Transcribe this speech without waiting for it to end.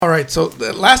All right, so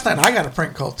last night I got a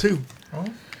prank call too. Oh.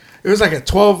 It was like at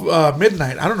 12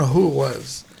 midnight. I don't know who it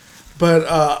was, but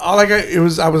all I got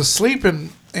I was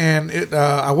sleeping and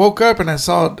I woke up and I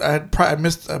saw I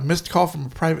missed a missed call from a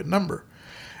private number,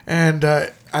 and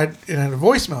I had a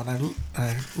voicemail and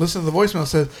I listened to the voicemail. It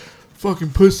said,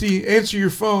 "Fucking pussy, answer your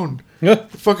phone.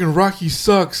 Fucking Rocky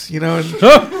sucks, you know."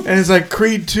 And it's like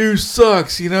Creed 2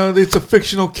 sucks, you know. It's a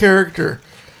fictional character,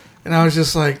 and I was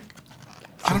just like,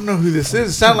 I don't know who this is.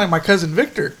 It sounded like my cousin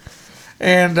Victor.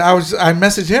 And I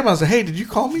messaged him. I was like, "Hey, did you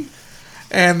call me?"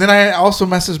 And then I also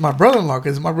messaged my brother-in-law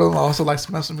because my brother-in-law also likes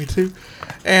to mess with me too.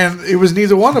 And it was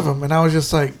neither one of them. And I was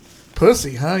just like,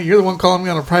 "Pussy, huh? You're the one calling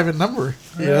me on a private number."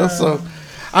 You know? So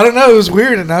I don't know. It was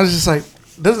weird. And I was just like,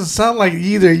 doesn't sound like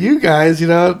either of you guys, you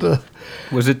know.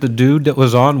 Was it the dude that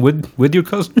was on with your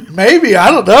cousin? Maybe.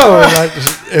 I don't know. Like,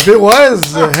 if it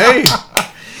was, hey.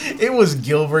 It was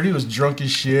Gilbert. He was drunk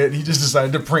as shit. He just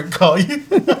decided to prank call you.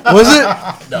 Was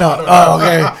it? No. Oh,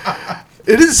 okay.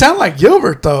 It didn't sound like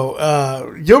Gilbert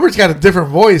though. Gilbert's got a different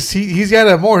voice. He's got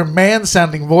a more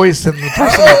man-sounding voice than the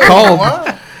person that called.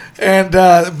 Wow. And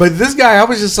but this guy, I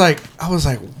was like,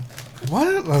 what?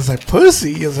 I was like,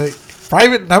 pussy. He was like,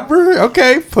 private number?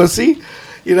 Okay, pussy.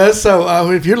 You know.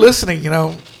 So if you're listening, you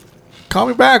know, call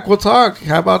me back. We'll talk.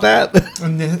 How about that?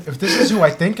 And if this is who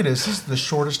I think it is, this is the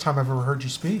shortest time I've ever heard you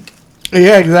speak.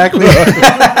 Yeah, exactly.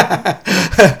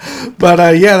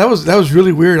 But yeah, that was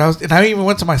really weird. I even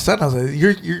went to my son. I was like,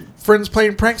 "Your friends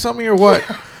playing pranks on me or what?"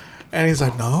 And he's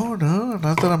like, "No,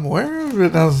 not that I'm aware of."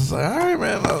 And I was like, "All right,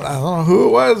 man. I don't know who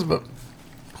it was, but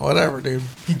whatever, dude."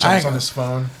 He jumps on his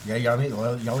phone. Yeah, y'all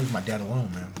leave my dad alone,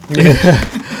 man.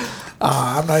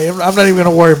 I'm not even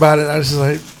gonna worry about it. I was just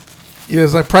like,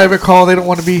 it's like private call. They don't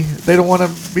want to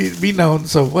be known.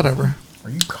 So whatever. Are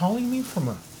you calling me from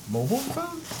a mobile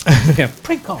phone? Yeah,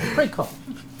 prank call.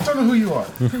 I don't know who you are.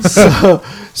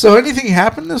 So anything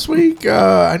happened this week?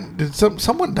 Did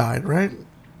someone died, right?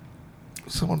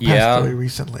 Someone passed away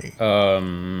recently.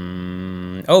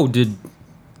 Did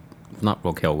not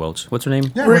Raquel Welch? What's her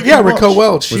name? Raquel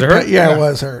Welch. Was it her? Yeah, it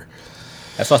was her.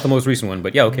 I saw the most recent one,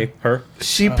 but yeah, okay, her.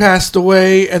 She passed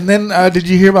away, and then did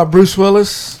you hear about Bruce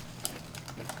Willis?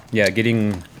 Yeah,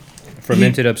 getting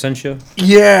fermented absentia.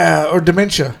 Yeah, or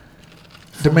dementia.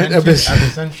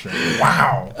 Absentia.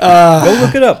 Wow. Go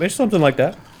look it up. It's something like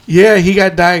that. Yeah, he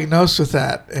got diagnosed with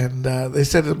that, and they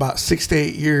said in about 6 to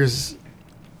 8 years,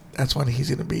 that's when he's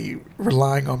going to be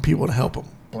relying on people to help him.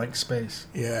 Blank space.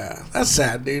 Yeah, that's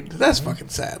sad, dude. That's fucking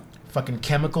sad. Fucking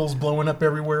chemicals blowing up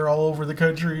everywhere all over the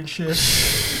country and shit.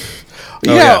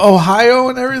 Yeah, Ohio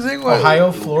and everything.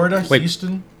 Ohio, Florida,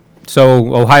 Houston.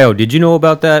 So, Ohio, did you know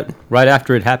about that right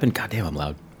after it happened? God damn, I'm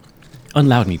loud.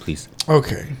 Unloud me, please.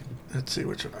 Okay. Let's see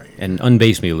which one are you. And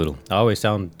unbass me a little. I always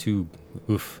sound too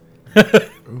oof.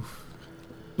 Oof.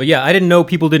 But yeah, I didn't know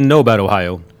people didn't know about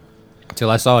Ohio until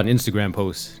I saw an Instagram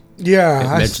post.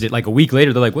 Yeah. I mentioned it like a week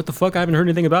later. They're like, what the fuck? I haven't heard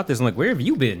anything about this. I'm like, where have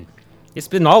you been? It's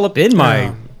been all up in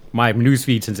my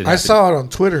newsfeed since it happened. I saw it on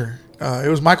Twitter. It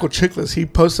was Michael Chiklis. He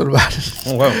posted about it.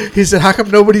 Oh, wow. He said, how come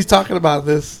nobody's talking about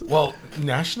this? Well,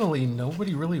 nationally,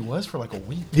 nobody really was for like a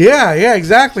week. Yeah,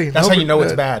 exactly. That's how you know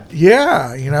it's bad.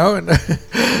 Yeah, you know. And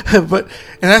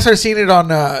I started seeing it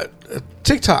on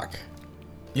TikTok.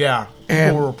 Yeah.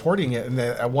 And people were reporting it,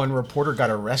 and one reporter got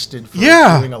arrested for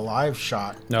doing a live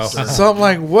shot. No. So I'm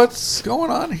like, what's going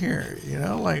on here? You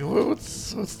know, like,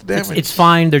 what's the damage? It's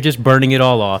fine. They're just burning it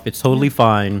all off. It's totally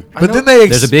fine. But then they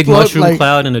there's a big mushroom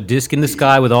cloud and a disc in the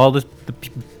sky with all the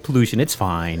pollution. It's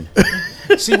fine.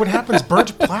 See, what happens,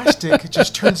 burnt plastic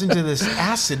just turns into this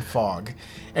acid fog.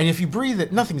 And if you breathe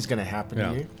it, nothing's going to happen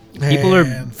to you. People are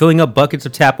filling up buckets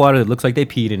of tap water that looks like they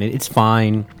peed in it. It's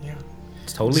fine. Yeah.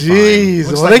 It's totally Jeez.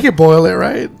 fine. Well, they can boil it,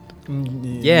 right?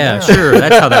 Yeah, sure.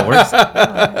 That's how that works.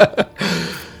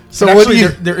 So actually,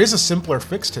 there is a simpler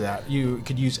fix to that. You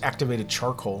could use activated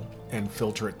charcoal and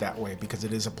filter it that way because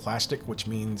it is a plastic, which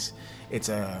means it's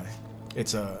kind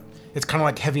of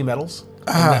like heavy metals.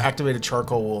 And the activated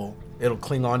charcoal it'll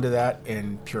cling onto that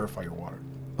and purify your water.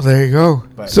 Well, there you go.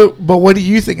 But what do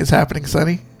you think is happening,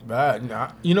 Sonny?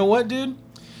 You know what, dude?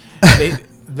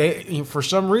 They for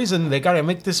some reason they got to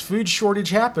make this food shortage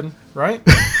happen, right?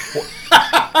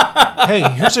 Hey,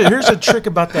 here's a trick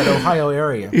about that Ohio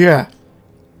area. Yeah.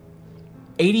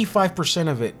 85%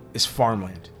 of it is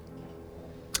farmland.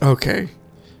 Okay.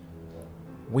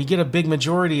 We get a big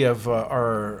majority of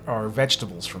our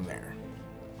vegetables from there.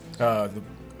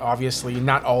 Obviously,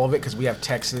 not all of it because we have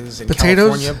Texas and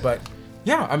potatoes? California, but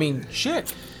yeah, I mean,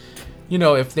 shit. You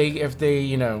know, if they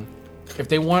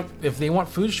want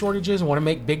food shortages and want to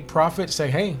make big profit,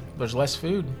 say, hey, there's less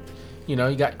food. You know,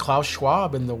 you got Klaus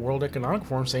Schwab in the World Economic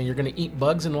Forum saying you're going to eat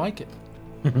bugs and like it.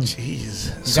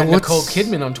 Jeez. You So got Nicole what's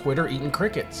Kidman on Twitter eating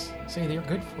crickets. Say they're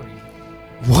good for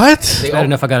you. what? They Bad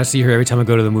enough I gotta see her every time I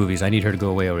go to the movies. I need her to go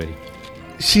away already.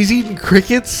 She's eating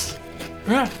crickets.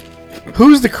 Yeah.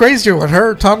 Who's the crazier one? Her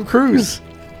or Tom Cruise?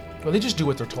 Well, they just do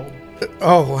what they're told.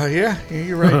 Oh well, yeah,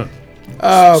 you're right.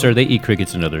 Sir, they eat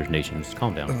crickets in other nations.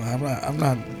 Calm down. I'm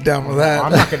not down with that.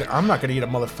 I'm not gonna eat a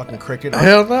motherfucking cricket.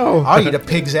 Hell no. I'll eat a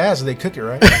pig's ass if they cook it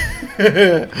right.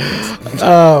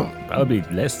 Probably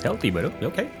less healthy, but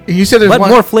okay. You said there's But one.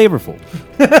 more flavorful.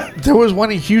 There was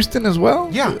one in Houston as well.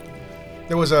 Yeah,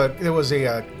 there was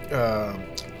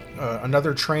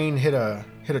another train hit a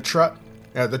truck.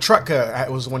 The truck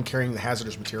was the one carrying the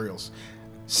hazardous materials.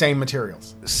 Same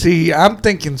materials. See, I'm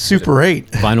thinking Super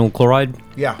 8. Vinyl chloride.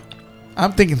 Yeah.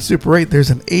 I'm thinking Super 8. There's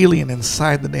an alien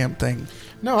inside the damn thing.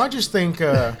 No, I just think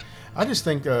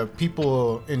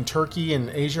people in Turkey and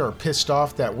Asia are pissed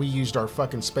off that we used our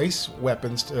fucking space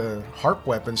weapons, HARP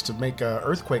weapons, to make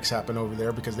earthquakes happen over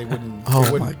there because they wouldn't. Oh they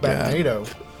my wouldn't back God. NATO.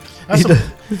 He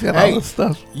That's He's got all hey, this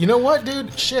stuff. you know what,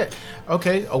 dude? Shit.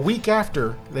 Okay, a week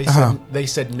after they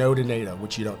said no to NATO,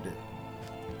 which you don't do.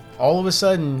 All of a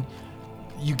sudden,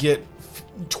 you get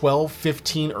 12,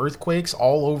 15 earthquakes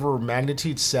all over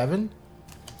magnitude 7.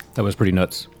 That was pretty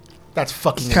nuts. That's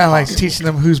fucking It's kind of like impossible. teaching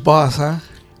them who's boss, huh?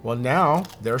 Well, now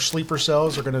their sleeper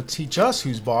cells are going to teach us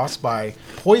who's boss by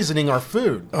poisoning our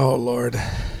food. Oh Lord.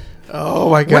 Oh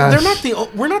my We're, gosh.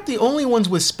 we're not the only ones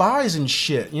with spies and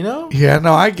shit, you know? Yeah,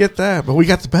 no, I get that, but we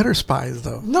got the better spies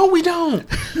though. No, we don't.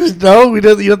 No, we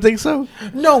don't. You don't think so?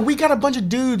 No, we got a bunch of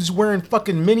dudes wearing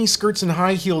fucking mini skirts and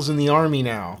high heels in the army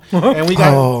now, and we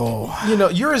got you know,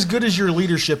 you're as good as your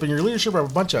leadership, and your leadership are a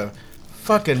bunch of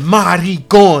fucking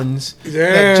maricons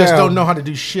that just Yeah. don't know how to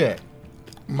do shit.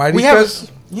 Mighty We have Cuss?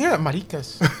 yeah,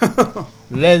 maricas,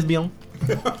 lesbian.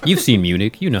 You've seen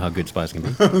Munich. You know how good spies can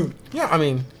be. Yeah, I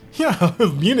mean, yeah,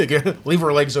 Munich, leave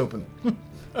her legs open.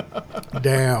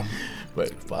 Damn.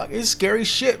 But fuck, it's scary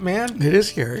shit, man. It is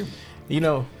scary. You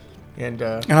know, and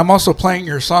And I'm also playing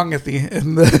your song at the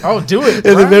in the oh, do it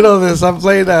in the right? middle of this. I'm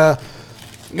playing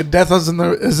Death is on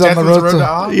the Death road, is the road to to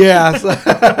Oz? yeah. So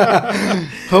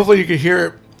hopefully you can hear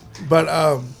it. But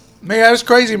man, it's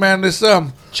crazy, man. This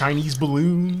Chinese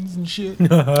balloons and shit.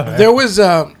 there was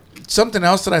something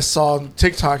else that I saw on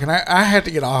TikTok, and I had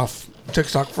to get off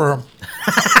TikTok for.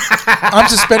 I'm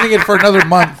suspending it for another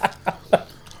month.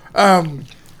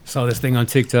 Saw this thing on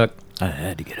TikTok. I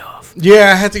had to get off.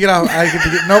 Yeah, I had to get off. I had to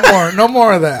get no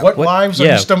more of that. What lives are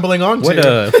yeah. you stumbling onto?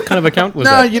 What kind of account was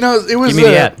No, that? you know, it was Give me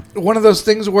the ad. one of those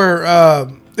things where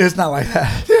it's not like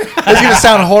that. It's gonna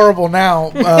sound horrible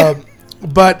now,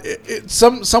 but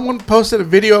someone posted a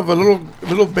video of a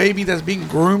little baby that's being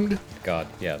groomed. God,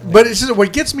 yeah. But it's just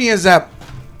what gets me is that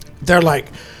they're like,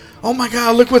 "Oh my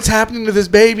God, look what's happening to this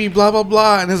baby!" Blah blah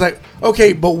blah, and it's like,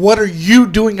 okay, but what are you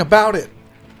doing about it?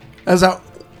 As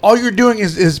all you're doing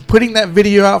is putting that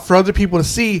video out for other people to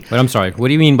see, But I'm sorry. What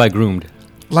do you mean by groomed?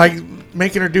 like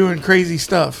making her doing crazy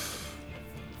stuff.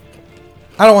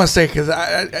 I don't want to say because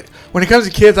I when it comes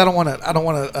to kids, I don't want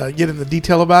to get into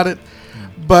detail about it.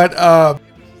 But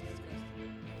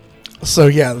so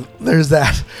yeah, there's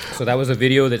that. So that was a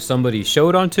video that somebody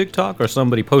showed on TikTok or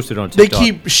somebody posted on They TikTok?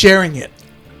 keep sharing it,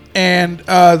 and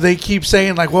they keep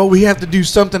saying like, "Well, we have to do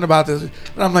something about this." And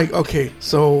I'm like, "Okay,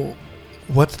 so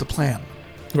what's the plan?"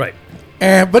 Right.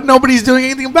 But nobody's doing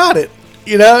anything about it,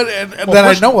 you know, and that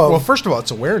I know of. Well, first of all,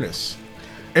 it's awareness.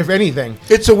 If anything,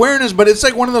 It's awareness, but it's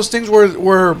like one of those things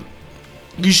where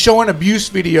you show an abuse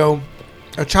video,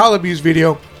 a child abuse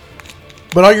video,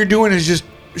 but all you're doing is just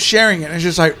sharing it. And it's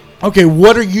just like, okay,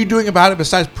 what are you doing about it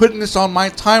besides putting this on my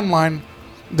timeline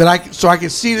so I can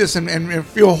see this and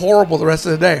feel horrible the rest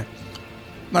of the day?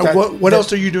 Like, what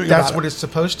else are you doing That's about what it? it's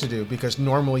supposed to do because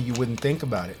normally you wouldn't think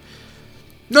about it.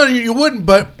 No, you wouldn't,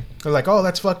 but They're like, oh,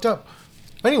 that's fucked up.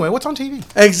 Anyway, what's on TV?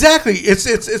 exactly.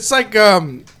 It's like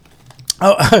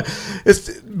it's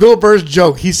Bill Burr's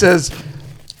joke. He says,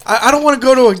 I don't want to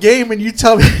go to a game and you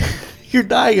tell me you're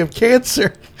dying of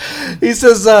cancer. He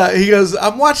says, he goes,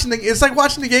 I'm watching it's like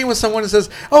watching the game with someone that says,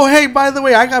 oh, hey, by the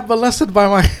way, I got molested by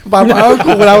my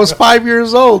uncle when I was 5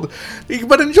 years old.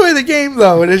 But enjoy the game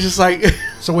though. And it's just like,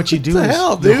 So what you do the is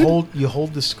hell, dude? you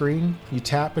hold the screen, you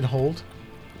tap and hold,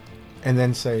 and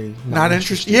then say not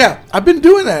interested. Yeah, I've been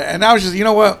doing that. And I was just, you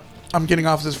know what? I'm getting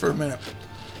off this for a minute.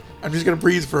 I'm just going to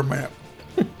breathe for a minute.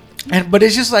 But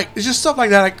it's just stuff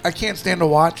like that I can't stand to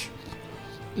watch.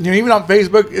 You know, even on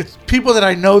Facebook, it's people that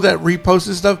I know that repost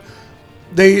this stuff.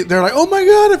 They're like, "Oh my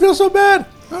God, I feel so bad."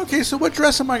 Okay, so what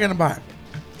dress am I going to buy?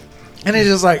 And it's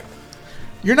just like,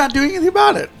 you're not doing anything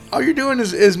about it. All you're doing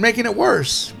is making it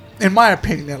worse. in my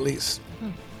opinion, at least.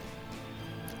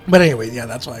 But anyway, yeah,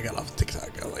 that's why I got off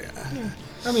TikTok. I was like,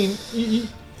 I mean,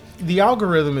 the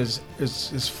algorithm is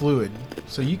fluid,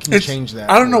 so you can change that.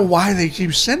 I don't know why they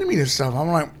keep sending me this stuff. I'm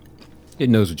like, It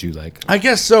knows what you like. I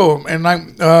guess so. And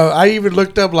I even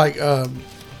looked up like,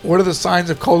 what are the signs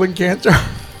of colon cancer?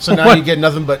 So now you get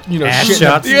nothing but Ass shit,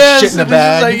 shots. Yes, shit in a and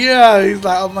bag. he's like, yeah. He's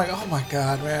like, I'm like, oh my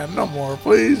god, man, no more,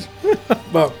 please.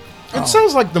 But It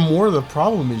sounds like the more the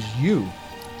problem is you.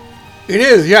 it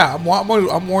is, yeah.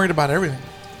 I'm worried about everything.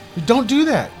 Don't do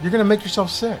that. You're gonna make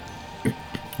yourself sick.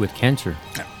 With cancer.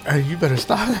 Hey, you better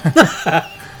stop.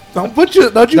 Don't you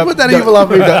put that evil on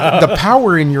me. The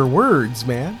power in your words,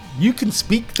 man. You can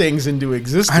speak things into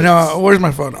existence. I know. Where's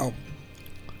my phone? Oh,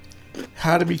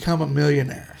 how to become a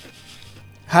millionaire.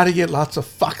 How to get lots of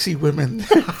foxy women.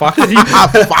 Foxy.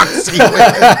 Foxy. All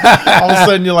of a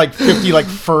sudden, you're like 50 like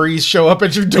furries show up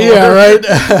at your door. Yeah, right.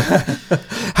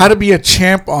 How to be a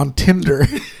champ on Tinder.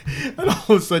 And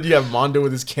all of a sudden, you have Mondo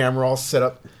with his camera all set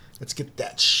up. Let's get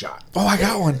that shot. Oh, I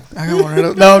got one. Right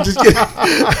up. No, I'm just kidding.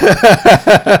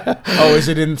 Oh, is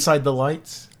it inside the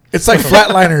lights? It's like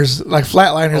flatliners. Oh Like,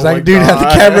 my dude had the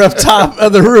God. camera up top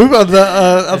of the roof of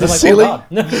the ceiling.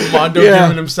 Mondo Yeah.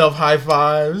 giving himself high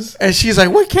fives. And she's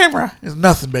like, "What camera?" It's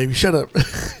nothing, baby. Shut up.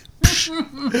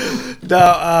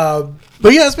 No,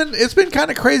 but yeah, it's been kind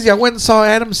of crazy. I went and saw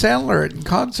Adam Sandler in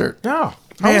concert. Yeah.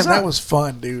 Man, that was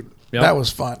fun, dude. Yep. That was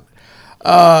fun.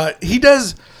 He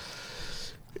does.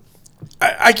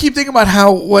 I keep thinking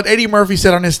about what Eddie Murphy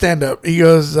said on his stand up. He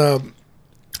goes,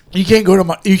 you can't go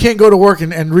to work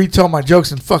and retell my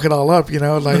jokes and fuck it all up,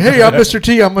 like, hey, I'm Mr.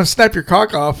 T, I'm gonna snap your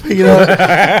cock off.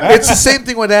 It's the same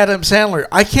thing with Adam Sandler.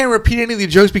 I can't repeat any of the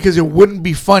jokes because it wouldn't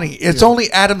be funny. It's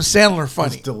only Adam Sandler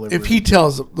funny delivery. if he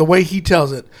tells it the way he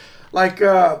tells it. Like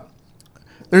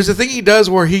there's a thing he does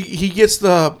where he gets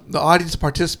the audience to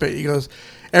participate. He goes,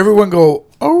 everyone go,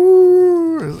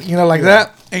 oh, like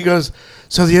that. And he goes,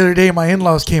 so the other day my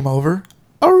in-laws came over.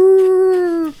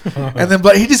 Oh. And then,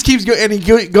 but he just keeps going, and he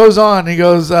goes on. He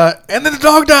goes, and then the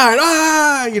dog died.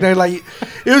 Like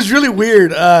it was really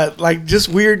weird. Like just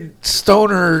weird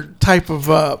stoner type of.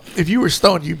 If you were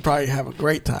stoned, you'd probably have a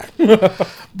great time.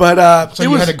 But So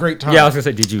you had a great time. Yeah, I was gonna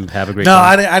say, did you have a great no,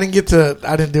 time? I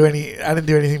didn't do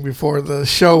anything before the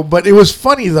show, but it was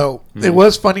funny though. It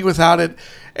was funny without it,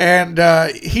 and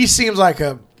he seems like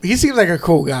a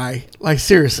cool guy. Like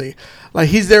seriously, like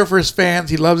he's there for his fans.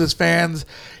 He loves his fans.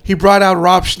 He brought out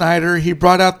Rob Schneider. He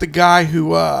brought out the guy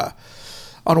who on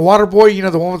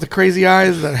Waterboy, the one with the crazy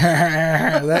eyes.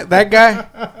 That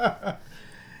guy.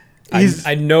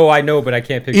 I know, but I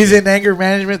can't picture. He's in anger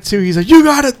management too. He's like, you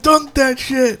gotta dunk that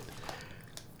shit.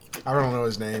 I don't know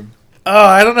his name. Oh,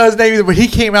 I don't know his name either, but he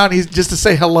came out and he's just to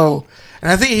say hello.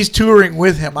 And I think he's touring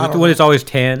with him. I Is don't the know. one that's always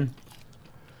tan?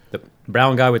 The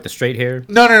brown guy with the straight hair?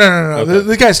 No. Okay.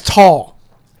 The guy's tall.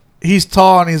 He's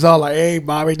tall and he's all like, hey,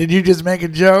 Bobby, did you just make a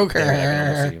joke? Yeah, I can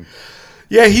almost see him.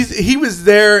 Yeah, he was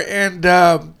there and,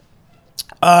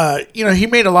 he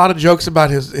made a lot of jokes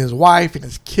about his wife and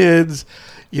his kids,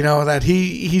 that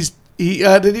his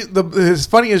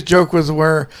funniest joke was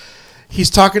where he's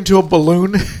talking to a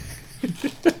balloon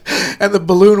and the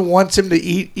balloon wants him to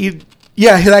eat.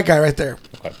 Yeah, that guy right there.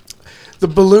 Okay. The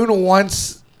balloon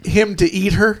wants him to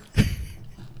eat her.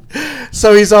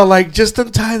 So he's all like, just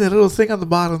untie that little thing on the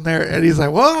bottom there. And he's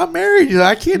like, well, I'm married.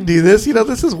 I can't do this.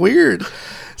 This is weird.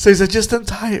 So he said, just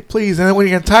untie it, please. And then when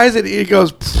he unties it, he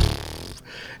goes,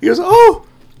 oh,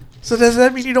 so does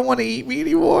that mean you don't want to eat me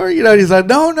anymore? He's like,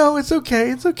 no, it's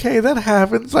okay. It's okay. That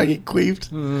happens. Like he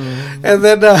queefed. And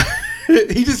then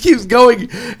he just keeps going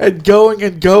and going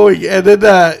and going. And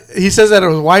then he says that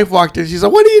his wife walked in. She's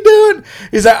like, what are you doing?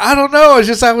 He's like, I don't know. It's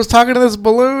just I was talking to this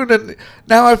balloon, and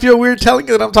now I feel weird telling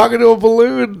you that I'm talking to a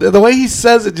balloon. And the way he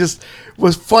says it just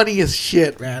was funny as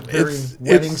shit, man. Very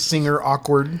wedding singer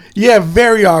awkward. Yeah,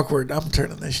 very awkward. I'm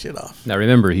turning this shit off. Now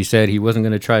remember, he said he wasn't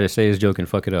going to try to say his joke and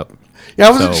fuck it up. Yeah,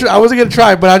 I wasn't gonna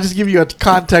try, but I'll just give you a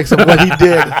context of what he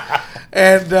did.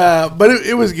 And but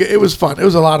it was fun. It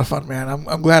was a lot of fun, man.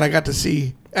 I'm glad I got to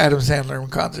see Adam Sandler in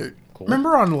concert. Cool.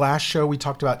 Remember on the last show we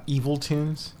talked about Evil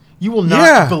Tunes? You will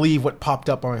not believe what popped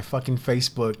up on my fucking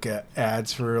Facebook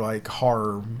ads for like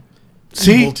horror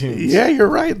Evil Tunes. Yeah, you're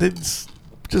right. It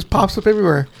just pops up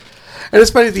everywhere. And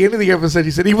it's funny at the end of the episode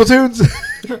he said Evil Tunes.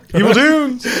 Evil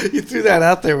Tunes. You threw that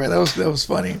out there, man. That was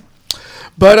funny.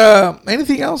 But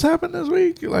anything else happened this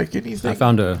week? Like anything? I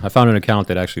found an account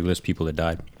that actually lists people that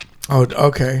died. Oh,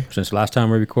 okay. Since last time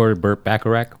we recorded, Burt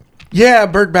Bacharach. Yeah,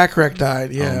 Burt Bacharach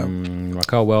died. Yeah.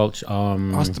 Raquel Welch.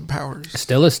 Austin Powers.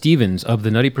 Stella Stevens of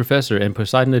The Nutty Professor and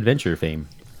Poseidon Adventure fame.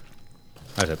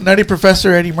 I said, Nutty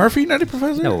Professor Eddie Murphy. Nutty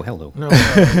Professor. no, hello. No,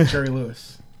 Jerry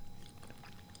Lewis.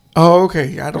 Oh, okay.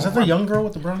 Yeah, I don't. Was that the young girl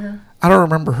with the brown hair? I don't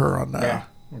remember her on that.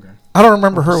 Yeah. Okay. I don't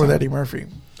remember her with Eddie Murphy.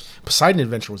 Poseidon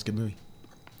Adventure was a good movie.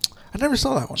 I never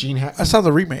saw that one. Gene Hackman. I saw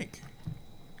the remake.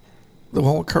 The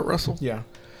one with Kurt Russell. Yeah.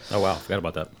 Oh wow, forgot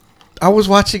about that. I was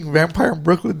watching Vampire in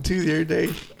Brooklyn 2 the other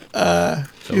day.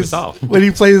 So we saw. When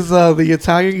he plays the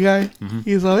Italian guy,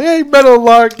 he's like, "Hey, Metal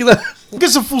Lark," you know? Get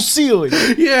some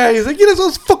fusilli. Yeah, he's like, "Get us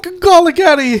those fucking garlic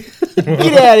out of here."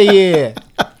 Get out of here.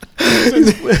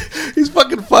 He's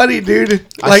fucking funny, dude.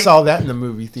 I saw that in the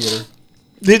movie theater.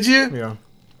 Did you? Yeah.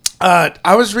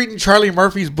 I was reading Charlie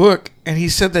Murphy's book, and he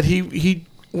said that he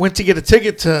went to get a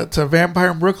ticket to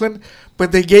Vampire in Brooklyn,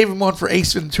 but they gave him one for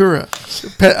Ace Ventura,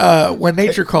 When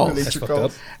Nature Calls. Nature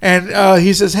Calls. And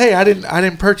he says, "Hey, I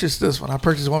didn't purchase this one. I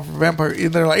purchased one for Vampire."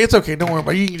 And they're like, "It's okay, don't worry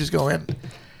about it. You can just go in."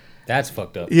 That's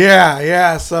fucked up.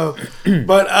 Yeah. So,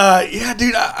 but yeah,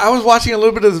 dude, I was watching a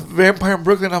little bit of Vampire in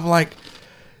Brooklyn. I'm like,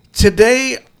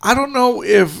 today, I don't know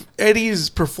if Eddie's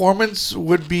performance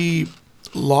would be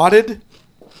lauded,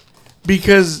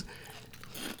 because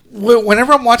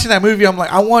whenever I'm watching that movie, I'm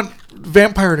like, I want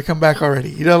Vampire to come back already.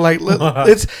 You know, like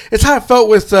it's how I felt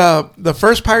with the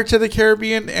first Pirates of the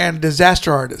Caribbean and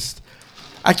Disaster Artist.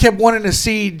 I kept wanting to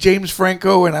see James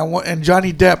Franco and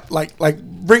Johnny Depp like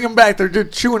bring them back. They're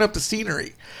just chewing up the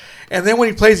scenery. And then when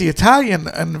he plays the Italian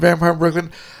in Vampire in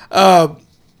Brooklyn, I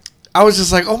was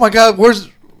just like, oh my God, where's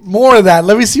more of that?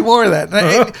 Let me see more of that.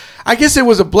 And I guess it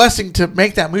was a blessing to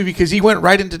make that movie, because he went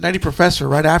right into Nutty Professor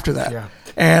right after that. Yeah.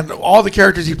 And all the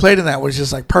characters he played in that was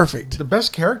just like perfect. The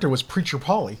best character was Preacher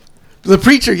Polly. The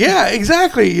preacher, yeah,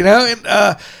 exactly. You know, and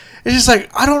it's just like,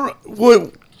 I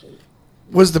don't.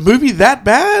 Was the movie that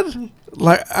bad?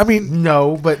 Like, I mean,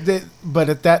 No, but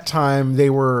at that time they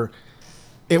were.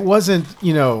 It wasn't,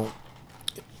 you know.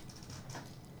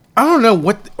 I don't know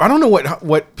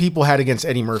what people had against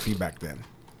Eddie Murphy back then.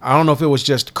 I don't know if it was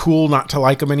just cool not to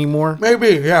like him anymore.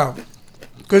 maybe, yeah,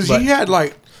 because he had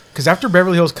like, Because after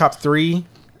Beverly Hills Cop 3,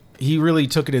 he really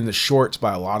took it in the shorts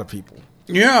by a lot of people.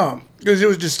 yeah, because it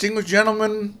was Distinguished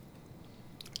Gentleman.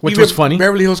 Which Even was funny.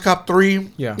 Beverly Hills Cop 3.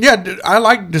 Yeah. Yeah, dude, I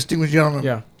like Distinguished Gentleman.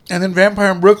 Yeah. And then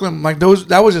Vampire in Brooklyn, like that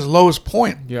was his lowest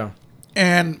point. Yeah.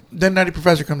 And then Nutty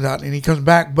Professor comes out and he comes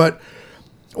back. But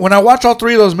when I watch all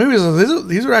three of those movies,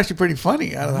 these are actually pretty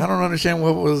funny. I don't understand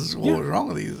what was wrong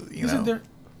with these. You know?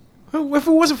 If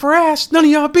it wasn't for ass, none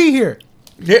of y'all be here.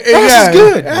 Yeah, Ass is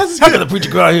good. Ass is How good. can the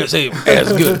preacher go out here and say ass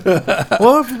is good?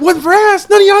 Well, if it wasn't for ass,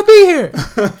 none of y'all be here.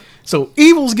 So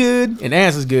evil's good and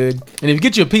ass is good. And if you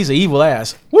get you a piece of evil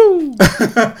ass, woo!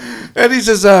 And he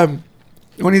says,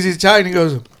 when he's Italian, he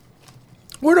goes,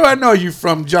 "Where do I know you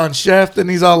from, John Shaft?" And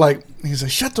he's all like,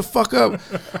 "Shut the fuck up."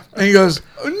 And he goes,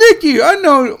 "Nikki, I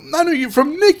know you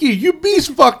from Nikki. You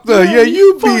beast fucked her. Yeah,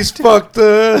 you beast fucked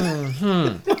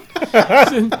her."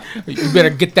 You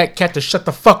better get that cat to shut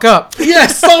the fuck up.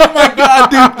 Yes. Oh my God,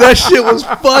 dude, that shit was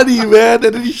funny, man.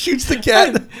 And then he shoots the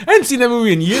cat. I hadn't seen that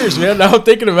movie in years, man. Now I'm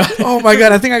thinking about it. Oh my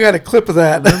God, I think I got a clip of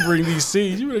that. Remembering these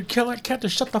scenes. You better kill that cat to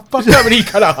shut the fuck up. And he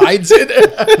kind of hides it.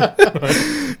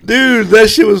 Dude, that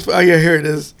shit was. Oh yeah, here it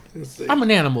is. I'm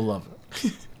an animal lover.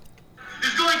 He's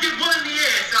going to get one in the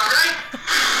ass, all right?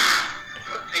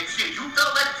 Hey, shit, you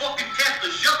tell that fucking cat to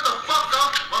shut the fuck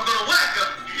up. I'm gonna whack him.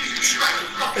 He's right the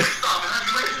fucking stop.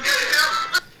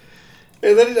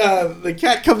 And then the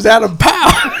cat comes out and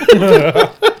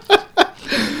pow.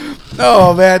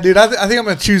 Oh man, dude, I think I'm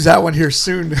gonna choose that one here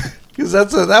soon, because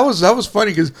that was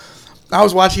funny, because I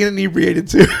was watching it inebriated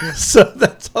too. So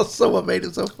that's also what made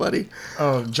it so funny.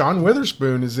 John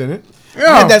Witherspoon is in it. Yeah.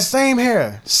 He had that same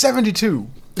hair. 72.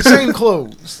 Same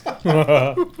clothes.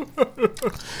 And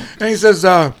he says,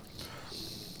 "I'm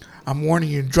warning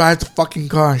you, drive the fucking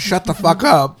car and shut the fuck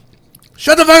up.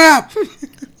 Shut the fuck up.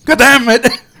 God damn it."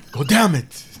 Oh, damn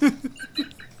it.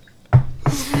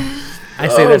 I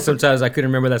say that sometimes. I couldn't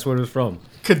remember that's where it was from.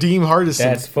 Kadeem Hardison.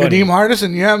 That's funny. Kadeem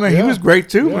Hardison, yeah, man, he Yeah. was great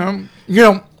too, man. You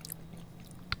know,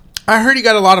 I heard he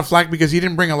got a lot of flack because he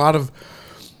didn't bring a lot of.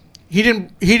 He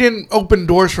didn't open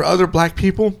doors for other black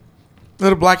people,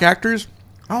 other black actors.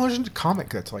 Oh, there's a comic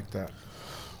that's like that.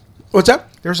 What's that?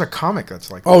 There's a comic that's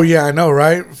like that. Oh yeah, I know,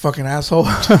 right? Fucking asshole.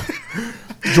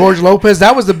 George Lopez,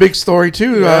 that was the big story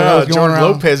too. that was going George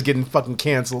around. Lopez getting fucking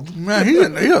canceled. Man, he's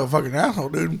a fucking asshole,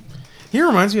 dude. He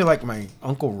reminds me of like my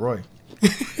Uncle Roy.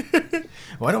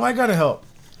 Why do I gotta help?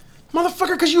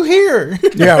 Motherfucker, because you here.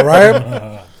 Yeah,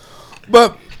 right.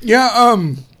 But yeah,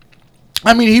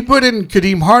 I mean, he put in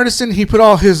Kadeem Hardison. He put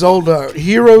all his old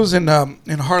heroes in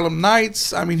Harlem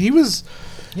Nights. I mean, he was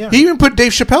Yeah. He even put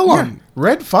Dave Chappelle on.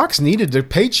 Red Fox needed a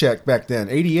paycheck back then.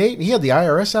 88. He had the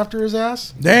IRS after his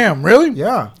ass. Damn, really?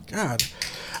 Yeah. God.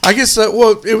 I guess.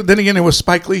 Then again, it was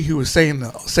Spike Lee who was saying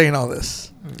all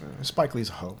this. Spike Lee's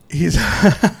a hoe. He's.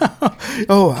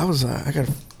 Oh,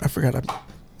 I forgot. I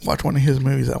watched one of his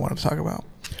movies I wanted to talk about.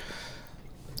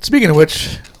 Speaking of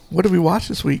which, what did we watch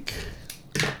this week?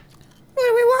 What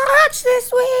do we watch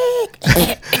this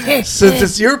week? Since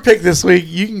it's your pick this week,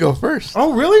 you can go first.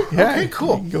 Oh, really? Yeah, Okay, You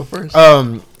cool. can go first.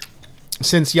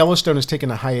 Since Yellowstone has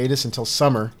taken a hiatus until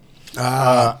summer,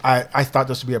 I thought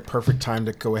this would be a perfect time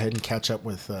to go ahead and catch up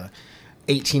with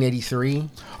 1883.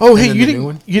 Oh, and hey, then you the new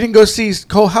one. didn't go see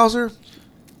Cole Hauser?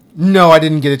 No, I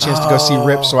didn't get a chance to go see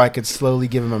Rip, so I could slowly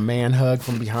give him a man hug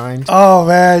from behind. Oh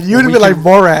man, you would have we been like could-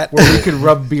 Borat. Where we could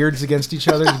rub beards against each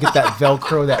other to get that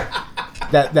Velcro,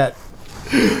 that.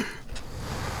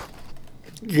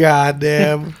 God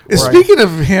damn. Right. Speaking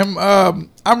of him,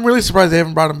 I'm really surprised they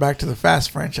haven't brought him back to the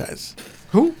Fast franchise.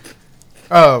 Who?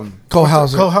 Cole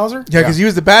Hauser. Cole Hauser? Yeah, because he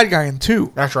was the bad guy in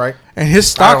 2. That's right. And his I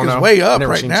stock don't is know. way I've up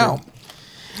never right seen now.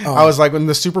 I was like, in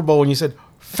the Super Bowl, when you said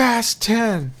Fast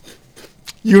 10,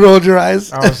 You rolled your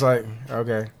eyes. I was like,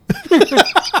 okay.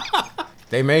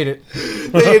 They made it.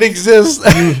 It exists.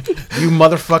 You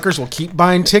motherfuckers will keep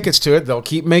buying tickets to it. They'll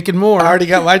keep making more. I already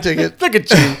got my ticket. Look at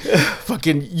you.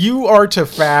 Fucking, you are to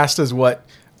Fast as what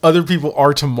other people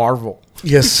are to Marvel.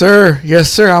 Yes, sir.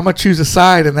 Yes, sir. I'm going to choose a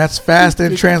side, and that's Fast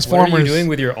and Transformers. What are you doing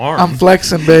with your arm? I'm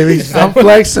flexing, baby. I'm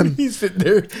flexing. He's sitting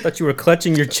there. I thought you were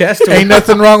clutching your chest. Ain't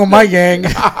nothing wrong with my gang.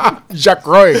 Jacques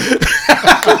Roy.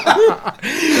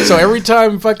 So every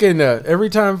time fucking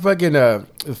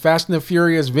Fast and the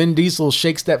Furious Vin Diesel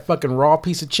shakes that fucking raw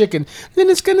piece of chicken, then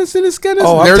it's gonna.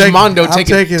 Oh, I'm there's taking- Mondo I'm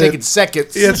taking it.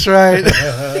 seconds. That's right.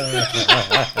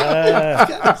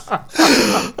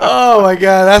 Oh my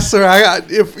god, that's right.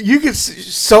 If you could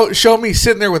show me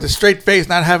sitting there with a straight face,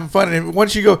 not having fun, and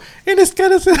once you go, and it's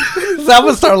kind of, I'm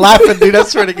gonna start laughing, dude. I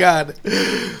swear to God.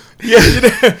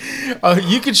 Yeah,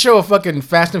 you could show a fucking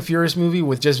Fast and Furious movie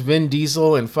with just Vin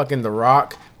Diesel and fucking The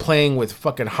Rock playing with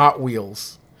fucking Hot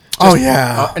Wheels. Oh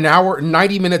yeah, An hour,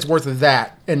 90 minutes worth of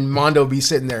that, and Mondo be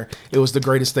sitting there. It was the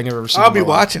greatest thing I've ever seen. I'll in be my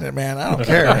life. watching it, man. I don't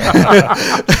care.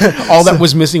 All that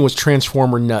was missing was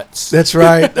Transformer nuts. That's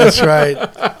right. That's right.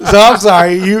 So I'm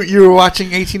sorry. You were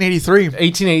watching 1883.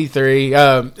 1883,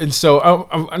 and so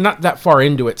I'm not that far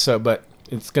into it. But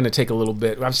it's going to take a little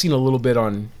bit. I've seen a little bit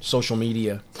on social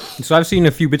media. So I've seen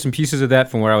a few bits and pieces of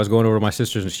that from where I was going over to my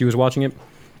sister's and she was watching it.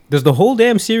 Does the whole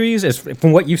damn series,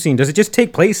 from what you've seen, does it just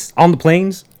take place on the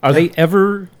plains? Are they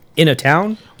ever in a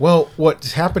town? Well,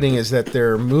 what's happening is that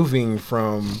they're moving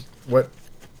from what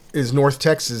is North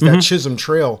Texas, that Chisholm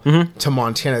Trail, to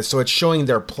Montana. So it's showing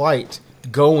their plight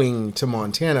going to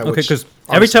Montana. Okay, which because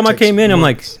every obviously time I takes came in, I'm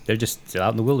like, months. they're just still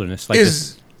out in the wilderness. Like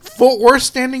Is Fort Worth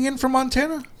standing in for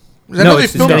Montana? 'Cause I no, know they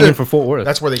it's filmed standing it- in for Fort Worth.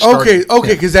 That's where they started.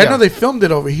 Okay, because I Yeah. know they filmed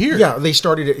it over here. Yeah, they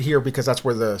started it here because that's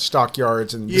where the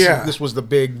stockyards and this was the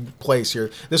big place here.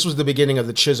 This was the beginning of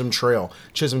the Chisholm Trail.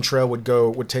 Chisholm Trail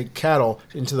would take cattle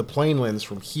into the plainlands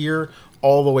from here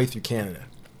all the way through Canada.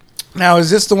 Now, is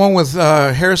this the one with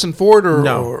Harrison Ford or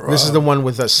No, or, this is the one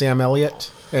with Sam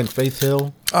Elliott and Faith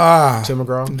Hill, Tim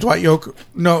McGraw. Dwight Yoakam?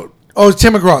 No, it's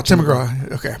Tim McGraw. Tim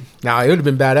McGraw. Okay. Now it would have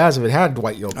been badass if it had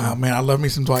Dwight Yoakam. Oh man, I love me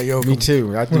some Dwight Yoakam. Me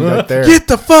too. I'd do that there. Get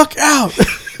the fuck out.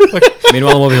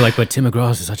 Meanwhile, I'm over here like, but Tim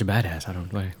McGraw is such a badass. I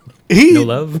don't like He, no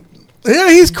love. Yeah,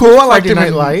 he's cool. I like Friday him Night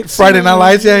in Lights. Friday Night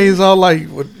Lights. Yeah, he's all like,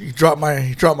 he dropped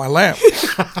my lamp.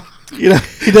 You know,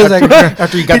 he does that.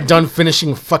 After he got done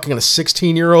finishing fucking a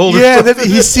 16-year-old. Yeah, then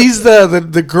he sees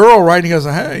the girl right, and he goes,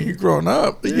 "Hey, you growing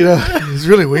up?" You know, he's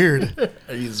really weird.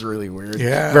 He's really weird.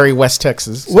 Yeah. Very West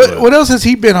Texas. What else has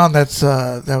he been on that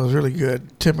was really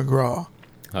good? Tim McGraw.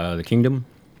 The Kingdom.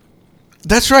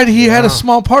 That's right. He had a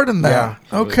small part in that.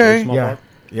 Yeah. Okay. Small Yeah. part.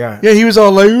 Yeah. Yeah, he was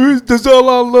all like, "Does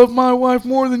Allah love my wife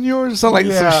more than yours?" Something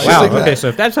like Yeah. some shit Wow. like Okay, that. so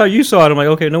if that's how you saw it, I'm like,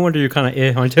 okay, no wonder you're kind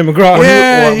of on Tim McGraw.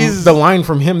 Yeah, Well, he's the line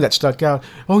from him that stuck out.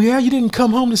 Oh yeah, you didn't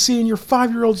come home to seeing your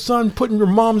 5-year-old son putting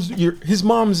his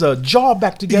mom's jaw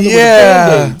back together with a yeah,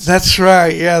 band-aid. that's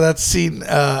right. Yeah, that scene.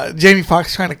 Jamie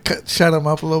Foxx trying to shut him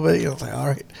up a little bit. You know, it's like, all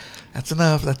right, that's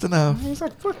enough. That's enough. He's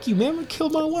like, "Fuck you, man! I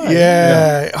killed my wife."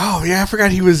 Yeah. Oh, yeah. I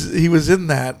forgot he was in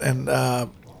that, and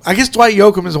I guess Dwight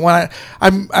Yoakam is the one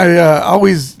I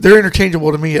always, they're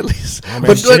interchangeable to me at least.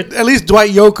 But shit. at least Dwight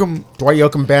Yoakam, Dwight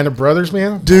Yoakam, Band of Brothers,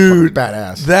 man, dude, Fucking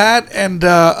badass. That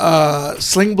and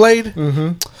Sling Blade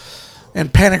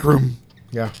and Panic Room.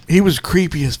 Yeah. He was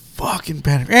creepy as fucking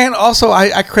Panic. And also,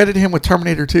 I credit him with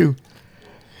Terminator 2.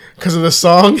 Because of the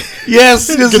song.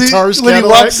 Yes, Guitars, when he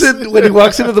Cadillacs.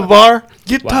 walks into the bar.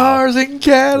 Guitars and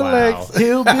Cadillacs.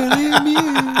 Hillbilly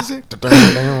music.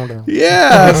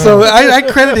 Yeah, so I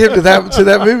credit him to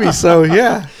that movie. So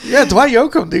yeah, Dwight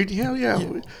Yoakam, dude. Hell yeah.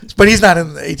 But he's not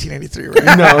in 1883,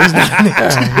 right? No, he's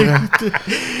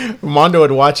not. Mondo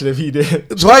would watch it if he did.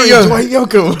 Dwight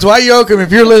Yoakam. Dwight Yoakam,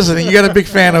 if you're listening, you got a big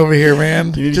fan over here,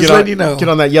 man. Just letting you know. Get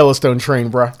on that Yellowstone train,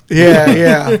 bro.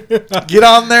 Yeah. Get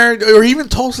on there, or even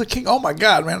Tulsa King. Oh my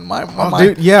God, man, my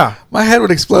Dude, yeah. my head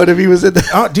would explode if he was in that.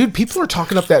 Oh, dude, people are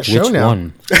talking up that show Which now.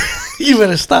 one? You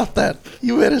better stop that.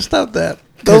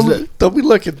 Don't be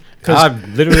looking.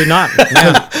 I'm literally not.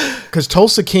 Yeah. Because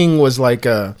Tulsa King was like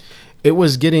it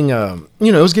was getting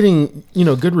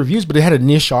good reviews, but it had a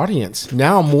niche audience.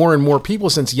 Now more and more people,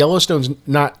 since Yellowstone's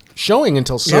not showing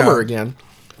until summer Yeah. again,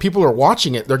 people are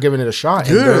watching it. They're giving it a shot.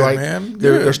 Good, and they're like, man.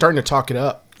 They're Good. starting to talk it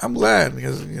up. I'm glad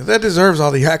because that deserves all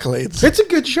the accolades. It's a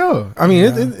good show. I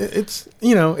mean, it's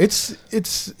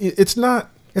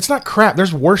not crap.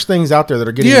 There's worse things out there that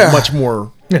are getting much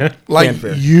more Like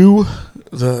fanfare.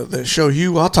 the show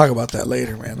You. I'll talk about that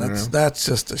later, man. That's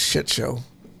just a shit show,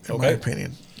 in my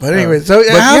opinion. But anyway, how's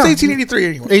 1883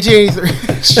 anyway?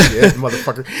 1883. Shit,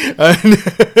 motherfucker.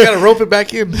 Gotta rope it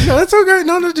back in. No, that's okay.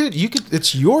 No, dude. You could.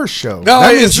 It's your show. No,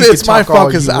 That means you it's could my talk all fault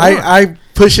because you want. I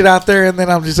push it out there and then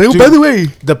I'm just like, oh, Dude, by the way,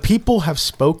 the people have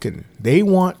spoken. They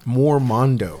want more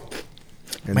Mondo.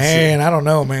 And man, I don't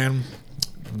know, man.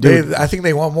 Dude. I think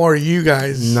they want more of you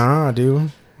guys. Nah,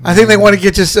 dude. I think they want to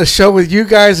get just a show with you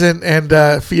guys and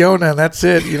Fiona, and that's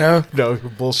it. You know. No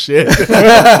bullshit.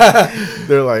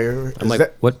 They're like, I'm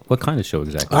like, what kind of show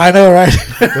exactly? I know, right?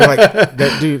 they're like,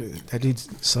 that dude's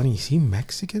Sonny. Is he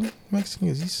Mexican?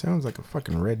 He sounds like a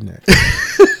fucking redneck.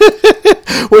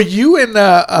 Well, you and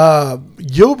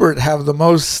Gilbert have the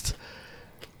most.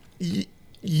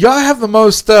 Y'all have the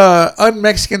most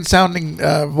un-Mexican sounding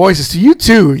voices. So you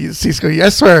too, Cisco. I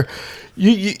swear.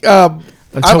 You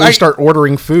Until we start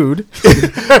ordering food.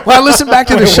 Well, I listen back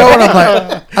to the show and I'm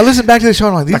like,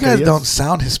 these guys yes. don't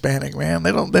sound Hispanic, man.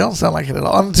 They don't sound like it at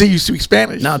all until you speak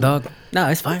Spanish. No, dog. No,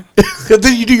 it's fine.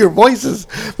 Then you do your voices,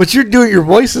 but you're doing your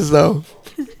voices though.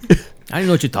 I didn't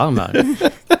know what you're talking about.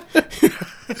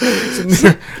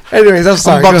 Anyways, I'm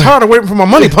sorry. I'm about tired of waiting for my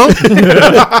money, punk.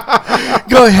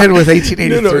 Go ahead with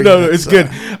 1883. No, it's good.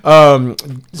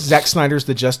 Zack Snyder's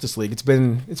The Justice League. It's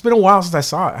been a while since I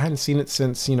saw it. I hadn't seen it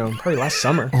since probably last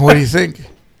summer. What do you think?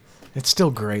 It's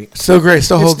still great. So great,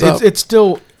 still holds up. It's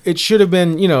still. It should have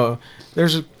been.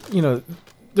 There's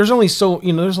only so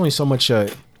much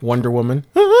Wonder Woman.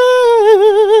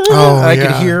 I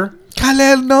could hear.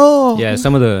 Kalel, no. Yeah,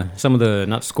 some of the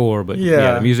not score, but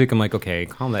Yeah. the music. I'm like, okay,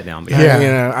 calm that down. But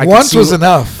Yeah. I could Once see was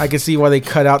enough. I could see why they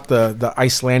cut out the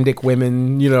Icelandic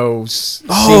women. Oh,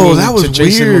 singing that was to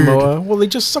Jason weird. Momoa. Well, they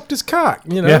just sucked his cock.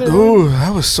 Yeah. Ooh,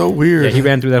 that was so weird. yeah, he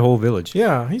ran through that whole village.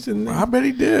 Yeah, he's in there. I bet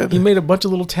he did. He made a bunch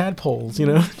of little tadpoles, But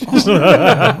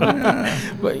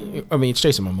I mean, it's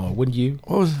Jason Momoa, wouldn't you?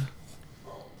 What was? I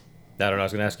don't know. I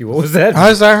was gonna ask you what was that.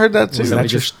 I heard that too. Somebody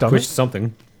that your just stomach? pushed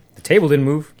something. The table didn't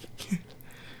move.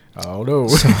 Oh no!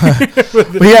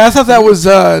 But yeah, I thought that was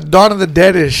Dawn of the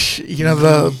Dead-ish. You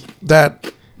know,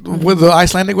 that with the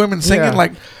Icelandic women singing. Yeah.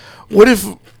 Like, what if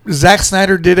Zack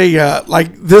Snyder did a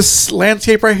like this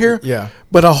landscape right here? Yeah.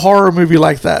 But a horror movie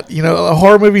like that. You know, a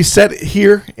horror movie set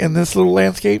here in this little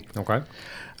landscape. Okay.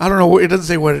 I don't know. It doesn't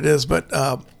say what it is, but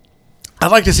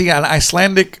I'd like to see an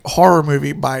Icelandic horror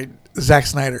movie by Zack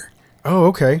Snyder. Oh,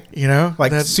 okay. You know,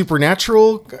 Like that,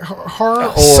 supernatural horror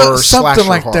or something slasher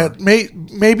like horror? that.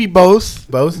 Maybe both.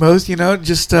 Both? You know,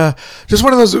 just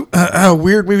one of those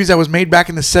weird movies that was made back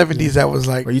in the 70s. That was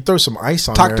like, Or you throw some ice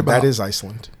on Talked there. about. That is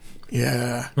Iceland.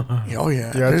 yeah, oh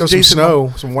yeah. Yeah, There's throw some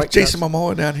snow, some white Jason caps.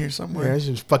 Momoa down here somewhere. Yeah, it's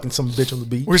just fucking some bitch on the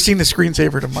beach. We're seeing the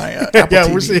screensaver to my Apple yeah,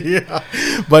 TV. we're seeing. Yeah,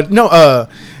 but no,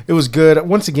 it was good.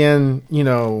 Once again,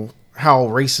 how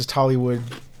racist Hollywood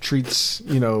treats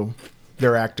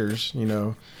their actors.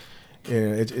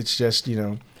 It's just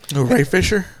Oh, Ray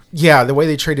Fisher. yeah, the way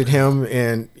they treated him,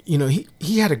 and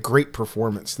he had a great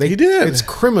performance. He did. It's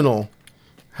criminal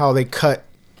how they cut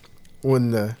when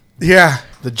the Yeah,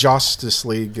 Justice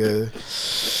League. They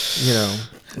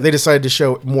decided to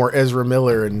show more Ezra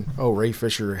Miller, and Ray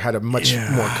Fisher had a much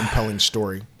more compelling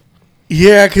story.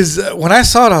 yeah. Because when I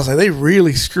saw it, I was like, they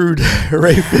really screwed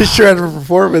Ray Fisher out of a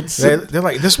performance. They're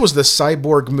like, this was the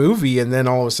Cyborg movie, and then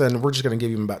all of a sudden, we're just going to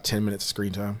give him about 10 minutes of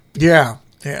screen time. Yeah.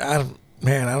 I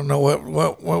don't know what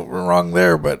went wrong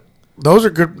there, but those are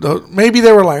good. Maybe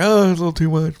they were like, oh, it's a little too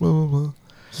much. Blah, blah, blah.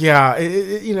 Yeah,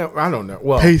 I don't know.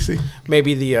 Well, Pacing.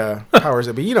 maybe the powers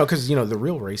that be, because the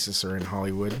real racists are in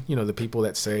Hollywood. The people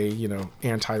that say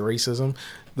anti-racism.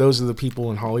 Those are the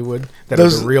people in Hollywood that are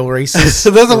the real racists.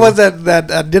 So those are the ones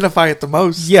that identify it the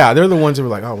most. Yeah, they're the ones that were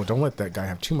like, oh, well, don't let that guy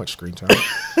have too much screen time.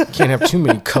 Can't have too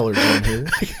many colors on here.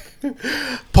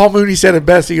 Paul Mooney said it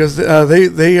best. He goes,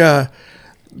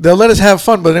 they'll let us have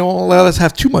fun, but they won't let us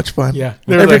have too much fun. Yeah.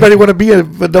 Everybody want to be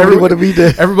but nobody want to be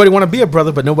there. Everybody want to be a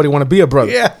brother, but nobody want to be a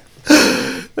brother. Yeah.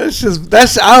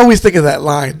 That's I always think of that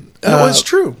line. No, it's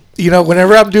true.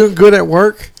 Whenever I'm doing good at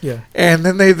work, Yeah. and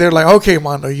then they're like, okay,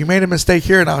 Mondo, you made a mistake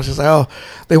here, and I was just like, oh,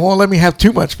 they won't let me have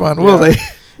too much fun, will they?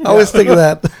 I always think of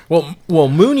that. Well,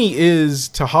 Mooney is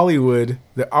to Hollywood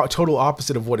the total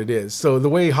opposite of what it is. So the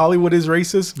way Hollywood is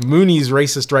racist, Mooney's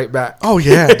racist right back. Oh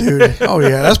yeah, dude. Oh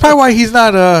yeah. That's probably why he's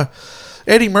not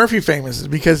Eddie Murphy famous, is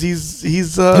because he's he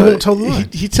won't tell the lie.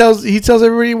 He tells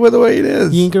everybody what the way it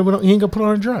is. He ain't gonna put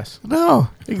on a dress. No,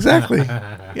 exactly.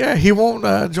 Yeah, he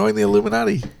won't join the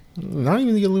Illuminati. Not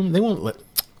even the Illuminati. They won't let.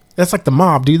 That's like the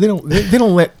mob, dude. They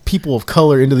don't let people of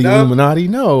color into the Illuminati.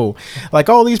 No, like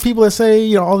all these people that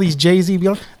say all these Jay-Z,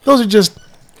 those are just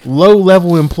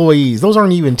low-level employees. Those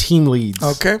aren't even team leads.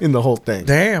 Okay. In the whole thing.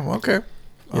 Damn. Okay.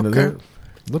 Okay.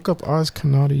 Look up Oz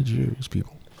Kanati Jews,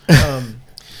 people.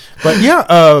 But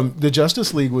yeah, the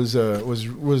Justice League was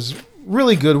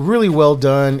really good, really well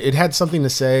done. It had something to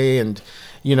say, and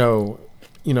doing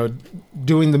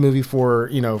the movie for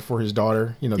his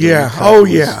daughter. Yeah. Oh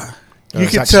yeah. You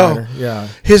could Zack tell. Snyder. Yeah.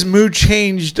 His mood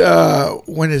changed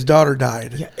when his daughter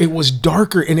died. Yeah, it was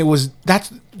darker, and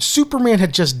Superman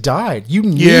had just died. You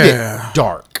need Yeah. it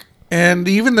dark. And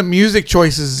even the music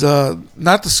choices,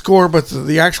 not the score, but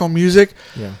the actual music.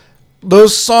 Yeah.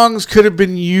 Those songs could have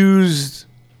been used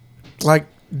like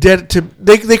they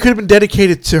could have been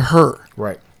dedicated to her.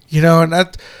 Right.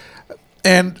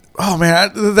 And oh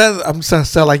man, I'm starting to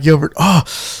sound like Gilbert. How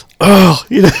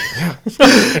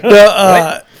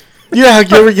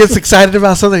Gilbert gets excited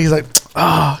about something. He's like,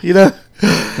 No,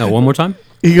 one more time.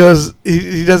 He goes,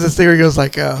 he does this thing where he goes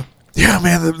like, yeah,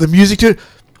 man, the music to it.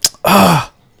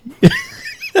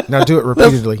 Now do it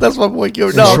repeatedly. That's my boy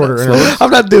Gilbert. In No, shorter intervals. I'm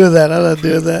not doing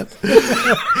that.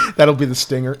 That'll be the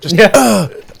stinger. Just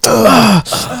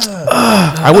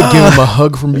I would give him a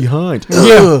hug from behind.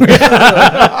 No,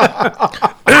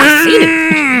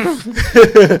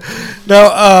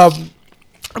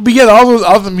 but yeah,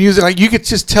 all the music, like you could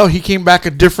just tell he came back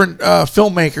a different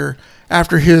filmmaker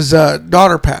after his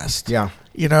daughter passed. Yeah.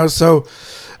 So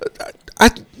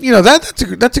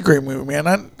that's a great movie,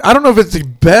 man. I don't know if it's the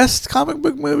best comic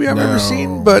book movie I've ever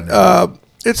seen, but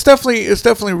it's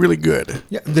definitely really good.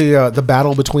 Yeah, the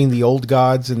battle between the old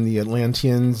gods and the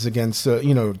Atlanteans against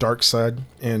Darkseid,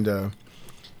 and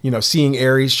seeing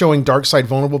Ares, showing Darkseid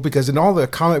vulnerable, because in all the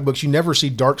comic books you never see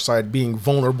Darkseid being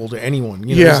vulnerable to anyone.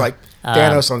 It's like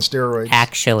Thanos on steroids.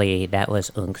 Actually, that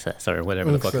was Unxus or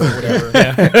whatever the fuck.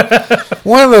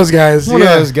 One of those guys. One of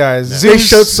those guys. They Zeus,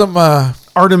 showed some.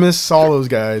 Artemis, all those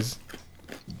guys.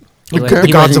 He Okay.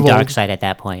 wasn't Gods of old. Darkseid at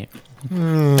that point.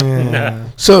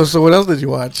 So what else did you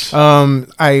watch?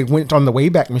 I went on the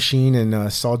Wayback Machine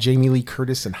and saw Jamie Lee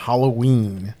Curtis in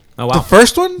Halloween. Oh wow. The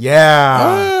first one?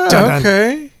 Yeah. Dun-dun.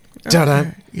 Okay.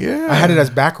 Dun-dun. Yeah. I had it as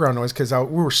background noise because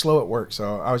we were slow at work,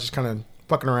 so I was just kind of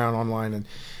fucking around online,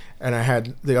 and I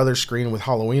had the other screen with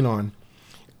Halloween on,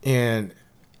 and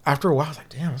after a while I was like,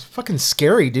 damn, it's fucking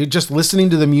scary, dude, just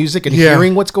listening to the music and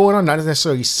hearing what's going on, not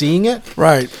necessarily seeing it.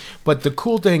 Right. But the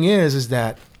cool thing is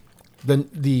that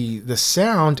the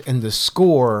sound and the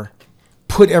score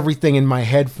put everything in my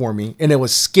head for me, and it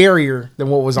was scarier than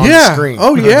what was on the screen.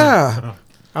 Oh yeah.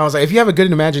 I was like, if you have a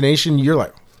good imagination, you're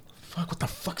like, fuck, what the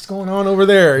fuck's going on over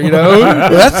there? Well,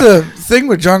 that's the thing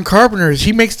with John Carpenter, is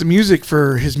he makes the music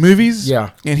for his movies. Yeah.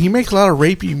 And he makes a lot of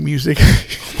rapey music.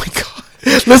 Oh my god.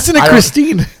 Listen to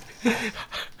Christine. I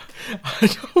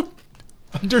don't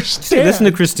understand. Listen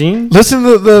to Christine. Listen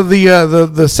to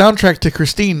the soundtrack to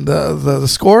Christine, the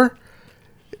score.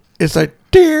 It's like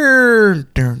dun,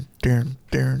 dun, dun,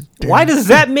 dun, dun. Why does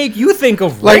that make you think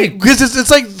of Like, rape? because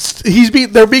it's like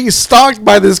they're being stalked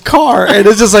by this car, and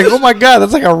it's just like, oh my god,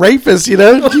 that's like a rapist,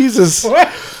 Jesus.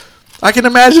 I can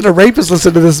imagine a rapist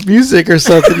listening to this music or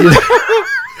something.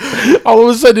 All of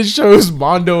a sudden, it shows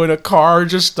Mondo in a car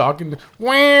just stalking,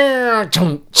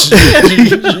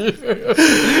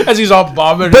 as he's all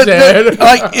bobbing his head.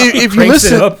 Like if you Cranks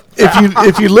it listen, up.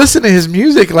 if you listen to his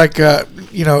music, like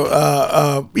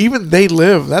even They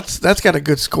Live, that's got a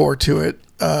good score to it.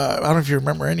 I don't know if you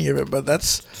remember any of it, but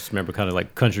that's Just remember kind of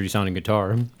like country sounding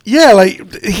guitar. yeah,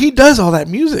 like he does all that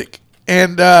music.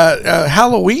 And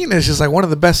Halloween is just like one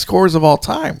of the best scores of all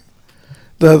time.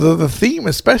 The theme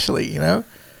especially, you know.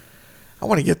 I'm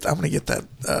gonna get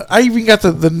that. I even got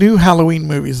the new Halloween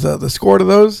movies. The score to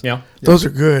those. Yeah. Those are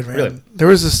good, man. Really? There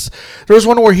was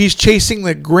one where he's chasing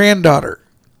the granddaughter,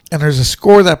 and there's a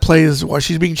score that plays while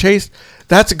she's being chased.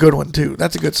 That's a good one too.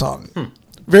 That's a good song.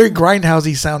 Very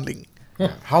grindhousey sounding.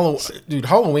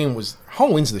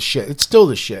 Halloween's the shit. It's still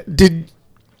the shit.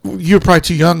 You're probably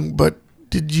too young, but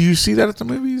did you see that at the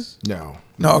movies? No.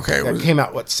 No. Okay. That came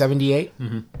out, 78?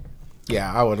 Mm-hmm.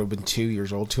 Yeah, I would have been 2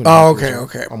 years old. 2 and a Oh, half okay, years old,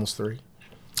 okay. Almost 3.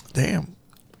 Damn.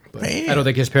 Man. I don't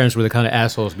think his parents were the kind of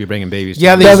assholes to be bringing babies.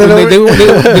 Yeah, to they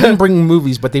didn't bring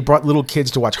movies, but they brought little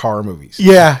kids to watch horror movies.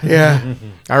 Yeah, yeah.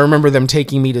 I remember them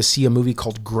taking me to see a movie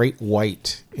called Great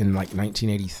White in like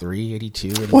 1983, 82.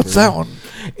 83. What's that one?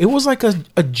 It was like a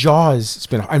Jaws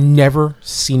spin-off. I've never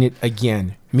seen it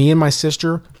again. Me and my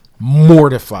sister,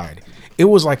 mortified. It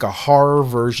was like a horror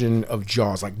version of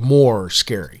Jaws, like more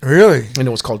scary. Really? And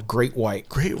it was called Great White.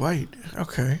 Great White.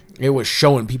 Okay. It was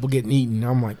showing people getting eaten.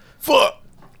 I'm like, fuck.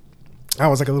 I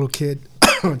was like a little kid.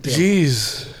 Damn.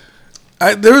 Jeez.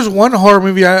 There was one horror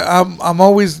movie I'm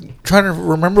always trying to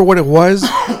remember what it was,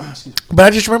 but I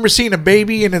just remember seeing a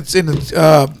baby in its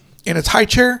high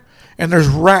chair, and there's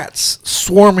rats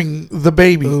swarming the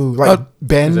baby. Ooh, like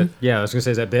Ben. Is it, yeah, I was gonna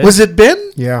say, is that Ben? Was it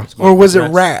Ben? Yeah. Or was it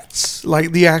Rats? Rats?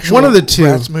 Like the actual One of the two.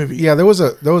 Rats movie. Yeah, there was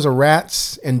a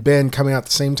Rats and Ben coming out at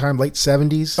the same time, late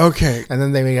 70s. Okay. And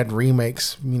then they had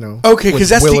remakes, you know. Okay, with because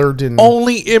that's Willard the and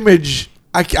only image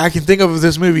I can think of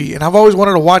this movie, and I've always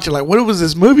wanted to watch it. Like, what was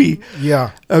this movie?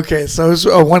 yeah. Okay, so it's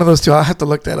one of those two. I'll have to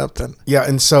look that up then. Yeah,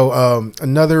 and so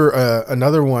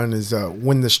another one is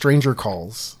When the Stranger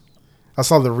Calls. I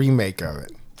saw the remake of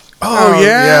it. Oh,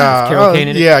 yeah? Carol Kane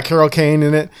in it? Yeah, Carol Kane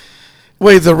in it.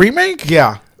 Wait, the remake?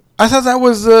 Yeah. I thought that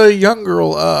was the young girl.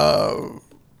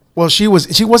 Well, she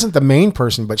wasn't the main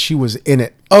person, but she was in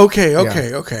it. Okay.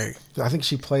 I think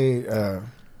she played.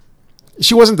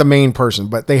 She wasn't the main person,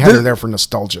 but they had her there for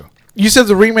nostalgia. You said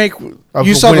the remake. Of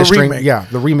You saw When the a Stran- remake. yeah,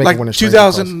 the remake like of When a Stranger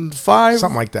Calls. 2005?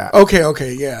 Something like that.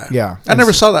 Okay, yeah. Yeah. I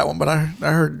never saw that one, but I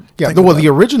heard. Yeah, things well, about the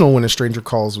it. original When a Stranger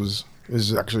Calls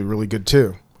is actually really good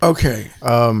too. Okay.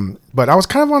 But I was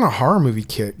kind of on a horror movie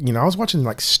kick. You know, I was watching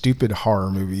like stupid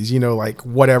horror movies. You know, like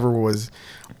whatever would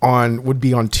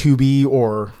be on Tubi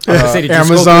or Say, did you scroll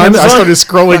Amazon. through I Amazon? started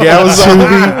scrolling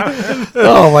Amazon.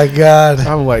 Oh, my God.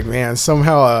 I'm like, man,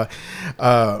 somehow.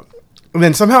 And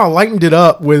then somehow I lightened it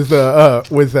up with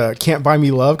Can't Buy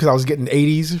Me Love because I was getting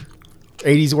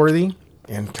 80s worthy.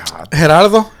 And God, Head out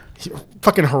of them?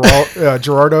 fucking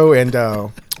Gerardo and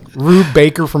Rube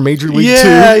Baker from Major League 2.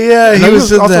 Yeah. And He I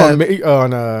was in also that.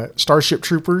 on Starship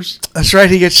Troopers. That's right.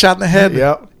 He gets shot in the head.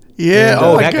 Yep. Yeah. And,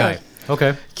 oh, Oh, my that God. guy.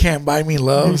 Okay. Can't buy me He's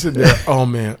love. in there. Oh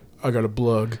man, I got a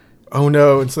blug. Oh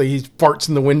no! And so he farts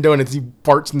in the window, and he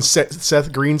farts in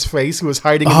Seth Green's face, who was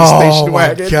hiding in the Oh, station my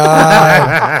wagon.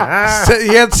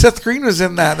 God. Seth Green was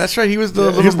in that. That's right. He was the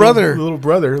His little brother. little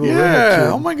brother. Little redhead Yeah. kid.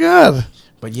 Oh, my God.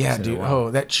 But yeah, dude. wow.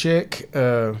 Oh, that chick,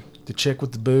 the chick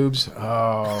with the boobs.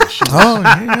 Oh, Oh,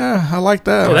 yeah. I like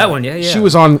that. Oh, that one. Yeah. she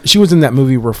was in that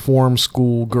movie Reform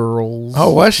School Girls.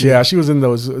 Oh, was she? Yeah, she was in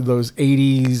those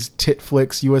 80s tit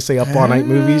flicks, USA Up All Night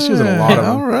movies. She was in a lot of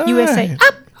All them. right. USA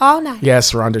up all night.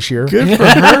 Yes, Rhonda Shear. Good for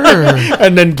her.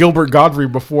 And then Gilbert Godfrey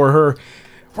before her.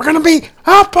 We're gonna be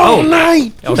up all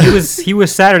night. Oh, he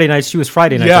was Saturday nights. She was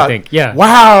Friday nights. I think. Yeah.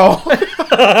 Wow.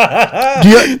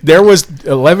 There was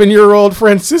 11-year-old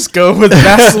Francisco with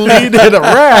Vaseline and a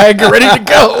rag ready to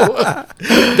go.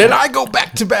 Then I go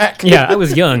back to back. Yeah. I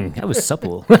was young. I was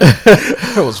supple.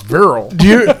 It was virile. Do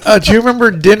you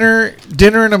remember dinner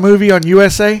in a movie on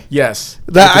USA? Yes. That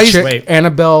With the I used- chick, Wait.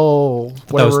 Annabelle.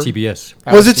 That Whatever. was TBS.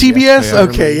 Was it TBS? Yeah, I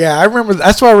Okay, remember. yeah, I remember.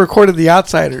 That's why I recorded The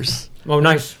Outsiders. Oh,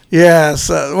 nice. Yeah,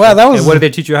 so wow, that was. And what did they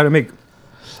teach you how to make?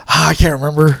 I can't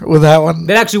remember with that one.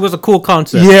 That actually was a cool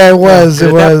concept. Yeah, it was. At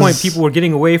It that was. point, people were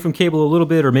getting away from cable a little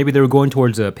bit, or maybe they were going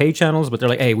towards pay channels. But they're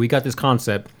like, "Hey, we got this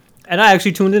concept," and I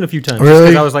actually tuned in a few times Really?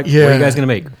 because I was like, "What are Yeah. you guys gonna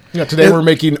make?" Yeah, today we're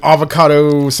making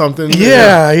avocado something.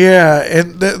 Yeah,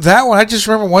 and that one, I just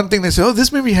remember one thing. They said, "Oh,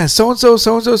 this movie has so and so,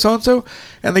 so and so, so and so,"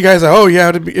 and the guy's like, "Oh yeah,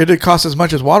 it'd cost as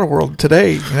much as Waterworld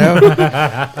today," you know.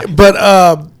 But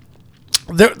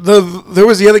there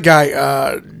was the other guy,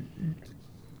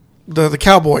 the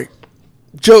cowboy,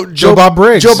 Joe Bob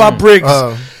Briggs. Joe Bob Briggs.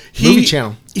 Movie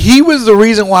Channel. He was the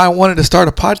reason why I wanted to start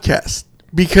a podcast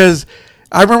because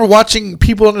I remember watching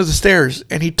People Under the Stairs,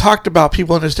 and he talked about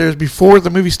People Under the Stairs before the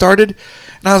movie started,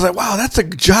 and I was like, "Wow, that's a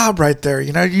job right there."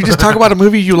 You know, you just talk about a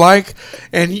movie you like,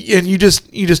 and you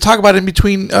just talk about it in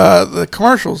between the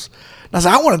commercials. And I was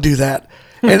like, "I want to do that."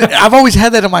 And I've always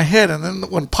had that in my head. And then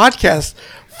when podcasts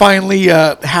finally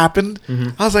happened.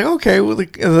 I was like, okay, well,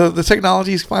 the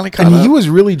technology's finally caught And up. he was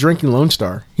really drinking Lone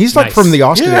Star. He's like Nice. from the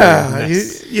Austin yeah,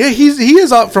 area. he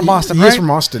is out from Austin, He right? is from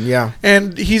Austin, yeah.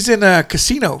 And he's in a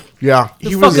casino. Yeah.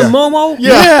 He Fucking was, Momo.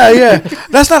 yeah.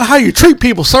 That's not how you treat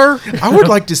people, sir. I would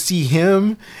like to see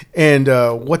him and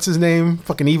what's his name?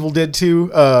 Fucking Evil Dead 2.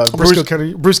 Briscoe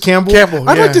County. Bruce Campbell. Campbell,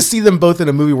 I'd yeah. like to see them both in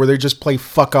a movie where they just play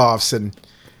fuck offs and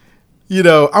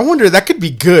I wonder that could be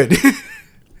good.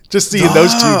 Just seeing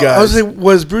those two guys.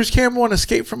 Was Bruce Campbell on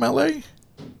Escape from L.A.?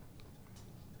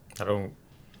 I don't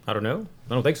know.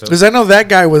 I don't think so. Because I know that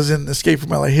guy was in Escape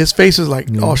from L.A. His face was like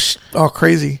all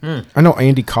crazy. I know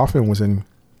Andy Kaufman was in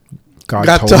God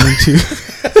Got Told to- Me To.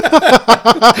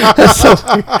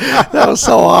 That was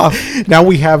so off. Now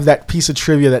we have that piece of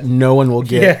trivia that no one will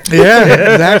get. Yeah,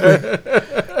 exactly.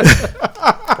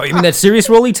 Oh, you mean that serious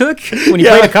role he took when he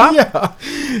played a cop?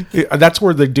 Yeah, that's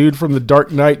where the dude from The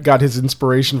Dark Knight got his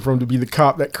inspiration from to be the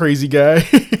cop, that crazy guy.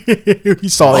 He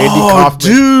saw Andy Kaufman.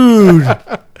 Dude.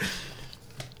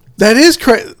 That is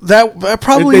crazy. That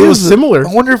probably It is was similar.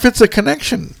 I wonder if it's a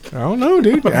connection. I don't know,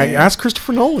 dude. I asked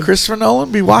Christopher Nolan. Christopher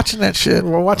Nolan be watching that shit.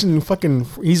 We're watching fucking.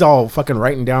 He's all fucking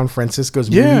writing down Francisco's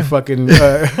Yeah. movie. Fucking.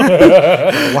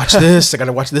 Watch this. I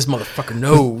gotta watch this motherfucker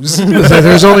nose.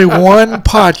 There's only one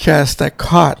podcast that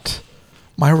caught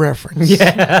my reference.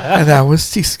 Yeah. And that was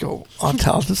Cisco on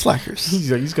Talented Slackers.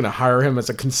 He's gonna hire him as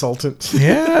a consultant.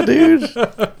 Yeah, dude.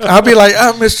 I'll be like,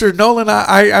 Mr. Nolan,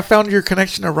 I found your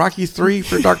connection to Rocky 3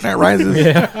 for Dark Knight Rises.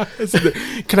 Yeah,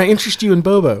 Can I interest you in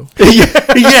Bobo?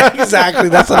 yeah, exactly.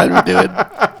 That's what I'd be doing.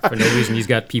 For no reason, he's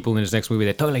got people in his next movie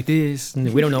that talk like this,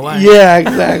 and we don't know why. Yeah,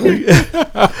 exactly.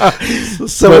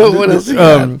 So what else you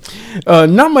got?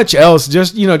 Not much else.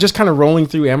 Just just kind of rolling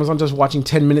through Amazon, just watching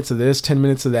 10 minutes of this, 10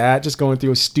 minutes of that, just going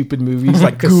through stupid movies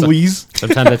like Ghoulies.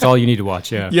 Sometimes that's all you need to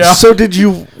watch. Yeah. Yeah. So did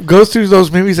you go through those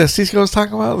movies that Cisco was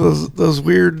talking about? Those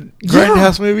weird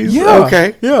grindhouse movies? Yeah.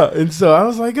 Okay. Yeah. And so I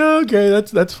was like, oh, okay,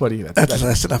 that's funny.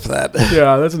 That's enough of that.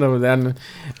 Yeah, that's enough of that.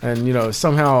 And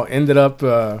somehow ended up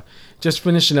just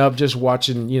finishing up, just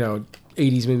watching,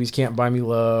 80s movies, Can't Buy Me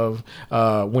Love,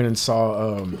 went and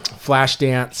saw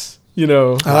Flashdance,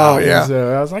 Oh, yeah.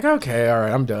 I was like, okay, all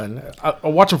right, I'm done.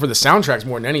 I'll watch them for the soundtracks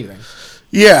more than anything.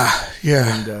 Yeah.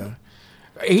 Yeah. And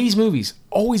 80s movies,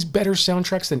 always better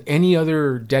soundtracks than any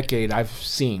other decade I've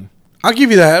seen. I'll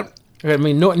give you that. I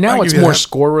mean, now I'll it's give you more that.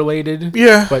 score related.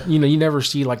 Yeah. But, you never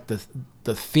see like the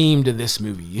theme to this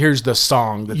movie. Here's the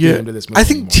song, the theme to this movie. I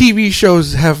think TV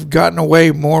shows have gotten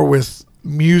away more with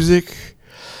music.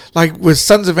 Like with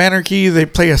Sons of Anarchy, they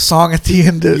play a song at the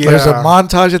end. There's a Yeah.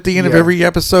 montage at the end of Yeah. every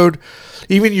episode.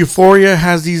 Even Euphoria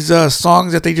has these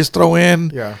songs that they just throw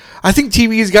in. Yeah. I think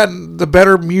TV's gotten the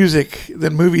better music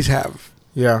than movies have.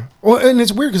 Yeah. Well, and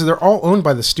it's weird because they're all owned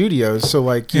by the studios. So,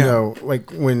 like,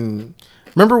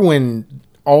 remember when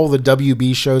all the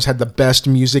WB shows had the best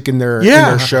music in their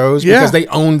shows? Yeah. Because they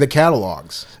owned the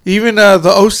catalogs. Even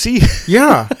the OC.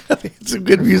 Yeah. It's some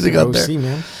good music out there. OC,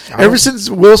 man. Ever since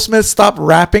Will Smith stopped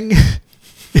rapping,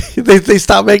 they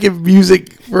stopped making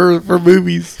music for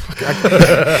movies.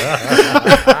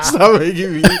 Stop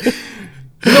making me.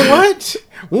 You know what?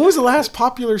 When was the last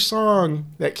popular song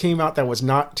that came out that was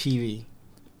not TV?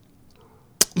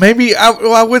 Maybe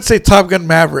I would say Top Gun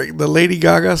Maverick, the Lady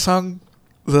Gaga song.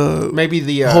 Maybe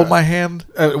the Hold My Hand.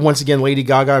 once again, Lady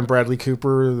Gaga and Bradley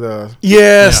Cooper.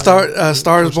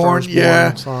 Stars Born.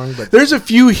 Yeah, song, but there's a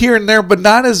few here and there, but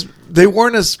they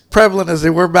weren't as prevalent as they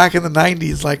were back in the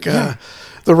 '90s. Like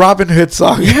the Robin Hood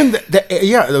song. even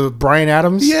the Bryan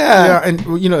Adams. Yeah. And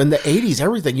in the '80s,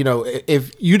 everything.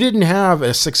 If you didn't have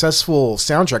a successful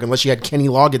soundtrack unless you had Kenny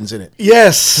Loggins in it,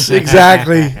 Yes,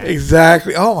 exactly.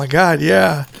 Oh my God,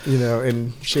 yeah,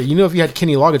 and shit, if you had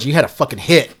Kenny Loggins, you had a fucking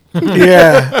hit.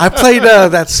 yeah. I played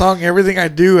that song "Everything I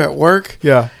Do" at work.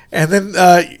 Yeah. And then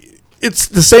it's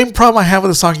the same problem I have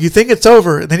with the song. You think it's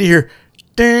over, and then you hear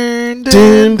dun,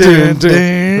 dun, dun,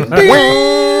 dun,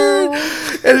 dun,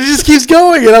 and it just keeps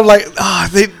going. And I'm like,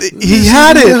 he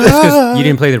had it. Because you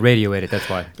didn't play the radio edit. That's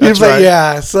why. It's like, right.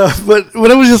 yeah. So, but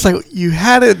it was just like, you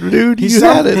had it, dude. He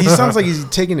had it. He sounds like he's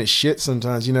taking a shit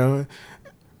sometimes. Everything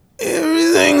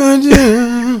I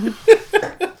do,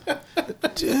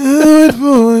 do it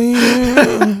for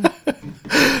you.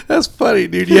 That's funny,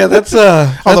 dude. Yeah, that's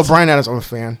Although Bryan Adams, I'm a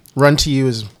fan. Run to You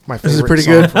is my favorite. This is pretty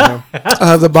song good. from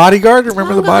him. The Bodyguard.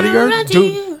 Remember The Bodyguard?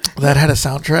 Dude, That had a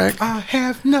soundtrack. I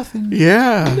have nothing.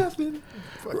 Yeah. Nothing.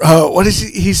 What is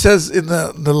he says in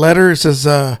the letter? It says,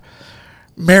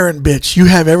 Marin, bitch, you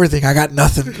have everything. I got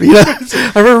nothing. You know,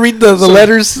 I remember reading the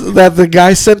letters that the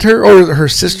guy sent her, or her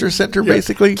sister sent her,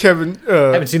 basically. Kevin. I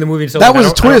haven't seen the movie in so That long. was a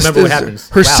I don't twist. remember what is happens.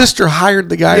 Her Wow. sister hired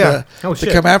the guy Yeah. Oh, to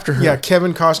shit. come after her. Yeah,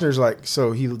 Kevin Costner's like,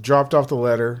 so he dropped off the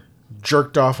letter,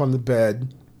 jerked off on the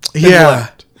bed. Yeah.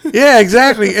 left. Yeah,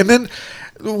 exactly. And then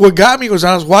what got me was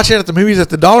I was watching it at the movies, at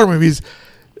the dollar movies.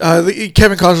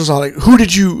 Kevin Costner was all like, "Who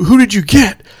did you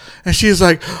get?" And she was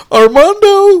like,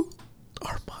 Armando.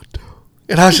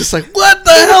 And I was just like, "What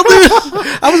the hell,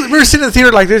 dude?" We were sitting in the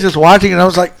theater like this, just watching, and I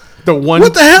was like,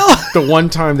 What the hell? The one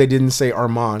time they didn't say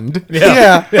Armand.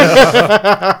 Yeah.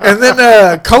 And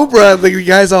then Cobra, the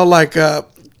guy's all like,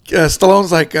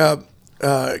 Stallone's like,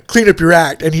 clean up your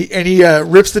act, and he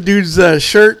rips the dude's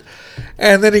shirt,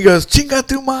 and then he goes, "Chinga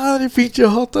tu madre, pinche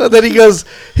joto." Then he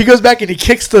goes back and he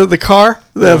kicks the car,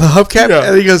 the hubcap, Yeah.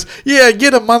 and he goes, "Yeah,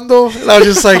 get a Mando." And I was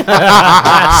just like,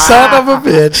 son of a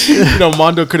bitch. You know,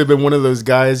 Mondo could have been one of those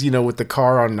guys, you know, with the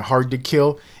car on Hard to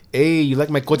Kill. Hey, you like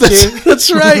my coche?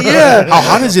 That's right, yeah. How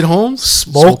hot is it, Holmes?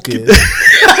 Smoke it.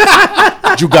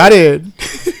 You got it.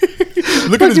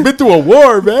 Look at us, been through a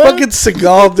war, man. Fucking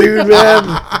Seagal, dude,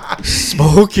 man.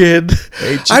 Smoking.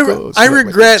 Hey, chicos, I like my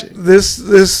regret coche.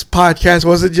 this podcast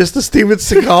wasn't just the Steven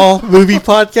Seagal movie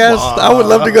podcast. I would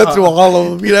love to go through all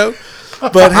of them, you know.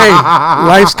 But hey,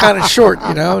 life's kind of short,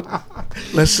 you know.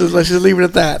 Let's just leave it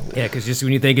at that. Yeah, because just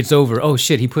when you think it's over, oh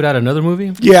shit, he put out another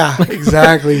movie? Yeah,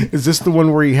 exactly. Is this the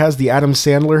one where he has the Adam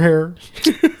Sandler hair?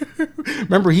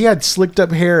 Remember, he had slicked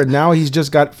up hair, and now he's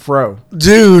just got fro.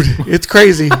 Dude, it's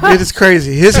crazy. It is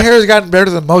crazy. His hair has gotten better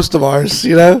than most of ours,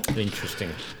 you know? Interesting.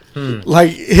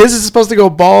 Like, his is supposed to go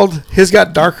bald. His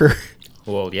got darker.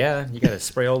 Well, yeah, you gotta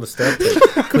spray all the stuff.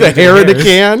 The hair in the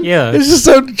can? Yeah. It's just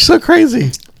so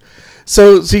crazy.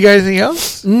 So you got anything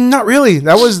else? Not really.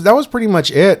 That was pretty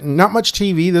much it. Not much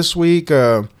TV this week.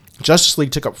 Justice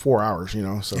League took up 4 hours, you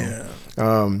know. So,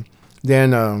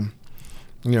 then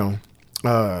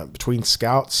between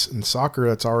scouts and soccer,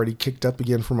 that's already kicked up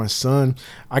again for my son.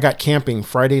 I got camping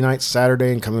Friday night,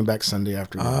 Saturday, and coming back Sunday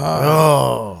afternoon.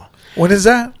 When is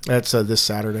that? That's this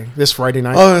Saturday, this Friday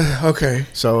night. Oh, okay.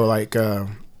 So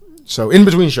so in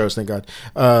between shows, thank God,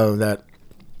 that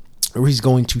he's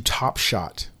going to Top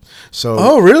Shot. So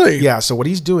Oh, really? yeah. So what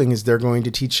he's doing is they're going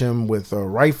to teach him with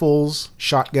rifles,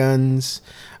 shotguns,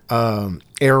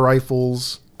 air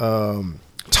rifles,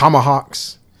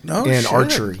 tomahawks, No and shit.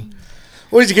 archery.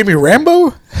 What did you give me,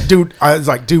 Rambo? Dude, I was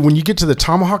like, dude, when you get to the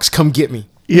tomahawks, come get me.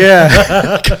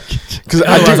 Yeah. Because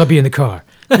Otherwise, I'll be in the car.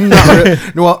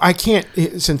 well, I can't,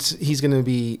 since he's going to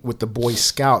be with the Boy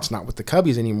Scouts, not with the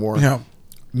Cubbies anymore. Yeah.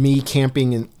 Me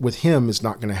camping with him is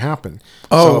not going to happen.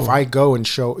 Oh. So if I go and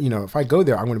if I go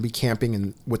there, I'm going to be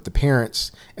camping with the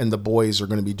parents, and the boys are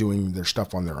going to be doing their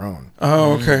stuff on their own.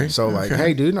 Oh, okay. So like, Okay.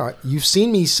 hey, dude, you've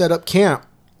seen me set up camp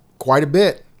quite a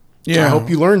bit. Yeah. I hope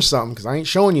you learned something, because I ain't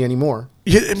showing you anymore.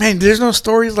 Yeah, man, there's no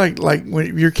stories like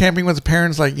when you're camping with the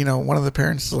parents, like, you know, one of the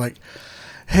parents is like,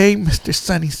 "Hey, Mr.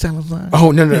 Sonny Salazar."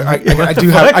 Oh no, I do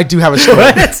have a story.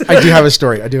 I do have a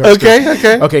story.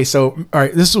 Okay. So all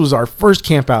right, this was our first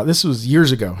camp out. This was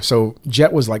years ago. So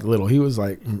Jet was like little. He was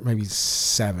like maybe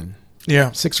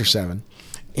Yeah. 6 or 7.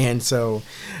 And so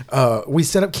we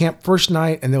set up camp first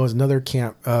night, and there was another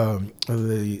camp.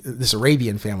 This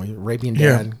Arabian family, Arabian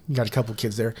dad, got a couple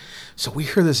kids there. So we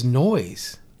hear this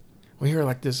noise. We hear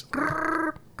like this,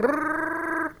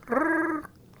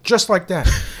 just like that.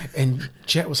 And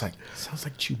Jet was like, "Sounds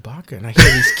like Chewbacca." And I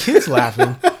hear these kids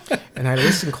laughing, and I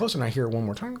listen closer, and I hear it one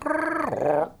more time.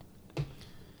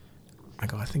 I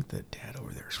go, "I think the dad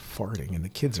over there is farting," and the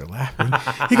kids are laughing.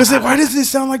 He goes, "Why does this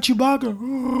sound like Chewbacca?"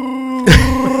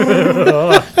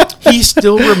 He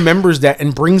still remembers that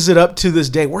and brings it up to this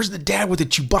day. Where's the dad with the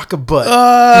Chewbacca butt?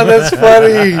 Oh, that's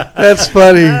funny. That's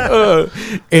funny.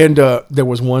 And there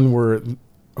was one where,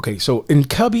 okay, so in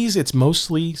Cubbies, it's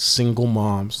mostly single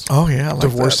moms. Oh, yeah. I like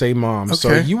Divorcee moms. So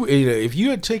Okay. if you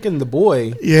had taken the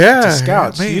boy Yeah, to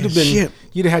scouts, man, you'd have been shit.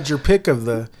 you'd have had your pick of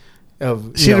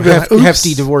She'd have been like, "Oops.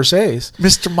 hefty divorcees.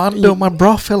 Mr. Mondo, my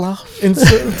bra fell off. And so,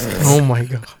 oh my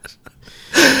gosh.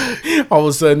 All of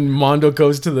a sudden, Mondo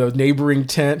goes to the neighboring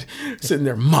tent, sitting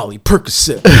there, Molly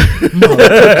Percocet. Molly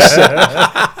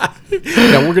Percocet.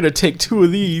 Now we're going to take 2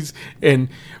 of these, and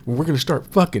we're going to start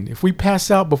fucking. If we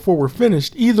pass out before we're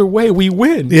finished, either way, we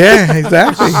win. Yeah,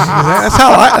 exactly. That's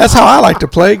how I like to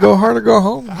play. Go hard or go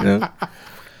home. You know?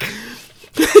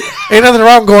 Ain't nothing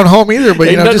wrong going home either, but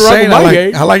Ain't you know, nothing just wrong saying, with my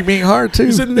game. I like being hard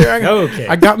too. Sitting there, Okay.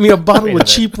 I got me a bottle of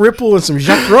cheap Ripple and some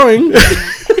Jacques Rowing.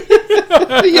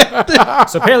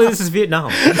 So apparently this is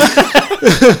Vietnam.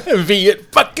 Viet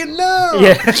fucking no.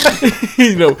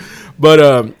 Yeah.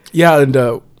 But yeah,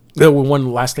 and The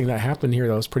one last thing that happened here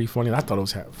that was pretty funny. I thought it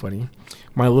was funny.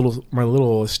 My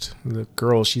littlest, the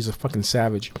girl, she's a fucking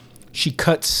savage. She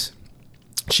cuts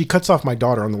off my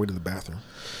daughter on the way to the bathroom.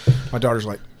 My daughter's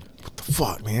like, "What the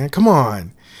fuck, man? Come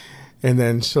on!" And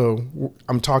then so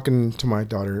I'm talking to my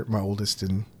daughter, my oldest,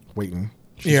 and waiting.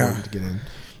 She's waiting to get in,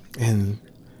 and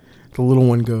the little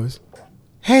one goes,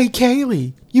 "Hey,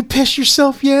 Kaylee, you piss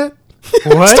yourself yet?"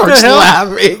 What Starts the hell?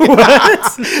 laughing.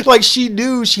 What? Like she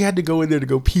knew she had to go in there to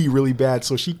go pee really bad,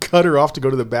 so she cut her off to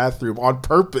go to the bathroom on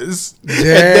purpose, and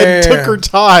then took her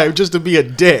time just to be a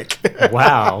dick.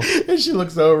 Wow. And she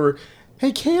looks over.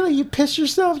 "Hey, Kayla, you pissed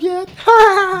yourself yet?"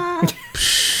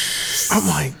 I'm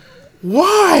like,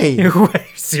 why?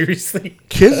 Seriously?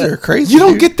 Kids are crazy. You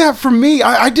don't dude. get that from me.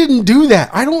 I didn't do that.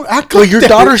 I don't act Well, like your that.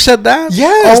 daughter said that?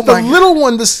 Yes, Oh the my little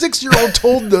one, the 6-year-old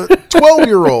told the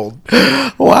 12-year-old.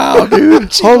 Wow,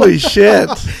 dude. Holy shit.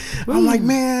 I'm like,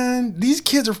 man, these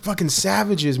kids are fucking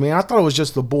savages, man. I thought it was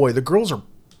just the boy. The girls are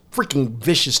freaking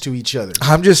vicious to each other.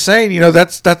 I'm just saying,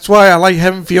 that's why I like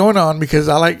having Fiona on, because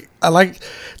I like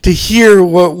to hear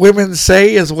what women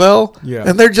say as well. Yeah.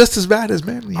 And they're just as bad as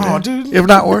men. Dude. If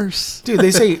not worse. Dude, they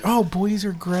say, "Oh, boys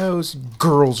are gross.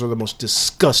 Girls are the most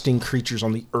disgusting creatures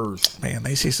on the earth." Man,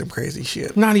 they say some crazy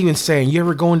shit. Not even saying. You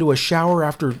ever go into a shower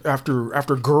after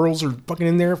girls are fucking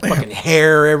in there, fucking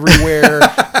hair everywhere,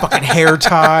 fucking hair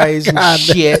ties and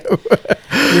shit.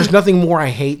 There's nothing more I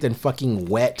hate than fucking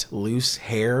wet, loose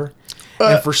hair.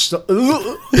 And for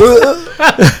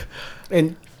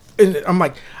and I'm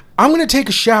like, I'm gonna take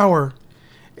a shower.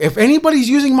 If anybody's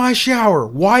using my shower,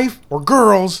 wife or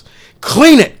girls,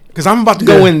 clean it, because I'm about to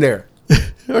go in there.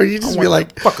 Or you just be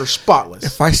like, fucker spotless.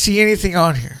 if I see anything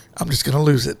on here, I'm just going to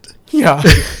lose it. Yeah.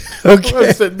 Okay.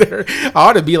 I'm sitting there. I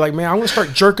ought to be like, man, I'm gonna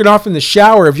start jerking off in the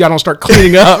shower if y'all don't start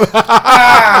cleaning up.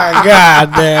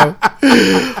 God damn.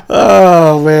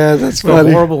 Oh, man, that's The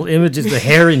funny. horrible images, the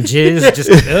hair and jizz,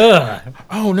 just ugh.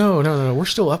 Oh no, we're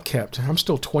still upkept. I'm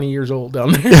still 20 years old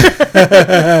down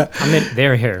there. I meant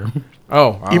their hair.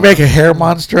 Oh, You make a hair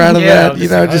monster out of Yeah, that,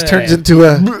 it just just- turns into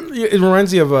a... it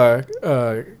reminds me of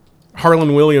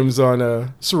Harlan Williams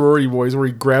on Sorority Boys, where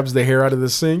he grabs the hair out of the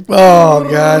sink. Oh,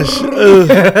 gosh.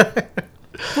 Ugh,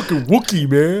 Fucking Wookiee,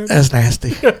 man. that's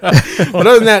nasty. But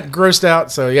other than that, grossed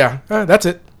out. So yeah, that's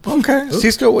it. Okay.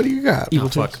 Cisco, what do you got? Oh,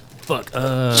 fuck.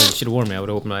 Should have warned me. I would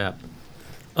have opened my app.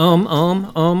 I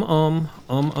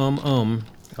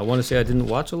want to say I didn't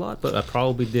watch a lot, but I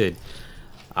probably did.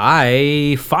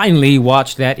 I finally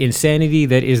watched that insanity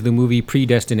that is the movie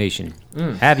Predestination.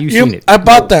 Have you seen it? I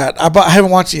bought that. I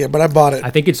haven't watched it yet, but I bought it.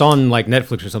 I think it's on like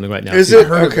Netflix or something right now. Is too. it?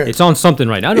 Okay. It's on something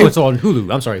right now. No, it's on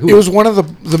Hulu. I'm sorry, Hulu. It was one of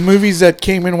the movies that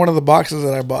came in one of the boxes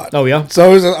that I bought. Oh, yeah? So I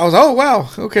was oh wow,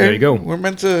 okay. There you go. We're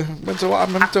meant to watch I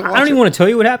don't even want to tell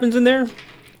you what happens in there.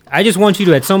 I just want you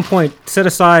to at some point set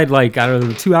aside like, I don't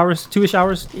know, 2 hours, 2-ish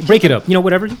hours. Break it up,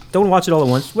 whatever. Don't watch it all at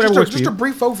once. Whatever works for Just you. a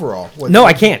brief overall. No,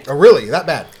 I can't. Oh, really? That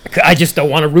bad? I just don't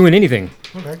want to ruin anything.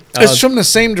 Okay. It's from the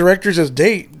same directors as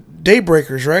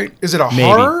Daybreakers, right? Is it a Maybe.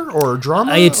 horror or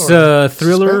drama? It's or a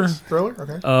thriller. suspense? Thriller.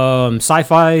 Okay.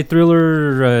 Sci-fi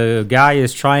thriller. Guy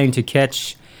is trying to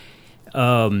catch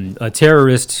a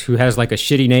terrorist who has like a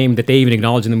shitty name that they even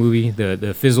acknowledge in the movie,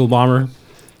 the Fizzle Bomber.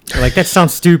 Like, that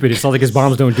sounds stupid. It's not like his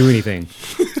bombs don't do anything.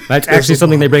 That's actually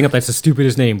something they bring up. That's the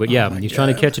stupidest name. But yeah, he's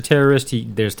trying to catch a terrorist.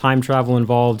 There's time travel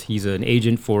involved. He's an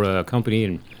agent for a company,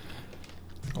 and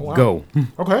go.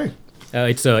 Okay.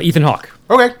 It's Ethan Hawke.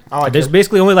 Okay. I like There's it.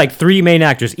 basically only like 3 main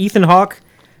actors: Ethan Hawke,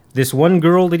 this one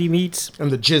girl that he meets, And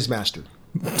the Jizz Master.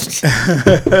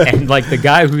 and like the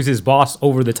guy who's his boss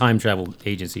over the time travel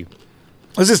agency.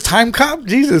 Was this Time Cop?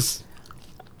 Jesus.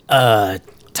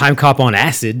 Time cop on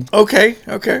acid. Okay.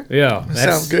 Yeah, That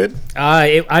sounds good.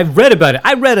 I've read about it.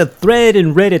 I read a thread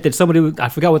in Reddit that somebody, I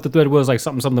forgot what the thread was, like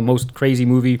something the most crazy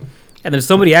movie. And then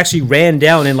somebody actually ran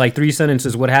down in like 3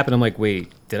 sentences what happened. I'm like,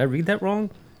 wait, did I read that wrong?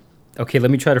 Okay,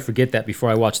 let me try to forget that before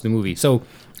I watch the movie. So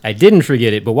I didn't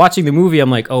forget it, but watching the movie,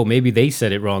 I'm like, oh, maybe they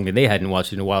said it wrong and they hadn't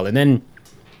watched it in a while. And then,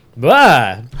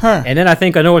 and then I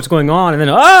think I know what's going on. And then,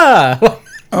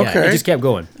 Okay. It just kept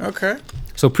going. Okay.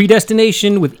 So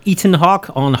Predestination with Ethan Hawke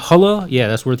on Hulla. Yeah,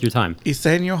 that's worth your time.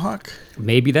 Nathaniel Hawk.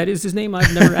 Maybe that is his name.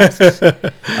 I've never asked.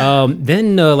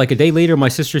 Then, like a day later, my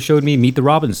sister showed me Meet the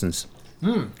Robinsons.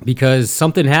 Because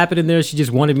something happened in there. She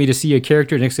just wanted me to see a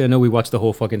character. Next thing I know, we watched the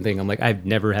whole fucking thing. I'm like, I've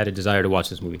never had a desire to watch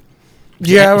this movie.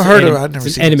 Yeah, I've It's heard of it. I've never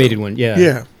it's seen an it. animated one, yeah.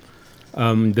 Yeah.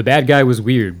 The bad guy was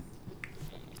weird.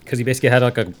 Because he basically had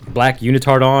like a black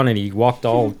unitard on and he walked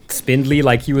all spindly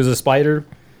like he was a spider.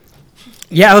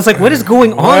 Yeah, I was like, what is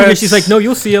going on here? What? She's like, no,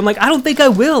 you'll see. I'm like, I don't think I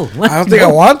will. I don't think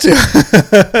I want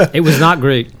to. It was not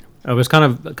great. I was kind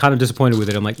of disappointed with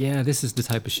it. I'm like, yeah, this is the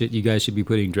type of shit you guys should be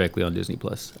putting directly on Disney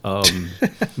Plus.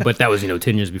 But that was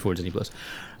 10 years before Disney Plus.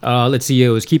 Let's see. It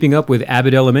was Keeping Up with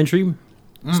Abbott Elementary.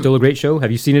 Still a great show.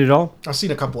 Have you seen it at all? I've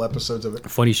seen a couple episodes of it.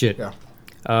 Funny shit. Yeah.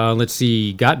 Let's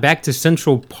see. Got back to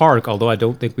Central Park, although I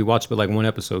don't think we watched but like one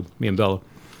episode, me and Bella.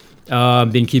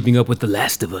 Been keeping up with The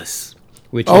Last of Us.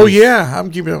 Which is, yeah, I'm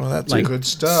keeping up with that too. like, Good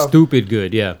stuff. Stupid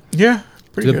good, yeah. Yeah,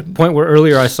 pretty To the good. point where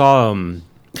earlier I saw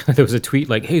there was a tweet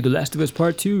like, hey, The Last of Us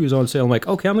Part 2 is on sale. I'm like,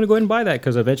 okay, I'm going to go ahead and buy that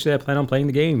because eventually I plan on playing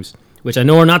the games, which I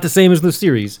know are not the same as the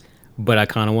series, but I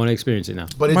kind of want to experience it now.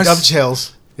 But it My s-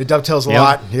 dovetails. It dovetails a Yep.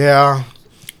 lot. Yeah.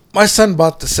 My son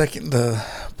bought the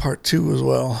part 2 as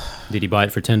well. Did he buy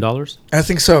it for $10? I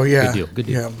think so. Yeah. Good deal, good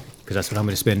deal. Yeah. Because that's what I'm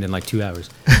going to spend in like 2 hours.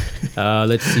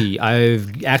 Let's see.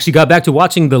 I've actually got back to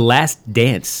watching The Last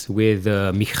Dance with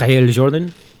Michael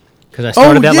Jordan. Because I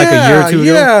started that like a year or two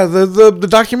ago. Yeah, the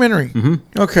documentary.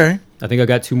 Mm-hmm. Okay, I think I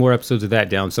got 2 more episodes of that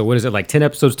down. So what is it, like 10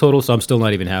 episodes total? So I'm still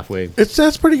not even halfway.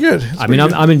 that's pretty good. It's I mean,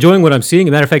 pretty I'm enjoying what I'm seeing. As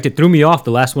a matter of fact, it threw me off.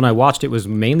 The last one I watched, it was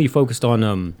mainly focused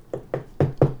on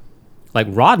like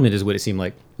Rodman is what it seemed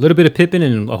like. A little bit of Pippen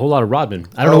and a whole lot of Rodman.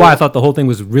 I don't know why I thought the whole thing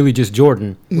was really just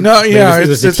Jordan. No, But yeah, it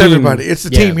was it's the team. everybody. It's the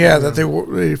team, that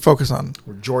they focus on.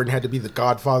 Where Jordan had to be the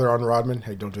godfather on Rodman.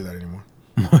 Hey, don't do that anymore.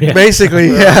 Yeah. Basically,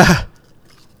 yeah.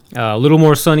 A little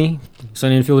more sunny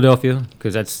in Philadelphia,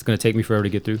 because that's going to take me forever to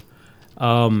get through.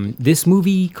 This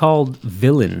movie called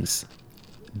Villains.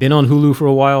 Been on Hulu for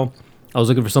a while. I was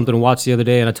looking for something to watch the other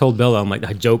day, and I told Bella, I'm like,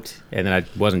 I joked, and then I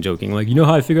wasn't joking. I'm like, you know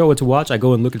how I figure out what to watch? I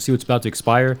go and look and see what's about to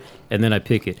expire, and then I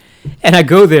pick it. And I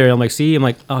go there, and I'm like, see? I'm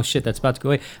like, oh, shit, that's about to go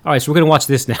away. All right, so we're going to watch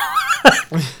this now.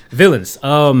 Villains. Is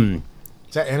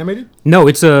that animated? No,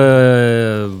 it's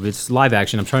live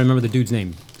action. I'm trying to remember the dude's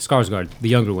name. Skarsgård, the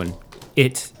younger one.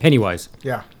 Pennywise.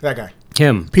 Yeah, that guy.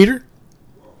 Him. Peter,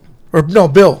 or no,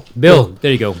 Bill. Bill.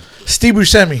 There you go. Steve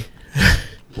Buscemi.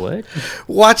 What?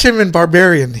 Watch him in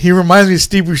Barbarian. He reminds me of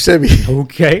Steve Buscemi.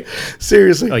 Okay.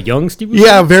 Seriously. A young Steve?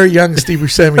 Yeah, very young Steve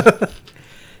Buscemi.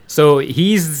 So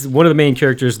he's one of the main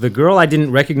characters. The girl I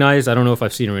didn't recognize. I don't know if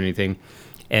I've seen her or anything.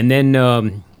 And then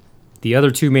the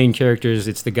other 2 main characters,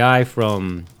 it's the guy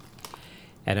from,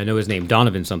 and I know his name,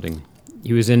 Donovan something.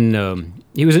 He was in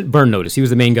Burn Notice. He was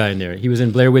the main guy in there. He was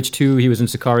in Blair Witch 2. He was in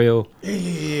Sicario.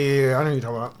 Yeah, I know what you're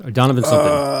talking about. Donovan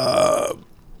something.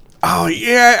 Oh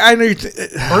yeah, I know.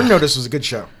 Burn Notice was a good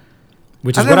show.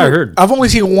 Which is what I heard. I've only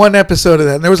seen one episode of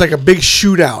that, and there was like a big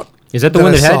shootout. Is that the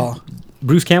one I that saw. had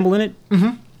Bruce Campbell in it?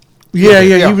 Yeah,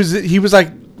 Yeah. He was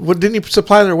like, what? Didn't he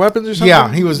supply their weapons or something?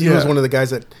 Yeah, he was one of the guys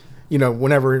that,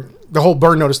 whenever the whole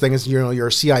Burn Notice thing is, you're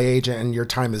a CIA agent and your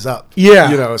time is up.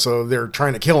 Yeah. So they're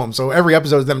trying to kill him. So every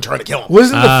episode is them trying to kill him.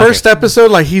 Wasn't the Okay. first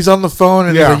episode like he's on the phone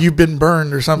and he's Yeah. like, you've been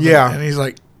burned or something? Yeah. and he's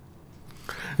like,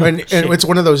 And it's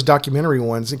one of those documentary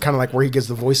ones, kind of like where he gives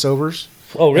the voiceovers.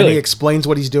 Oh, And really? he explains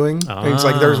what he's doing. And it's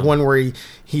like there's Ah. one where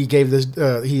he gave this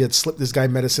he had slipped this guy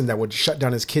medicine that would shut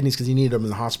down his kidneys because he needed him in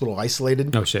the hospital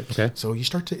isolated. Oh, shit. Okay. So you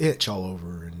start to itch all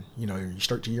over, and you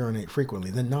start to urinate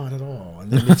frequently. Then not at all, and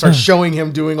then it starts showing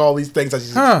him doing all these things as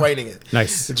he's explaining it.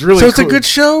 Nice. It's really so it's cool. a good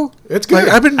show. It's good.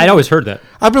 Like, I'd always heard that.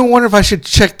 I've been wondering if I should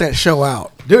check that show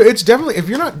out. Dude, it's definitely if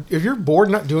you're bored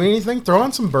not doing anything, throw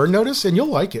on some Burn Notice and you'll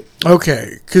like it.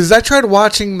 Okay, because I tried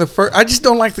watching the first. I just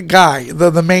don't like the guy,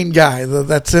 the main guy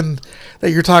that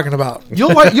you're talking about.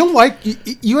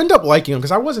 You end up liking him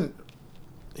because I wasn't.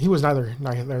 He was neither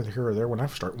here or there when I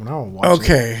was watching.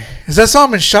 Okay, because I saw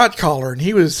him in Shot Caller, and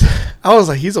I was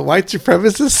like, he's a white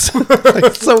supremacist. Like,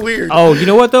 it's so weird. Oh, you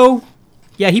know what, though?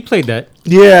 Yeah, he played that.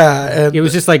 Yeah, and It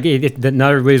was just like, that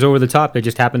not everybody's over the top. They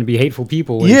just happen to be hateful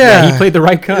people. And, Yeah. he played the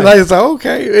right kind. like, it's like,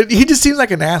 okay, he just seems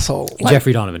like an asshole. Like,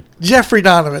 Jeffrey Donovan. Jeffrey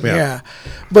Donovan, yeah.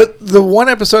 But the one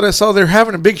episode I saw, they're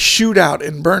having a big shootout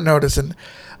in Burn Notice, and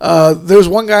there's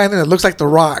one guy in there that looks like The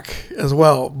Rock as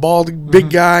well, bald, big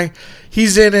guy.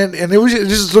 He's in it, and it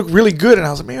just looked really good. And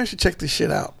I was like, maybe I should check this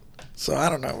shit out. So I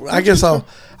don't know. I guess I'll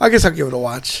give it a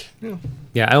watch.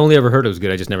 Yeah, I only ever heard it was good.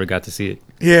 I just never got to see it.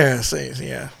 Yeah, same,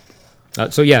 yeah. Bill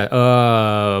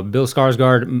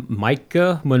Skarsgård,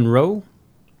 Micah Monroe.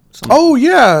 Oh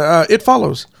yeah, It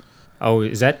Follows. Oh,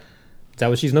 is that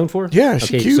what she's known for? Yeah, she's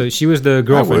okay, cute. so she was the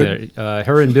girlfriend there.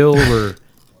 Her and Bill were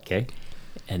okay,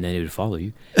 and then it would follow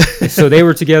you. So they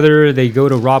were together. They go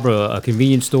to rob a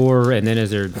convenience store, and then as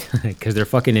they're because they're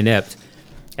fucking inept,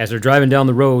 as they're driving down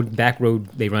the back road,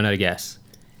 they run out of gas,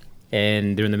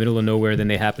 and they're in the middle of nowhere. Then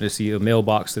they happen to see a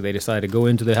mailbox, so they decide to go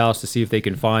into the house to see if they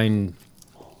can find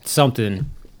something,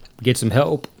 get some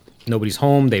help. Nobody's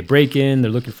home. They break in.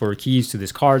 They're looking for keys to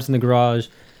this car's in the garage.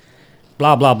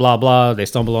 Blah, blah, blah, blah. They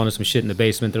stumble onto some shit in the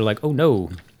basement. They're like, oh,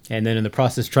 no. And then in the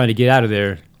process of trying to get out of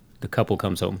there, the couple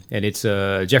comes home, and it's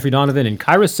Jeffrey Donovan and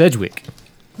Kyra Sedgwick.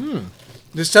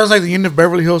 This sounds like the end of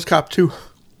Beverly Hills Cop 2.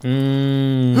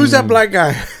 Who's that black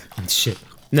guy? Shit.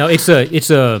 No, it's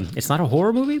not a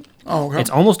horror movie. Oh, okay. It's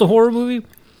almost a horror movie.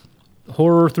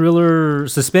 Horror, thriller,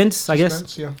 suspense, I guess.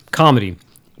 Suspense, yeah. Comedy.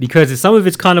 Because some of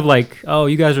it's kind of like, oh,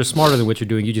 you guys are smarter than what you're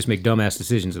doing. You just make dumbass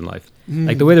decisions in life.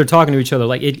 Like the way they're talking to each other,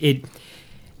 like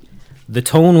the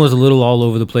tone was a little all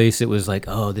over the place. It was like,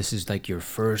 oh, this is like your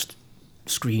first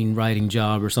screenwriting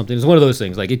job or something. It's one of those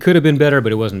things. Like it could have been better,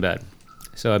 but it wasn't bad.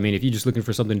 So I mean, if you're just looking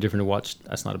for something different to watch,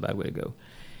 that's not a bad way to go.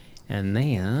 And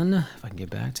then, if I can get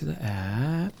back to the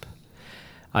app,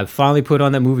 I finally put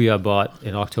on that movie I bought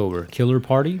in October, Killer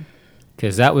Party.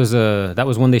 Because that was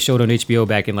one they showed on HBO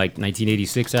back in like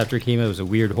 1986 after it came out. It was a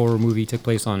weird horror movie. It took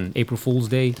place on April Fool's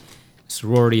Day.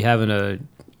 Sorority having a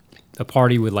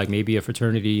party with like maybe a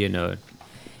fraternity in a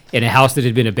house that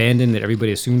had been abandoned that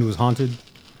everybody assumed was haunted.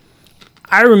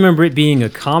 I remember it being a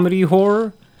comedy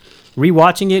horror.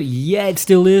 Rewatching it, yeah, it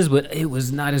still is, but it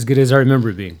was not as good as I remember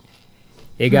it being.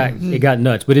 It got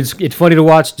nuts. But it's funny to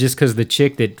watch just because the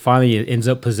chick that finally ends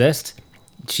up possessed,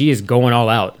 she is going all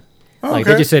out. Like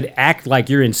they just said, act like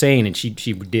you're insane, and she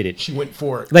did it. She went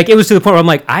for it. Like it was to the point where I'm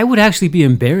like, I would actually be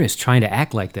embarrassed trying to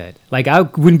act like that. Like I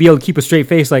wouldn't be able to keep a straight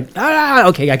face. Like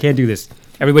okay, I can't do this.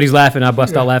 Everybody's laughing. I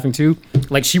bust out laughing too.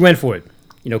 Like she went for it.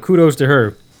 Kudos to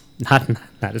her. Not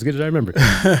as good as I remember,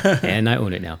 and I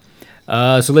own it now.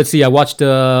 So let's see. I watched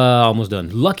almost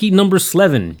done. Lucky Number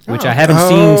 11, which I haven't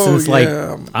seen since I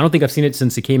don't think I've seen it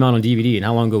since it came out on DVD. And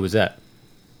how long ago was that?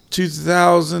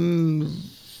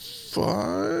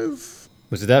 2005.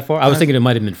 Was it that far? I was thinking it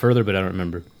might have been further, but I don't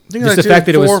remember. I think Just like the fact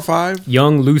that it 4 was or 5.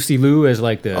 young Lucy Liu as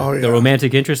like the yeah.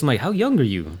 romantic interest. I'm like, how young are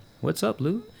you? What's up,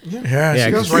 Lou? Yeah, Yeah, It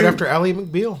she's was right cute. after Ally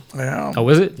McBeal. Yeah. Oh,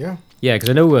 was it? Yeah. Yeah, because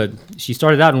I know she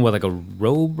started out in like a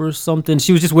robe or something.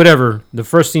 She was just whatever. The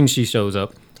first scene she shows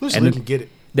up, Lucy and Liu then, can get it.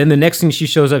 then the next scene she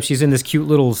shows up, she's in this cute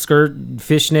little skirt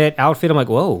fishnet outfit. I'm like,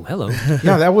 whoa, hello.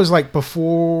 Yeah, that was like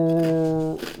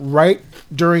right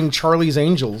during Charlie's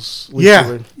Angels. Lucy Yeah.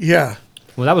 Liu. Yeah.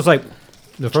 Well, that was like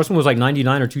the first one was like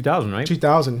 99 or 2000, right?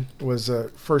 2000 was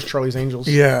first Charlie's Angels.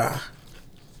 Yeah.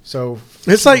 So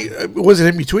It's like, was it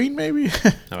in between maybe?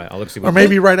 All right, I'll look see. Or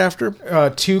maybe right after?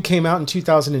 2 came out in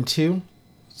 2002.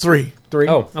 3. 3.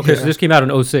 Oh, okay. So this came out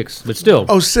in 06, but still.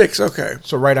 Oh, 6. Okay.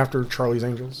 So right after Charlie's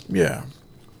Angels. Yeah.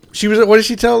 She was. What did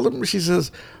she tell them? She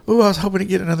says, "Oh, I was hoping to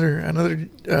get another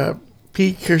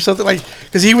peek or something like."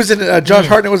 Because he was in. Josh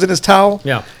Hartnett was in his towel.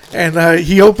 Yeah. And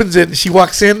he opens it. and She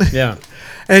walks in. Yeah.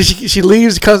 And she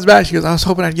leaves, comes back. She goes, "I was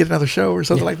hoping I'd get another show or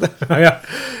something like that." Yeah.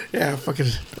 Yeah. Fucking.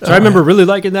 So I remember really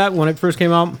liking that when it first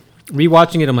came out.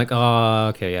 Rewatching it, I'm like, oh,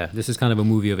 okay, yeah, this is kind of a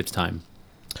movie of its time.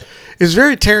 It's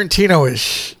very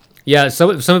Tarantino-ish. Yeah, some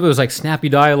of it was like snappy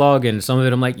dialogue, and some of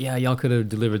it I'm like, yeah, y'all could have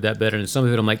delivered that better. And some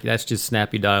of it I'm like, that's just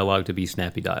snappy dialogue to be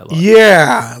snappy dialogue.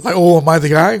 Yeah. Like, oh, am I the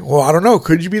guy? Well, I don't know.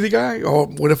 Could you be the guy? Oh,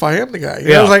 what if I am the guy?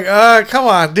 Yeah. I was like, come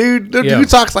on, dude. Yeah. Who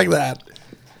talks like that?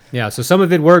 Yeah, so some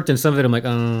of it worked, and some of it I'm like,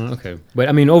 okay. But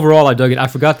I mean, overall, I dug it. I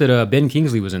forgot that Ben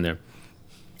Kingsley was in there.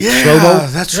 Yeah, Slow-mo?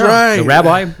 that's Yeah. right. The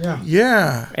rabbi. Yeah.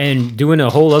 Yeah. And doing a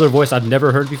whole other voice I've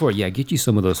never heard before. Yeah, get you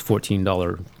some of those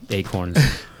 $14 acorns.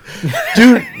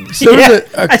 Dude, so Yeah,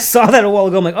 there's I saw that a while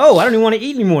ago. I'm like, oh, I don't even want to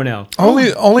eat anymore now.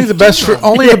 only the best for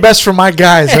the best for my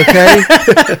guys, okay?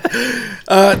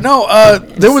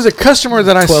 There was a customer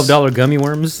that I $12 gummy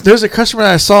worms. There's a customer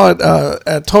that I saw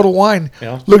at Total Wine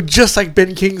Yeah. looked just like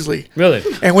Ben Kingsley. Really?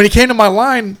 And when he came to my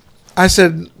line, I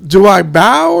said, "Do I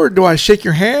bow or do I shake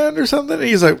your hand or something?" And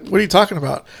he's like, "What are you talking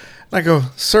about?" And I go,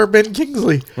 "Sir Ben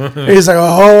Kingsley." And he's like,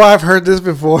 "Oh, I've heard this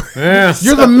before." Yeah.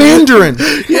 You're the Mandarin.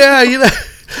 Yeah, you know.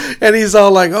 And he's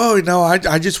all like, "Oh no, I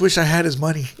just wish I had his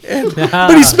money."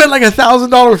 But he spent like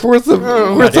 $1,000 worth of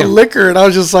liquor, and I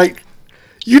was just like,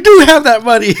 "You do have that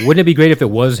money." Wouldn't it be great if it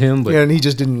was him? But Yeah, and he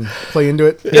just didn't play into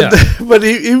it. Yeah. But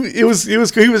he was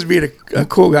being a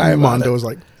cool guy. about Mondo it. was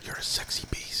like, "You're a sexy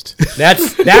beast." that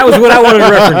was what I wanted to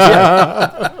reference.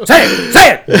 Yeah. Say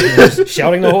it!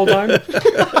 Shouting the whole time.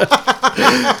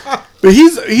 But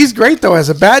he's great though. As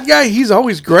a bad guy, he's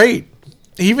always great.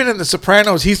 Even in The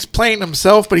Sopranos, he's playing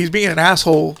himself, but he's being an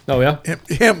asshole. Oh yeah.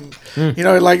 Him. You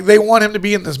know, like they want him to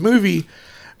be in this movie,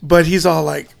 but he's all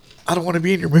like, "I don't want to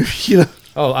be in your movie." You know.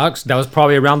 Oh, that was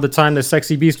probably around the time the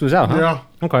Sexy Beast was out, huh? Yeah.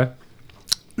 Okay.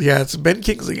 Yeah, it's Ben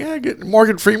Kingsley. Yeah, good.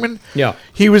 Morgan Freeman. Yeah.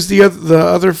 He was the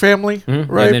other family,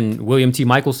 right? And then William T.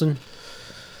 Michelson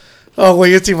Oh,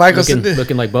 well, T. Michelson.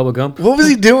 looking like Bubba Gump. What was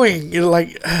he doing? You know,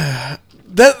 like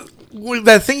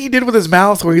that thing he did with his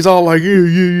mouth, where he's all like,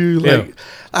 "You," like,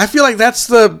 I feel like that's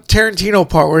the Tarantino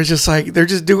part where it's just like they're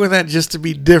just doing that just to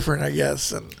be different, I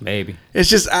guess. And Maybe. it's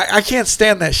just I can't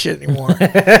stand that shit anymore.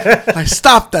 Like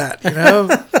stop that, you know.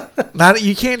 Not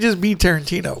you can't just be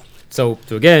Tarantino. So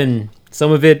again,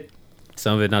 some of it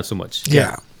not so much.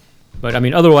 Yeah. But I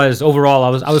mean, otherwise, overall,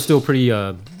 I was still pretty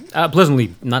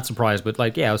pleasantly not surprised, but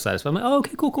like, yeah, I was satisfied. I'm like, oh,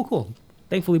 okay, cool.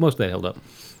 Thankfully, most of that held up.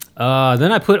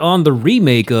 Then I put on the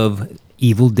remake of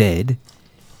Evil Dead,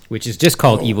 which is just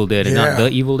called Evil Dead and not yeah. The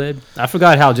Evil Dead. I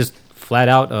forgot how just flat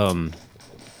out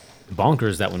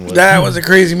bonkers that one was. That was a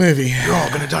crazy movie. You're all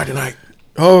gonna die tonight.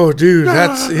 Oh, dude,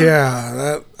 that's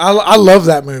I love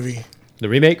that movie. The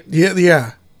remake?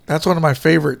 Yeah. That's one of my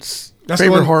favorites.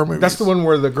 Favorite horror movies. That's the one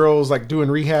where the girl's like doing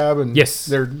rehab and Yes.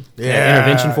 they're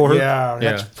intervention for her? Yeah,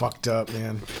 that's Yeah. fucked up,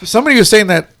 man. Somebody was saying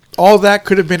that all that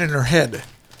could have been in her head.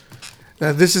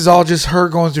 That this is all just her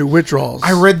going through withdrawals.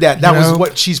 I read that. That You was know?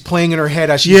 what she's playing in her head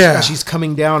as she's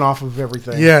coming down off of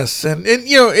everything. Yes, and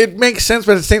you know it makes sense,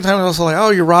 but at the same time, it's also like, oh,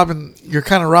 you're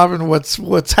kind of robbing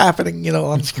what's happening, you know,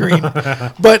 on screen.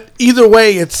 But either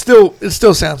way, it still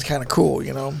sounds kind of cool,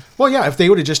 you know. Well, yeah, if they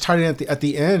would have just tied it at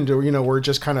the end, or where it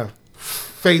just kind of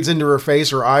fades into her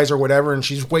face or eyes or whatever, and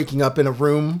she's waking up in a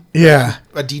room, Yeah,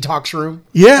 a detox room,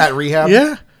 yeah, at rehab.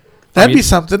 Yeah, that'd mean- be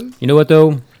something. You know what,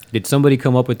 though? Did somebody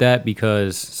come up with that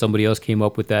because somebody else came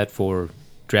up with that for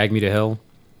Drag Me to Hell?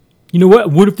 You know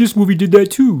what? What if this movie did that,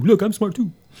 too? Look, I'm smart,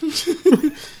 too.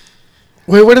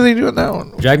 Wait, what are they doing now?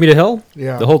 Drag Me to Hell?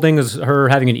 Yeah. The whole thing is her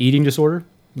having an eating disorder?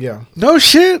 Yeah. No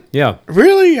shit. Yeah.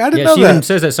 Really? I didn't Yeah, know she that. even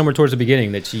says that somewhere towards the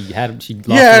beginning that she lost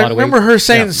Yeah, a I lot of weight. remember her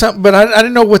saying Yeah. something, but I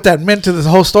didn't know what that meant to the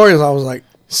whole story. I was like,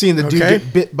 Seeing the dude Okay.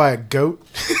 get bit by a goat.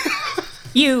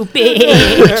 You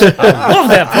bitch. Love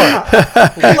that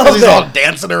part. He's all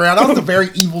dancing around. That was a very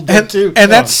evil dead too.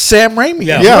 and that's Sam Raimi.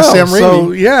 Yeah. as Yeah, well. Sam So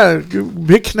Raimi. yeah,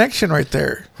 big connection right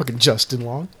there. fucking Justin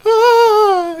Long.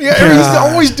 Ah, yeah, he's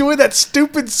always doing that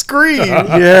stupid scream.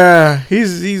 Yeah,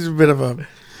 he's a bit of a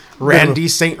Randy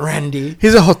Saint Randy.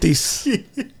 he's a hotis.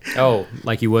 Oh,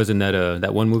 like he was in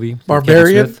that one movie? with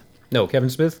Barbarian? Kevin Smith? No, Kevin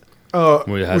Smith? Where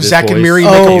he had his Zach and voice. Miri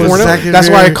Oh, make a porno. Zack and That's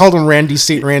why I Miri. called him Randy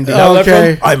Saint Randy. Oh,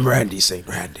 okay. I'm Randy Saint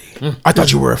Randy. I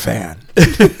thought you were a fan.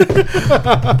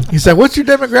 He's like, "What's your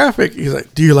demographic?" He's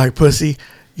like, "Do you like pussy?"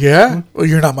 Yeah. Well,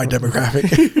 you're not my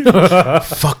demographic.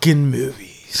 Fucking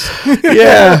movies.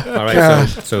 Yeah. All right, God.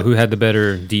 so who had the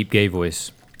better deep gay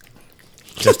voice?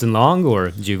 Justin Long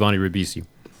or Giovanni Ribisi?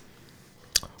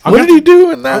 What did he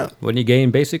do in that? Wasn't he gay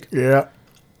in Basic? Yeah.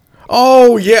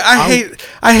 Oh yeah,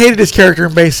 I hated his character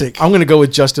in Basic. I'm gonna go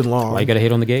with Justin Long. Why you gotta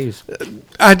hate on the gays?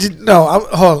 I did no.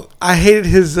 Hold on. I hated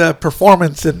his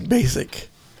performance in Basic.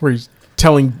 Where he's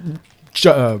telling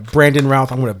Brandon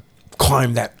Routh, "I'm gonna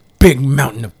climb that big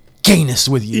mountain of gayness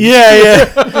with you." Yeah.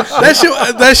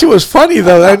 that shit was funny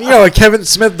though. And, like Kevin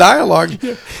Smith dialogue.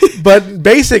 But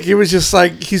Basic, it was just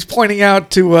like he's pointing out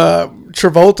to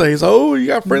Travolta. He's you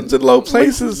got friends in low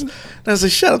places. And I was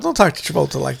like, shut up! Don't talk to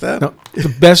Travolta like that. No,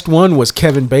 the best one was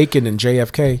Kevin Bacon and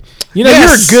JFK.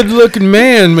 Yes. You're a good-looking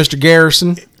man, Mr.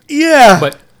 Garrison. Yeah.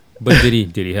 But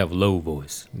did he have low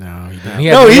voice? No, he didn't. He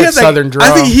had that- Southern drawl.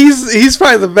 I think he's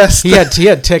probably the best. He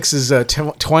had Texas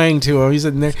twang to him. He's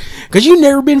in there because you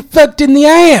never been fucked in the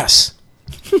ass.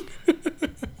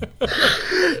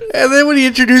 And then when he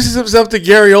introduces himself to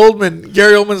Gary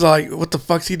Oldman's like, "What the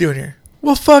fuck's he doing here?"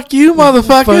 Well, fuck you,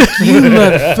 motherfucker. Fuck you,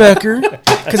 motherfucker.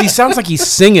 Because he sounds like he's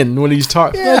singing when he's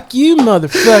talking. Fuck you, And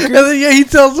motherfucker. then he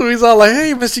tells him, he's all like,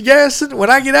 "Hey, Mr. Garrison,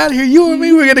 when I get out of here, you and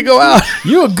me, we're gonna go out."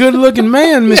 You a good-looking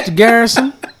man, Mr.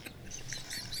 Garrison.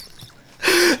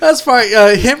 That's probably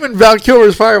him and Val Kilmer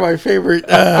is probably my favorite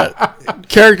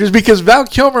characters because Val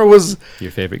Kilmer was Your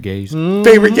favorite gays?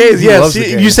 favorite gays. He Yes, loves the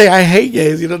you gays. say I hate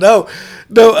gays. You don't know.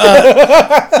 No,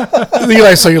 you're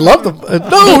like, so you love them?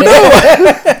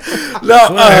 No.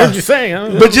 I heard you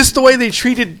saying. But just the way they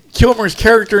treated Kilmer's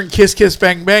character in Kiss Kiss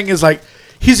Bang Bang is like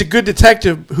he's a good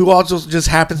detective who also just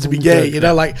happens to be gay. You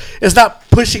know, like it's not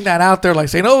pushing that out there, like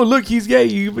saying, "Oh, look, he's gay."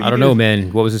 I don't know,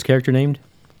 man. What was his character named?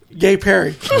 Gay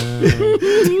Perry. But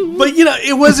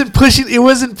it wasn't pushing. It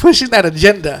wasn't pushing that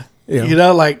agenda. Yeah. You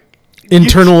know, like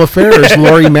Internal Affairs.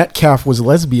 Laurie Metcalf was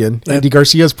lesbian. Andy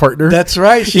Garcia's partner. that's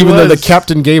right. She Even though the was.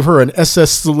 captain gave her an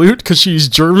SS salute because she's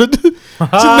German.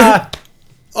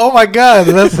 Oh my God,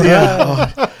 that's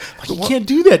yeah. You can't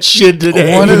do that shit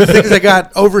today. One of the things that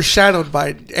got overshadowed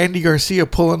by Andy Garcia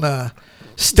pulling a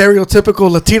stereotypical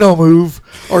Latino move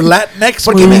or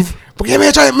Latinx move.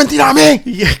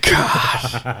 Yeah,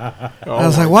 God. I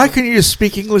was like, why couldn't you just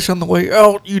speak English on the way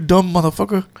out, you dumb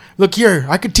motherfucker? Look here,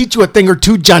 I could teach you a thing or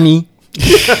two, Johnny.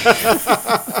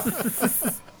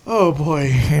 Oh boy,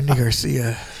 Andy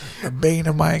Garcia. The bane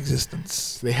of my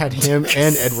existence. They had him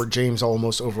and Edward James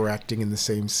almost overacting in the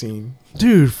same scene.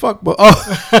 Dude, fuck.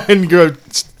 Oh, And go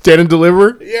stand and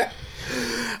deliver. yeah.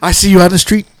 I see you on the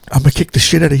street. I'm going to kick the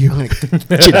shit out of you.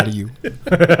 Shit out of you.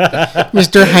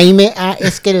 Mr. Jaime A.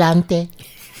 Escalante.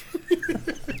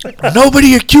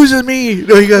 Nobody accuses me.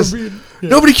 No, he goes,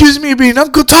 nobody accuses me of being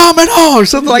Uncle Tom at all, or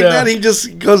something like that. He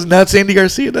just goes nuts. Andy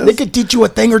Garcia does. They could teach you a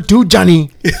thing or two, Johnny.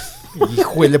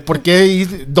 Híjole, ¿por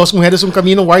qué dos mujeres un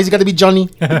camino? Why is it got to be Johnny?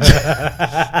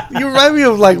 You remind me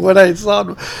of like when I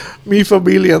saw Mi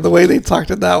Familia, the way they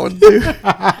talked in that one too.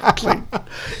 Like,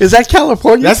 is that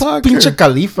California That's talk? pinche or-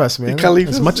 Califas, man. Califas,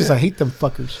 As much as yeah. I hate them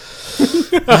fuckers.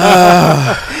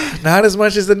 Not as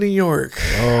much as the New York.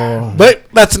 Oh. But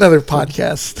that's another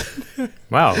podcast.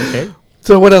 Wow. Okay.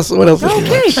 So what else? What else? did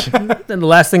you watch? Then the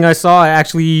last thing I saw, I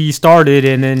actually started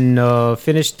and then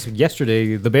finished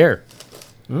yesterday. The Bear.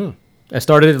 I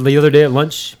started it the other day at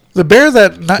lunch. The Bear,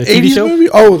 that not The TV 80s show? movie?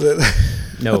 Oh,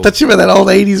 I No, thought you meant that old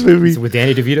 80s movie. it's with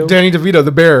Danny DeVito. Danny DeVito,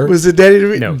 the bear. Was it Danny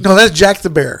DeVito? No. No, that's Jack the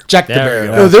Bear. Jack the There Bear. we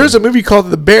go. No, there's a movie called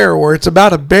The Bear where it's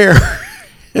about a bear.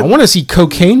 I want to see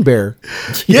Cocaine Bear.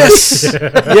 Yes.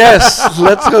 Yes.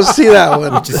 Let's go see that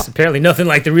one. Which is apparently nothing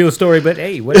like the real story, but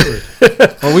hey, whatever.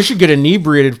 Well, we should get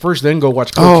inebriated first, then go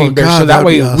watch Cocaine Oh, Bear, God, so that that'd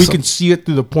way be we awesome. can see it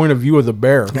through the point of view of the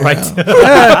bear. Right.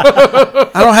 I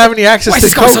don't have any access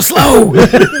to going so slow?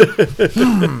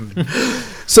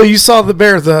 So you saw The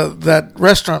Bear, that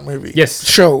restaurant movie? Yes.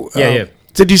 Show. Yeah, yeah.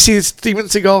 Did you see Steven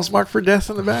Seagal's Mark for Death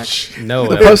in the back? No.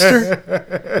 The poster?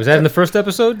 Was that in the first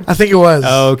episode? I think it was.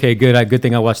 Oh, okay, good. Good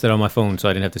thing I watched that on my phone, so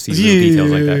I didn't have to see little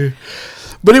details like that.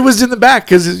 But it was in the back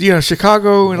because,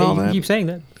 Chicago and all Hey, you that. keep saying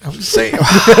that. I'm just saying.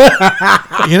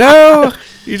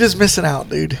 You're just missing out,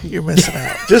 dude. You're missing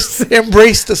out. Just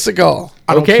embrace the Seagal.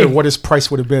 I don't Okay. care what his price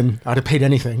would have been. I'd have paid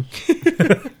anything.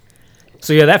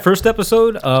 So yeah, that first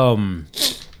episode,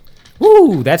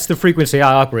 that's the frequency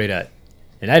I operate at.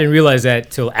 And I didn't realize that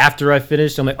till after I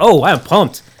finished. I'm like, oh, I'm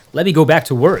pumped. Let me go back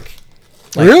to work.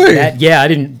 Like Really? I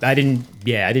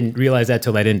didn't realize that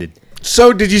till that ended.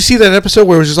 So did you see that episode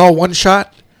where it was just all one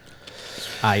shot?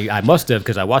 I must have,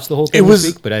 because I watched the whole thing It was-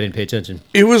 this week, but I didn't pay attention.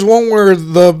 It was one where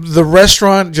the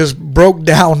restaurant just broke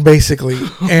down basically,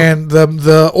 and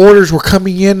the orders were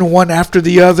coming in one after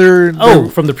the other. Oh,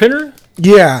 from the printer?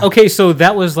 Yeah. Okay, so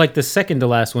that was like the second to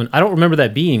last one. I don't remember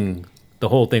that being the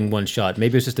whole thing one shot.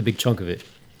 Maybe it's just a big chunk of it.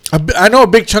 I know a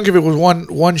big chunk of it was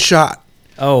one shot.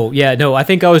 Oh, yeah, no, I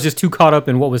think I was just too caught up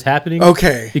in what was happening.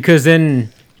 Okay. Because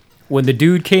then when the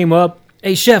dude came up,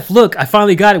 hey, chef, look, I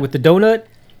finally got it with the donut.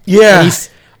 Yeah. And he's,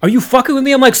 are you fucking with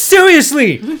me? I'm like,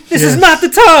 seriously, this is not the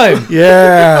time.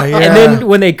 Yeah. Yeah. And then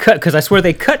when they cut, because I swear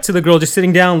they cut to the girl just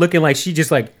sitting down looking like she just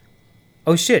like,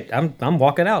 oh shit, I'm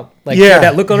walking out. Like she Yeah, had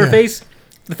that look on her yeah. face.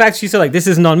 The fact she said like, this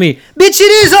isn't on me. Bitch, it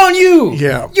is on you.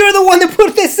 Yeah. You're the one that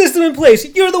put this system in place.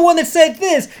 You're the one that said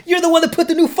this. You're the one that put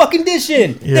the new fucking dish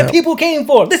in Yeah. that people came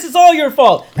for. This is all your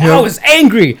fault. And Yeah. I was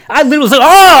angry. I literally was like,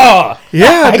 oh.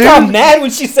 Yeah, I got dude. mad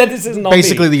when she said this isn't on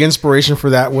Basically, me. the inspiration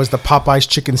for that was the Popeyes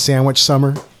chicken sandwich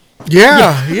summer.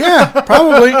 yeah,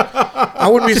 probably. I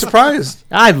wouldn't be surprised.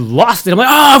 I lost it. I'm like,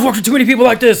 oh, I've worked with too many people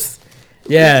like this.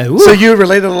 Yeah. Woo. So you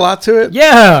related a lot to it?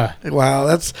 yeah. Wow,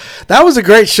 that was a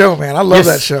great show, man. I love Yes.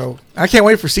 that show. I can't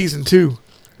wait for season 2.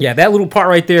 Yeah, that little part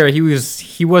right there,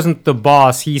 he wasn't the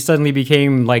boss. He suddenly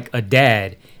became like a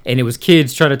dad, and it was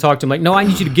kids trying to talk to him like, "No, I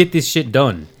need you to get this shit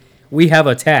done. We have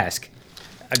a task.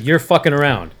 You're fucking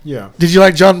around." Yeah. Did you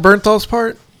like John Bernthal's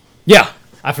part? Yeah,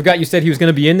 I forgot you said he was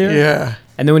gonna be in there. Yeah.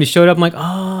 And then when he showed up, I'm like,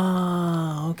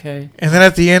 "Oh, okay." And then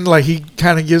at the end, like he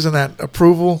kind of gives him that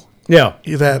approval, Yeah,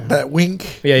 that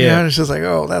wink. Yeah, You yeah. know, and it's just like,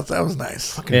 oh, that was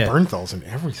nice. Fucking Yeah. Bernthal's and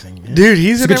everything, man. Dude,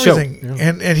 he's in a good show. everything,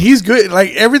 and he's good.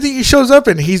 Like everything he shows up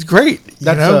in, he's great.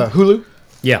 That's you know? Hulu?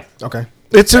 yeah. Okay.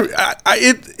 It's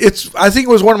I think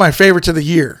it was one of my favorites of the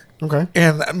year. Okay.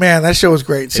 And man, that show was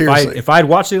great. Seriously. If I'd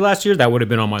watched it last year, that would have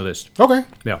been on my list. Okay.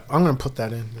 Yeah. I'm going to put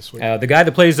that in this week. The guy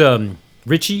that plays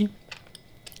Richie,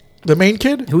 the main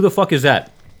kid, who the fuck is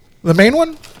that? the main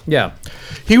one, Yeah.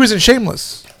 he was in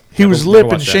Shameless. He was Never Lip in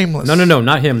watched that. Shameless. No,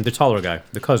 not him. The taller guy,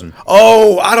 the cousin.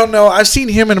 Oh, I don't know. I've seen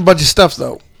him in a bunch of stuff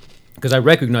though. Because I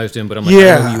recognized him, but I'm like,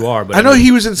 Yeah, I know who you are. But I know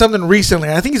he was in something recently.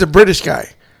 I think he's a British guy.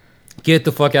 Get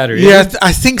the fuck out of here. Yeah,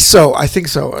 I think so. I think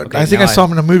so. I think now I saw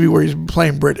him in a movie where he's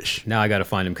playing British. Now I gotta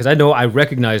find him because I know I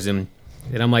recognize him,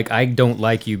 and I'm like, I don't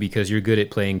like you because you're good at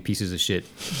playing pieces of shit.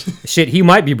 Shit, he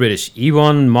might be British.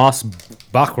 Yvonne Moss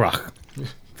Bachrach.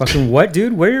 Fucking what,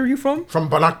 dude? Where are you from? From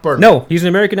Bannockburn. No, he's an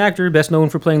American actor, best known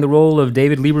for playing the role of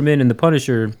David Lieberman in The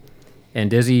Punisher,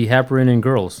 and Desi Happerin in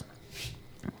Girls.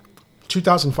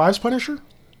 2005's Punisher?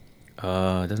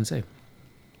 Doesn't say.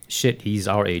 Shit, he's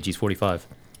our age. He's 45.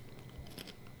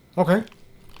 Okay.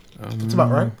 That's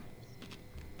about right.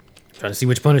 Trying to see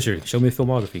which Punisher. Show me a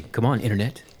filmography. Come on,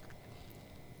 internet.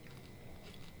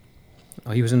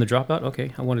 Oh, he was in The Dropout?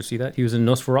 Okay, I wanted to see that. He was in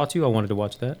Nosferatu. I wanted to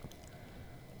watch that.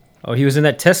 Oh, he was in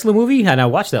that Tesla movie, and I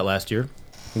watched that last year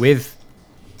with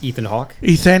Ethan Hawke.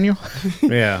 Ethaniel.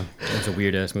 Yeah, that was a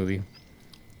weird-ass movie.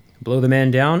 Blow the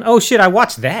Man Down. Oh, shit, I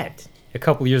watched that a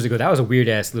couple years ago. That was a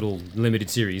weird-ass little limited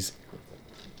series.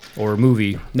 Or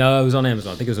movie. No, it was on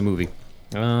Amazon. I think it was a movie.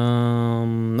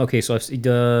 Okay, so I've seen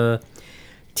the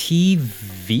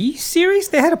TV series?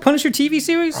 They had a Punisher TV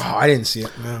series? Oh, I didn't see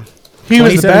it. No. He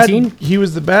was the bad. 2017? He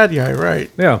was the bad guy, right?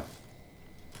 Yeah.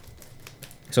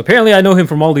 So apparently I know him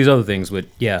from all these other things, but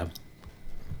yeah.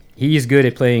 He's good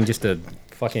at playing just a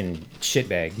fucking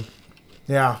shitbag.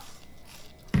 Yeah.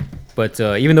 But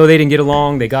even though they didn't get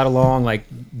along, they got along. Like,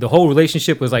 the whole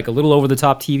relationship was like a little over the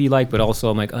top TV-like, but also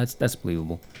I'm like, oh, that's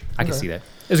believable. I can see that.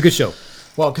 It was a good show.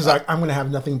 Well, because I'm going to have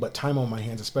nothing but time on my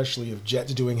hands, especially if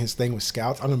Jet's doing his thing with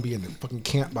Scouts. I'm going to be in the fucking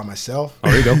camp by myself. Oh,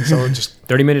 there you go. So just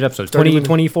 30-minute episodes. 30 20, minutes.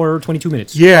 24, 22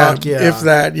 minutes. Yeah, Fuck yeah. if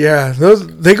that. Yeah,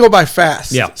 they go by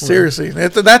fast. Yeah. seriously,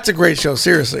 that's a great show.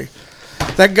 Seriously,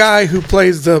 that guy who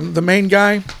plays the main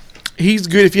guy, he's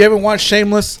good. If you haven't watched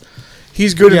Shameless,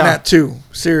 he's good in Yeah. that too.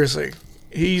 Seriously,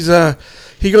 he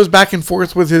goes back and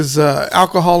forth with his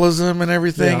alcoholism and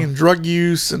everything, Yeah. and drug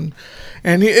use, and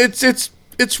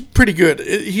it's pretty good.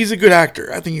 He's a good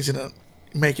actor. I think he's gonna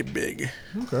make it big.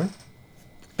 Okay.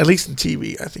 At least in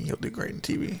TV, I think he'll do great in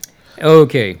TV.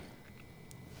 Okay.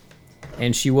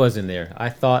 And she was in there. I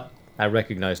thought I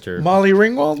recognized her. Molly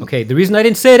Ringwald. Okay, the reason I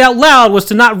didn't say it out loud was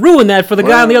to not ruin that for the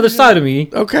guy on the other side of me.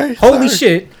 Okay. Holy sorry.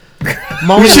 shit.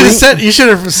 Molly You should have Ring- said. You should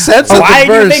have said something Why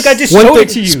do you first. think I just One showed thing, it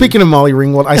to you? Speaking of Molly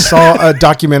Ringwald, I saw a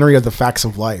documentary of the Facts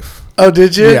of Life. Oh,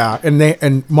 did you? Yeah,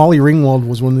 and Molly Ringwald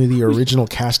was one of the original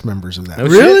cast members of that. No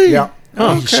Really? Yeah.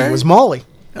 Oh, She okay. was Molly.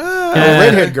 Ah. The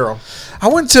redhead girl. I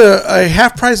went to a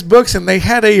Half Price Books and they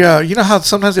had a. You know how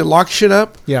sometimes they lock shit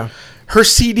up. Yeah. Her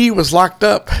CD was locked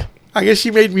up. I guess she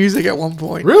made music at one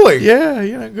point. Really? Yeah.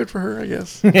 Yeah. Good for her, I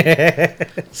guess.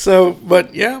 So,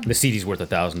 but yeah. The CD's worth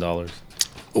 $1,000.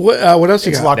 What else you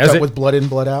It's got? locked Does up it? with Blood In,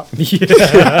 Blood Out.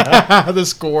 Yeah. The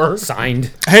score.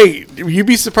 Signed. Hey, you'd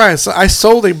be surprised. I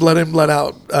sold a Blood In, Blood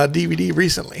Out DVD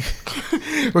recently.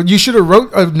 Well, you should have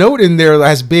wrote a note in there that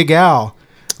has Big Al.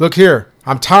 Look here.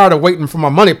 I'm tired of waiting for my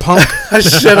money, punk.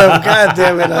 Shut up. God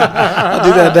damn it. I'll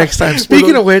do that next time.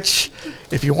 Speaking of which,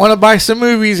 if you want to buy some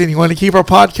movies and you want to keep our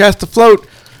podcast afloat,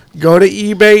 go to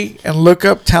eBay and look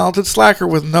up Talented Slacker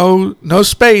with no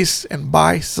space and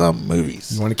buy some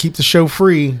movies. You want to keep the show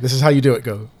free. This is how you do it,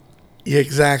 go. Yeah,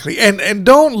 exactly. And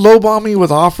don't lowball me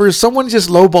with offers. Someone just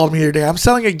lowballed me the other day. I'm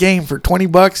selling a game for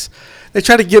 $20. They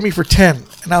tried to get me for 10.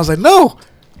 And I was like, no,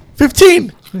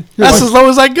 15. That's like- as low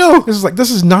as I go. This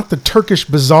is not the Turkish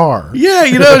bazaar. Yeah,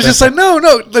 it's just like, no,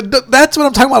 that's what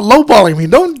I'm talking about, lowballing me.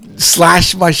 Don't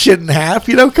slash my shit in half,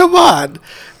 come on. Get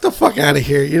the fuck out of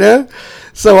here,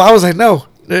 So I was like, no.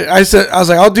 I was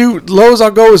like, I'll do, lowest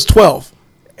I'll go is 12.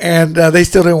 And they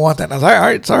still didn't want that. And I was like, all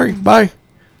right, sorry, bye.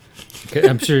 Okay,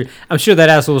 I'm sure that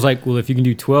asshole was like, well, if you can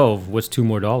do 12, what's $2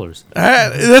 more?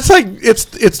 That's like, it's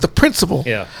the principle.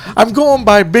 Yeah. I'm going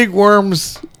by Big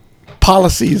Worm's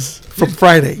policies from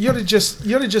Friday. You ought to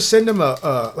just send him a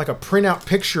printout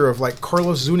picture of like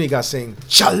Carlos Zuniga saying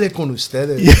 "Chale con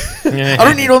ustedes." I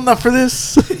don't need enough for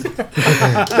this.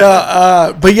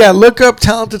 But yeah, look up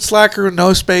Talented Slacker,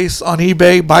 no space on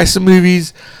eBay. Buy some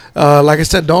movies. Like I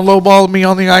said, don't lowball me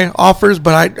on the offers,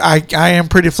 but I am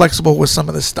pretty flexible with some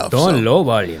of this stuff. Don't so.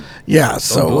 lowball him. Yeah,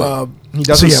 so He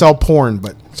doesn't so, yeah. sell porn,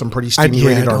 but some pretty steamy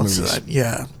rated R don't movies. say that.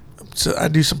 Yeah. So I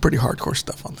do some pretty hardcore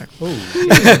stuff on there.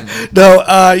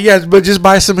 No, yeah, but just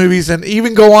buy some movies and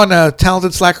even go on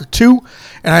Talented Slacker 2,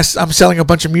 and I'm selling a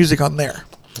bunch of music on there.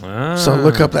 So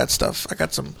look up that stuff. I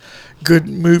got some good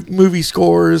movie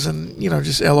scores and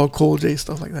just LL Cool J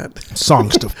stuff like that.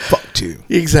 Songs to fuck to.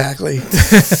 Exactly.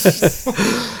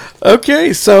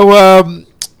 Okay, so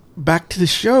back to the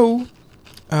show.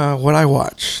 What I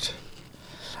watched.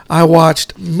 I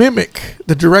watched Mimic,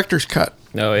 the director's cut.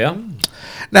 Oh, yeah?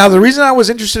 Now, the reason I was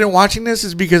interested in watching this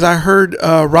is because I heard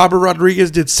Robert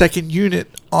Rodriguez did Second Unit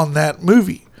on that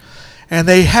movie. And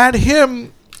they had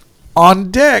him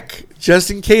on deck just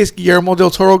in case Guillermo del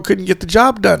Toro couldn't get the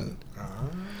job done.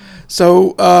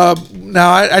 So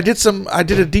now I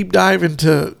did a deep dive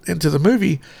into the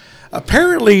movie.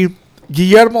 Apparently,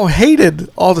 Guillermo hated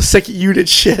all the Second Unit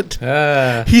shit.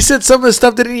 He said some of the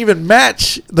stuff didn't even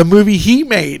match the movie he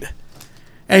made.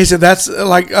 And he said, that's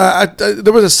like,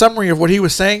 there was a summary of what he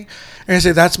was saying. And he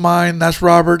said, that's mine, that's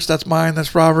Robert's, that's mine,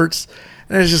 that's Robert's.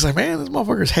 And it's just like, man, this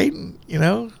motherfucker's hating,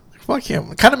 Fuck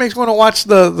him. It kind of makes me want to watch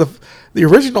the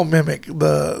original Mimic,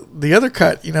 the other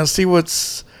cut.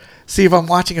 See if I'm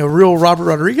watching a real Robert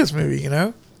Rodriguez movie.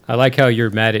 I like how you're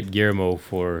mad at Guillermo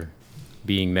for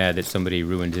being mad that somebody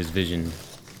ruined his vision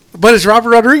But it's Robert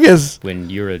Rodriguez. when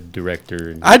you're a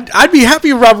director. And I'd be happy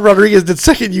if Robert Rodriguez did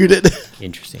second unit.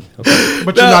 interesting. Okay.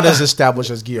 But you're not as established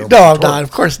as Guillermo. No, I'm del Toro. not.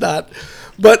 Of course not.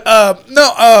 But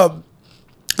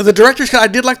the director's cut. I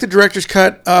did like the director's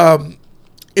cut.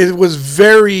 It was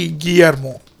very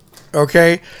Guillermo.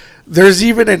 Okay, there's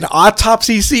even an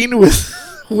autopsy scene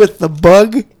with the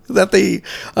bug that they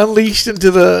unleashed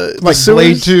into the Like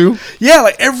sewers. Blade 2? Yeah,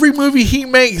 like every movie he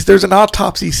makes, there's an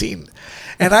autopsy scene.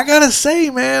 And I gotta say,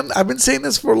 man, I've been saying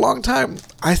this for a long time.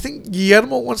 I think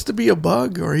Guillermo wants to be a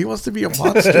bug, or he wants to be a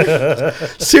monster.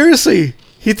 Seriously,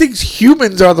 he thinks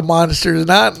humans are the monsters,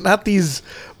 not these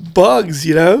bugs.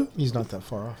 He's not that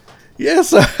far off.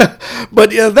 Yes,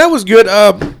 but yeah, that was good.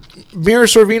 Mira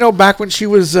Sorvino, back when she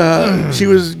was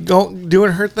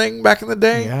doing her thing back in the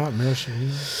day. Yeah, Mira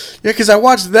Sorvino. Yeah, because I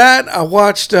watched that. I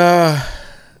watched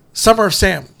Summer of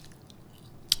Sam,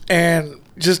 and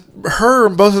just her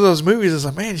in both of those movies is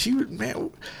like, man.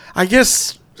 I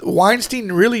guess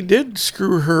Weinstein really did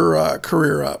screw her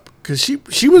career up because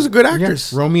she was a good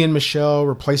actress. Yeah. Romy and Michelle,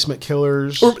 Replacement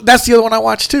Killers. That's the other one I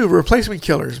watched too, Replacement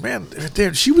Killers. Man,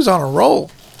 damn, she was on a roll.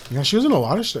 Yeah, she was in a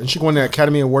lot of stuff. And she won the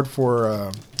Academy Award for,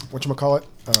 whatchamacallit?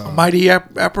 Mighty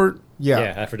Aphrodite. Yeah,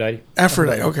 Aphrodite.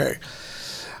 Aphrodite. Okay,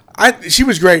 she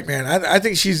was great, man. I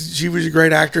think she was a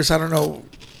great actress. I don't know.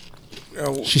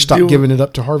 She stopped giving it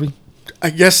up to Harvey. I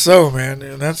guess so, man,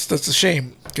 and that's a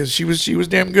shame because she was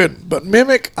damn good. But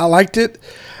Mimic, I liked it.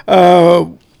 I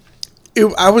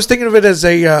was thinking of it as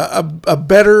a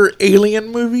better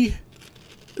Alien movie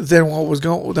than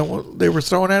what they were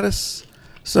throwing at us.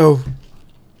 So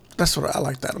that's what I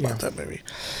like about that movie.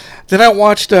 Then I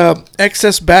watched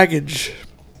Excess Baggage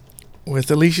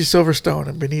with Alicia Silverstone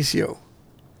and Benicio.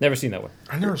 Never seen that one.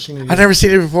 I've never seen it. I never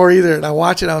seen it before either, and I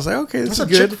watched it. I was like, okay, this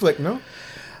That's is a good. chick flick, no?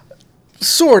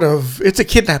 Sort of. It's a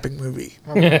kidnapping movie,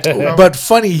 but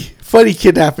funny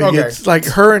kidnapping. Okay. It's like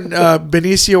her and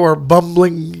Benicio are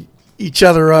bumbling each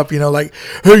other up. Like,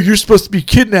 hey, you're supposed to be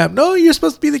kidnapped. No, you're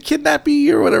supposed to be the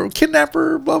kidnappee or whatever,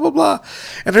 kidnapper. Blah blah blah.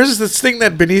 And there's this thing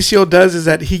that Benicio does is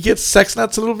that he gets sex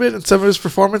nuts a little bit in some of his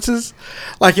performances,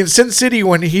 like in Sin City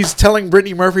when he's telling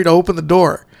Brittany Murphy to open the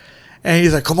door, and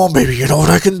he's like, "Come on, baby, you know what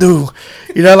I can do."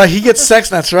 Like he gets sex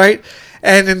nuts, right?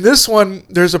 And in this one,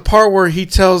 there's a part where he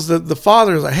tells the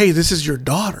father, like, "Hey, this is your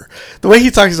daughter." The way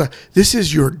he talks, he's like, "This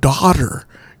is your daughter.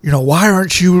 Why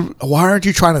aren't you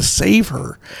trying to save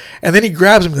her?" And then he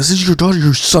grabs him and goes, "This is your daughter,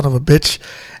 you son of a bitch."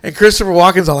 And Christopher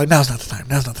Walken's all like, "Now's not the time.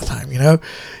 Now's not the time."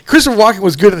 Christopher Walken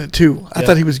was good in it too. I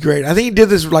thought he was great. I think he did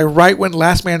this like right when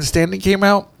Last Man Standing came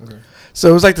out. Okay. So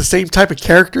it was like the same type of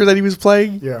character that he was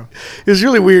playing. Yeah. It was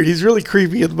really weird. He's really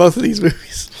creepy in both of these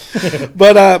movies.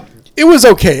 But it was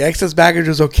okay. Excess Baggage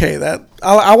was okay. That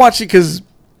I watched it because,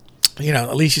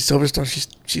 Alicia Silverstone,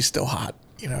 she's still hot.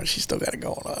 She's still got it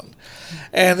going on.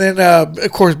 And then,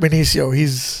 of course, Benicio,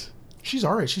 She's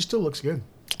our age. She still looks good.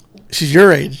 she's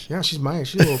your age. Yeah, she's my age.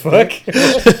 She's a little Fuck.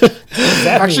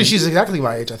 Actually, she's exactly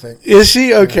my age, I think. Is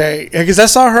she? Okay. Because I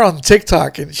saw her on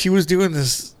TikTok, and she was doing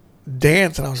this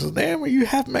dance, and I was like, damn, are you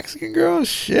half Mexican girl?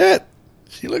 Shit.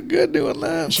 She looked good doing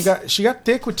that. She got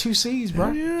thick with 2 C's,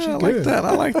 bro. Yeah, She's I good. like that.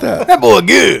 I like that. That boy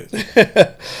good.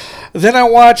 Then I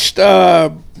watched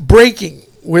Breaking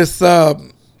with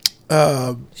Shabadoo.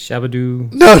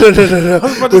 no.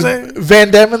 was about to say.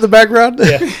 Van Damme in the background.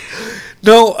 Yeah.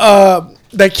 No,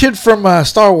 that kid from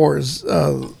Star Wars,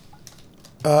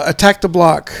 Attack the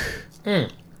Block.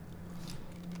 And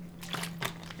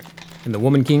the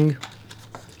Woman King.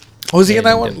 Was he in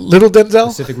that And one? Little Denzel.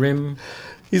 Pacific Rim.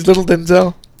 He's Little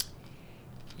Denzel.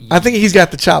 I think he's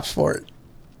got the chops for it.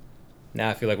 Nah,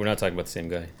 I feel like we're not talking about the same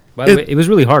guy. By the way, it was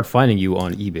really hard finding you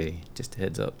on eBay. Just a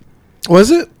heads up. Was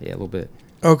it? Yeah, a little bit.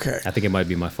 Okay. I think it might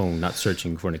be my phone not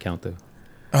searching for an account though.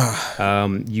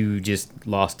 You just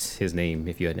lost his name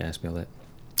if you hadn't asked me all that.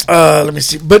 Let me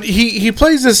see. But he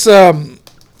plays this guy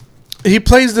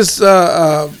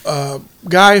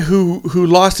who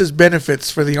lost his benefits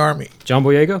for the army. John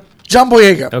Boyega? John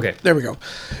Boyega. Okay. There we go.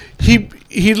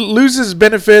 He loses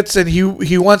benefits and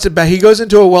he wants it back. He goes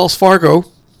into a Wells Fargo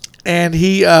and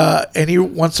he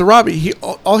wants to rob it.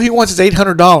 All he wants is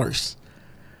 $800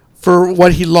 for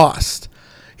what he lost.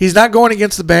 He's not going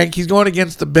against the bank. He's going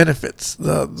against the benefits,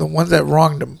 the ones that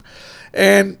wronged him.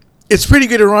 And it's pretty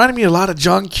good. It reminded me a lot of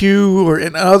John Q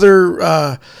and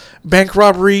other bank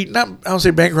robbery. Not I don't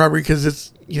say bank robbery because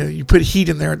it's you put heat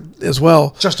in there as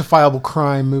well. Justifiable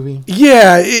crime movie.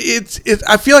 Yeah, it's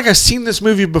I feel like I've seen this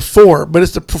movie before, but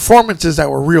it's the performances that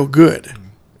were real good.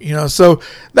 So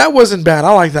that wasn't bad.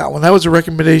 I like that one. That was a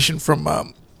recommendation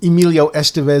from. Emilio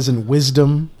Estevez in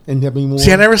Wisdom and Demi Moore.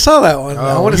 See, I never saw that one.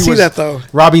 I want to He see was that though.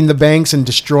 Robbing the banks and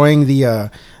destroying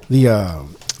the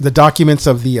documents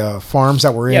of the farms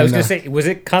that were in. Yeah, I was gonna say, was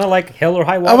it kind of like Hell or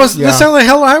High Water? That sounded like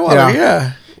Hell or High Water. Yeah.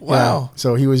 Yeah. Wow.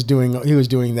 So he was doing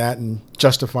that and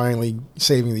justifyingly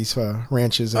saving these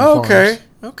ranches and Okay.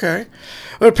 farms. Okay.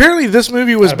 But apparently, this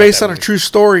movie was about based that on a movie. true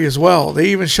story as well. They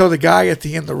even show the guy at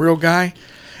the end, the real guy,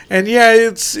 and yeah,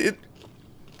 it's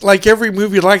like every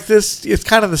movie like this. It's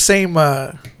kind of the same.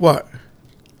 What?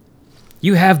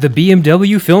 You have the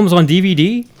BMW films on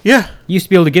DVD? Yeah. You used to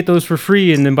be able to get those for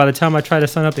free, and then by the time I tried to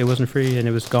sign up, it wasn't free and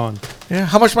it was gone. Yeah.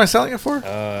 How much am I selling it for?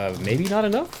 Maybe not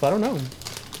enough. I don't know.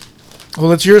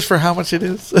 Well, it's yours for how much it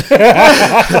is.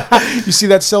 You see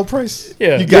that sell price?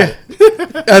 Yeah. You got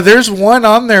it. There's one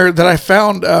on there that I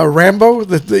found. Rambo,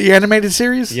 the animated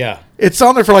series. Yeah. It's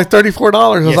on there for like $34. I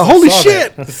was Yes, like, I holy saw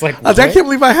shit! that. It's like, I was like, I what? can't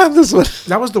believe I have this one.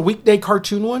 That was the weekday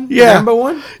cartoon one? The Yeah. Rambo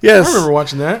one? Yes. I remember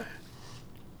watching that.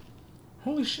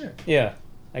 Holy shit. Yeah.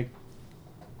 Like,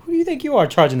 who do you think you are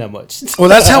charging that much? Well,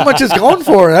 that's how much it's going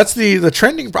for. That's the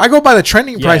trending. I go by the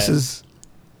trending Yeah. prices.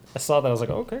 I saw that. I was like,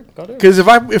 okay, got it. Because if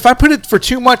I put it for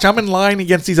too much, I'm in line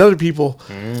against these other people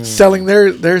selling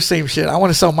their same shit. I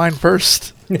want to sell mine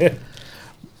first.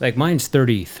 Like, mine's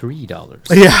 $33.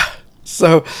 Yeah.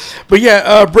 So, but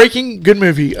yeah, Breaking, good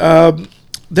movie.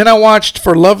 Then I watched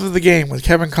For Love of the Game with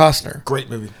Kevin Costner. Great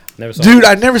movie. Never saw Dude, it.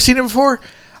 I'd never seen it before.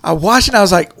 I watched it and I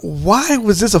was like, why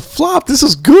was this a flop? This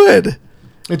was good.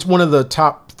 It's one of the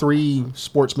top 3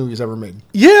 sports movies ever made.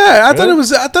 Yeah, I thought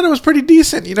Really? it was pretty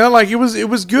decent. Like it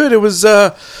was good. It was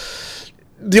the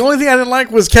only thing I didn't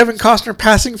like was Kevin Costner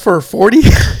passing for 40.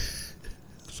 So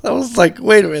I was like,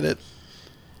 wait a minute.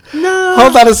 No.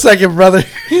 Hold on a second, brother.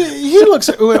 He looks,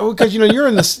 because you're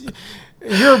in this.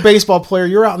 You're a baseball player.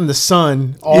 You're out in the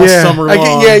sun all summer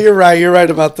long. Yeah, you're right. You're right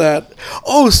about that.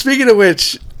 Oh, speaking of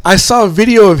which, I saw a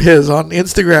video of his on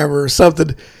Instagram or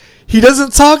something. He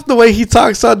doesn't talk the way he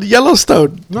talks on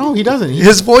Yellowstone. No, he doesn't.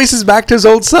 His voice is back to his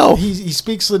old self. He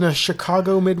speaks in a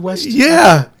Chicago Midwest.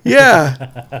 Yeah.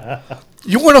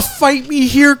 You want to fight me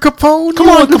here, Capone? Come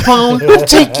on, Capone. I'll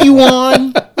take you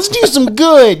on. Let's do some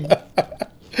good.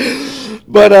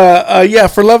 But yeah,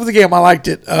 For Love of the Game, I liked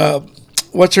it.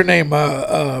 What's her name?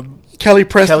 Kelly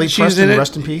Preston. Kelly she's Preston, in it.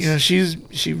 rest in peace.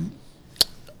 She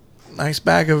nice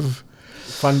bag of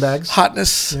Fun bags.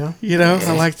 hotness. Yeah.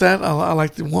 I like that. I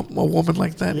like a woman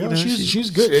like that. Yeah, you know? she's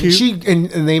good. cute. And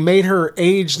they made her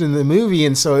aged in the movie,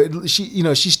 and so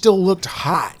she still looked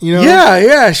hot.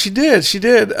 Yeah, she did.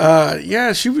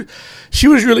 Yeah, she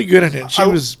was really good in it.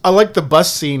 I like the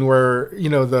bus scene where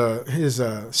his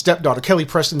stepdaughter, Kelly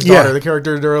Preston's Yeah. daughter, the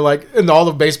character, they're like, and all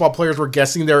the baseball players were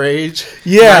guessing their age.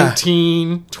 Yeah.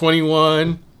 19,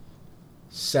 21,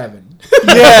 7.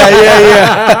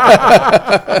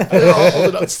 yeah. They're all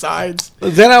holding up sides.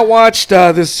 Then I watched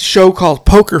this show called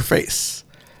Poker Face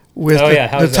with Oh, yeah.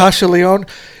 How is that? Natasha Lyonne.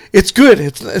 It's good.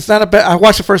 It's not a bad. I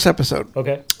watched the first episode.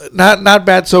 Okay. Not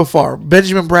bad so far.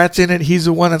 Benjamin Bratt's in it. He's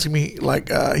the one that's gonna be like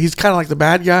he's kind of like the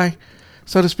bad guy,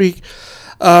 so to speak.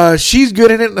 She's good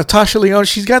in it. Natasha Lyonne.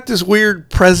 She's got this weird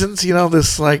presence,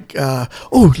 this like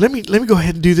let me go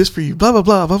ahead and do this for you. Blah blah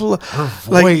blah blah blah. Her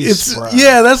voice, bro.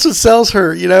 that's what sells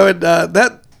her. And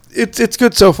that it's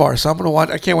good so far. So I'm gonna watch.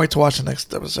 I can't wait to watch the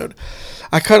next episode.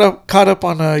 I caught up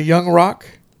on Young Rock.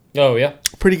 Oh, yeah.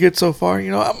 Pretty good so far.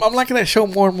 I'm liking that show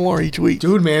more and more each week.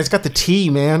 Dude, man, it's got the tea,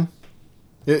 man.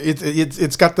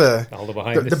 It's got All the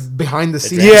the behind the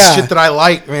scenes Yeah. shit that I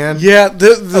like, man. Yeah,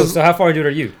 Oh, so how far into it are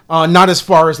you? Not as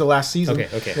far as the last season.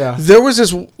 Okay. Yeah. there was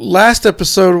this last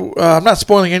episode. I'm not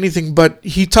spoiling anything, but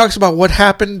he talks about what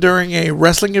happened during a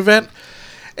wrestling event,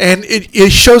 and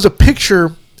it shows a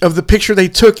picture of the picture they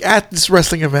took at this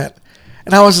wrestling event.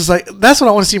 And I was just like, that's what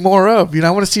I want to see more of. I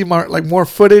want to see more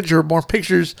footage or more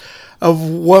pictures of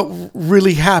what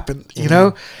really happened,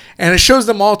 And it shows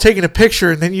them all taking a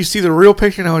picture, and then you see the real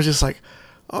picture, and I was just like,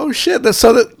 oh shit!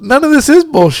 None of this is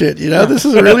bullshit. This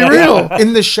is really real.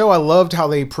 In the show, I loved how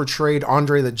they portrayed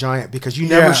Andre the Giant because you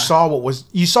never Yeah. saw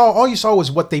all you saw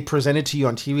was what they presented to you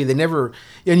on TV. They never,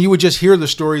 and you would just hear the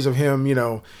stories of him.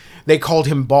 They called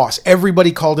him boss.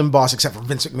 Everybody called him boss except for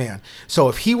Vince McMahon. So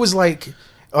if he was like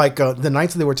the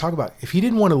nights that they were talking about, if he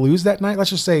didn't want to lose that night, let's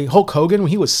just say Hulk Hogan, when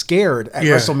he was scared at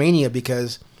Yeah. WrestleMania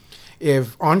because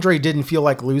if Andre didn't feel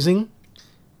like losing,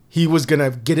 he was gonna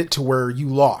get it to where you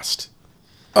lost.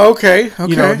 Okay.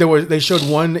 You know, they showed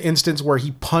one instance where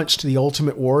he punched the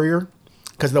Ultimate Warrior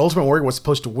because the Ultimate Warrior was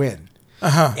supposed to win,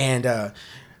 and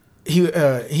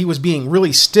he was being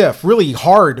really stiff, really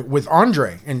hard with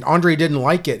Andre, and Andre didn't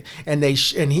like it. And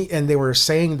they were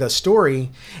saying the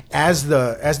story as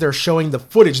they're showing the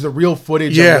footage, the real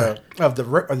footage of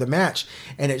the match,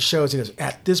 and it shows. It goes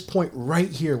at this point right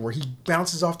here where he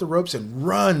bounces off the ropes and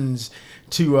runs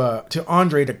to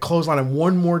Andre to clothesline him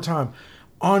one more time.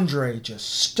 Andre just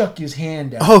stuck his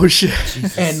hand out. Oh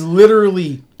shit! And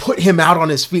literally put him out on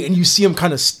his feet, and you see him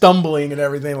kind of stumbling and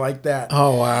everything like that.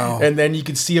 Oh wow! And then you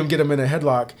can see him get him in a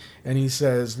headlock, and he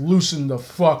says, "Loosen the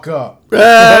fuck up."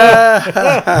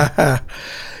 Yeah,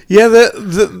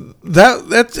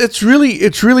 it's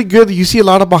really good. You see a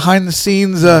lot of behind the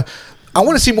scenes. I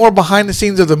want to see more behind the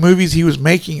scenes of the movies he was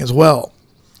making as well.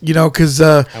 You know, because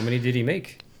how many did he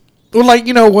make? Well, like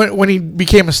when he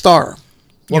became a star.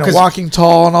 You know, Walking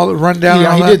Tall and all the rundown. Yeah, and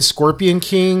all he that. did Scorpion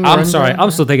King. I'm sorry,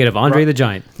 I'm still thinking of Andre the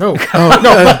Giant. No,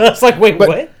 no. It's like, wait, But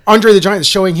what? Andre the Giant is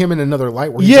showing him in another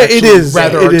light where he's Yeah, actually it is.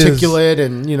 rather It is. articulate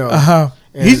and you know. And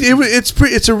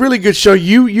It's a really good show.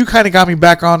 You kind of got me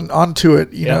back onto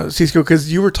it, you know, Cisco,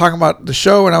 because you were talking about the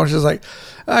show, and I was just like,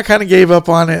 I kind of gave up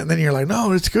on it, and then you're like,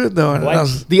 no, it's good though. And I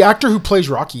was, the actor who plays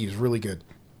Rocky is really good.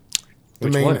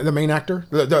 Which one? The main actor,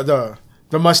 the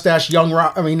mustache young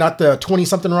Rock. I mean, not the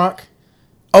 20-something Rock.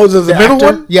 oh, the middle actor?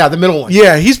 one. Yeah, the middle one.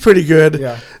 Yeah, he's pretty good.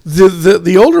 Yeah.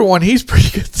 The older one, he's pretty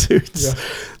good too.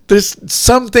 There's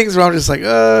some things where I'm just like,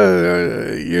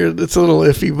 it's a little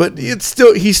iffy, but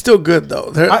he's still good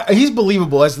though. He's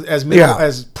believable as middle, Yeah.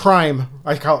 as prime.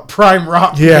 I call it prime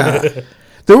Rock. Yeah.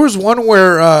 There was one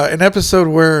where an episode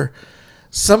where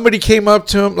somebody came up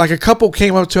to him, like a couple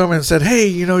came up to him and said, "Hey,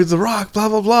 you know, he's The Rock, blah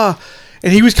blah blah,"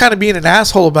 and he was kind of being an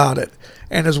asshole about it.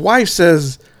 And his wife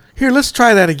says, "Here, let's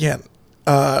try that again.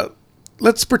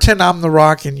 Let's pretend I'm The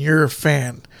Rock and you're a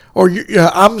fan, or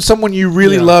I'm someone you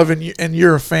really love and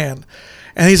you're a fan."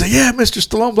 And he's like, "Yeah, Mr.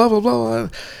 Stallone, blah blah blah,"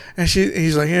 and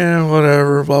he's like, "Yeah,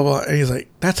 whatever, blah blah." And he's like,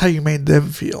 "That's how you made them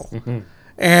feel." Mm-hmm.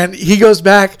 And he goes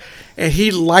back and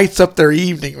he lights up their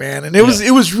evening, man. And it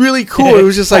was really cool. It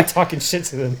was just like talking shit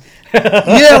to them.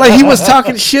 yeah, like he was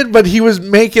talking shit, but he was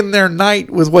making their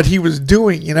night with what he was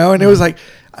doing, you know. And it was like,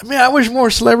 I mean, I wish more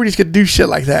celebrities could do shit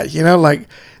like that, you know, like.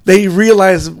 They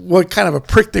realize what kind of a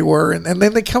prick they were, and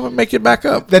then they come and make it back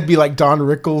up. That'd be like Don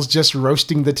Rickles just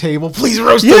roasting the table. Please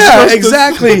roast us. Yeah, roast us."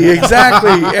 exactly.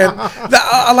 And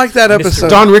I like that episode.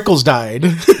 Don Rickles died.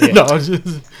 No,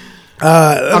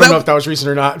 I don't know if that was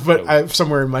recent or not, but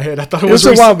somewhere in my head I thought it was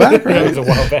a while recent. back, right? It was a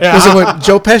while back. Was it when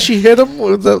Joe Pesci hit him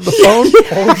with the phone?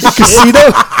 The casino?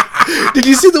 Did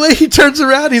you see the way he turns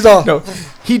around? He's all... No,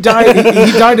 he died.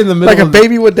 He died in the middle. Like a of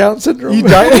baby with Down syndrome. He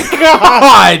died.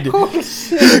 God.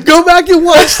 Go back and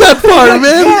watch that part,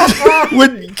 man.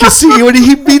 When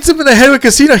he beats him in the head with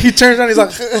Casino, he turns around. He's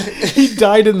like, He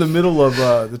died in the middle of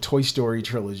the Toy Story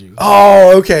trilogy.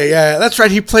 oh, okay, yeah, that's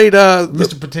right. He played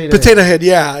Mr. Potato Head.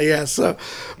 Yeah. So,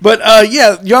 but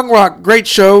Young Rock, great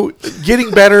show,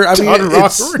 getting better. I mean, Don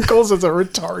Rickles is a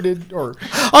retarded or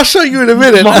I'll show you in a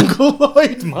minute.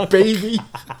 mongoloid baby.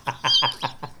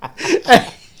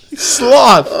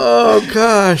 Sloth. Oh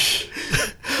gosh,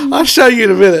 I'll show you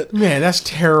in a minute. Man, that's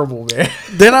terrible, man.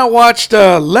 Then I watched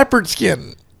Leopard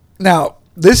Skin. Now,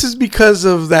 this is because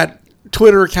of that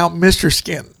Twitter account, Mr.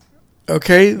 Skin.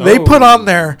 Okay? They put on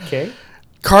there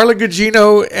Carla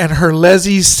Gugino and her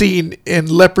Leslie scene in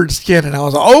Leopard Skin. And I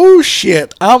was like, oh,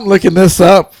 shit, I'm looking this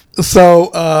up.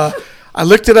 So I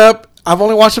looked it up. I've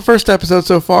only watched the first episode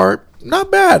so far.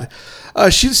 Not bad.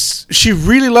 She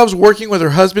really loves working with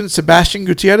her husband, Sebastian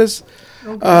Gutierrez.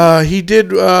 Okay. He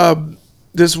did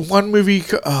this one movie,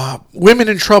 Women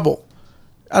in Trouble.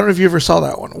 I don't know if you ever saw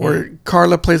that one where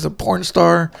Carla plays a porn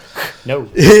star. No,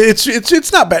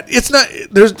 it's not bad. It's not.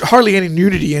 There's hardly any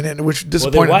nudity in it, which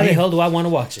disappointed well, then why me. the hell do I want to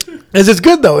watch it? It's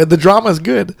good though. The drama is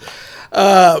good.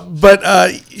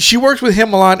 But she works with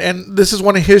him a lot, and this is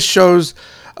one of his shows.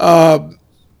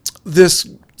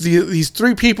 These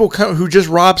three people who just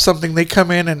robbed something, they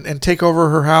come in and take over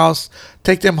her house,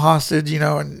 take them hostage, and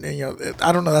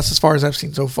I don't know. That's as far as I've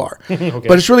seen so far. Okay.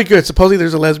 But it's really good. Supposedly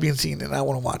there's a lesbian scene, and I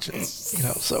want to watch it.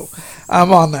 So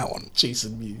I'm on that one.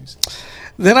 Jason Mewes.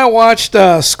 Then I watched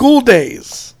School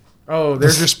Days. Oh,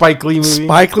 there's your Spike Lee movie.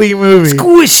 Spike Lee movie.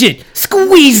 Squish it,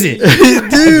 squeeze it,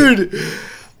 dude.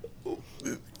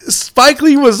 Spike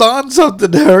Lee was on something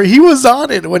there. He was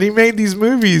on it when he made these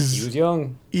movies. He was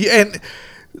young. And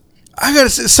I gotta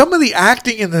say, some of the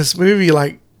acting in this movie,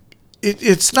 like,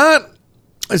 it's not.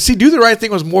 see, Do the Right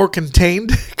Thing was more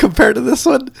contained compared to this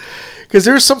one, because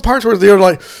there's some parts where they're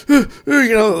like,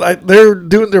 like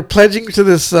they're pledging to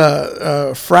this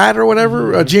frat or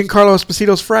whatever, Giancarlo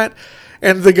Esposito's frat,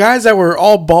 and the guys that were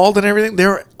all bald and everything, they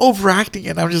were overacting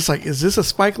it. I'm just like, is this a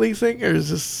Spike Lee thing, or is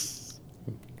this?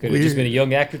 Could have just been a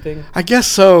young actor thing. I guess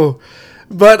so.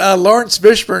 But Lawrence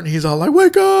Fishburne, he's all like,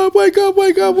 "Wake up, wake up,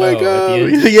 wake up, wake up!"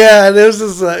 Yeah, and it was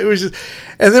just,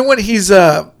 and then when he's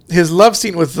his love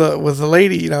scene with the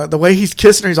lady, the way he's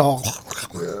kissing her, he's all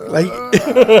like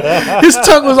his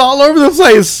tongue was all over the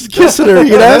place kissing her.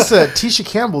 That's Tisha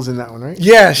Campbell's in that one, right?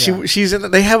 Yeah, she's in it.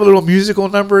 They have a little musical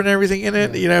number and everything in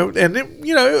it, and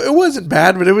it wasn't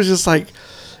bad, but it was just like,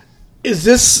 is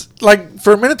this, like,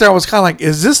 for a minute there I was kind of like,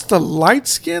 is this the light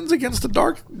skins against the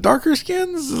darker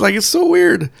skins? Like, it's so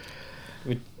weird.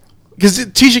 Because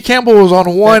Tisha Campbell was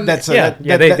on one.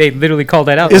 They literally called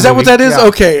that out. Is that what that is? Yeah.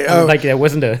 Okay. Like, that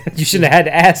wasn't you shouldn't have had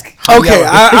to ask. Okay,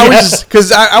 I was just,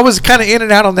 because I was kind of in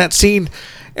and out on that scene,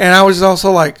 and I was also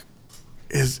like,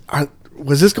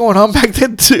 was this going on back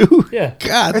then too? Yeah.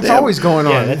 God, It's damn. always going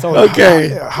on. Yeah, that's always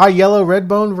Okay. High yellow, red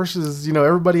bone versus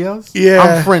everybody else. Yeah.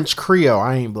 I'm French Creole.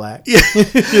 I ain't black. Yeah.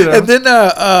 And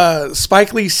then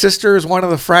Spike Lee's sister is one of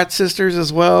the frat sisters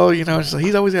as well. So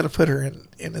he's always got to put her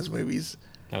in his movies.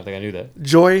 I don't think I knew that.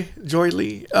 Joy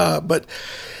Lee. But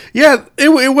yeah,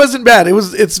 it wasn't bad.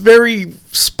 It's very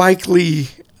Spike Lee.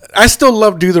 I still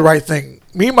love Do the Right Thing.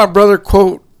 Me and my brother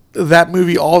quote that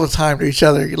movie all the time to each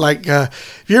other. Like,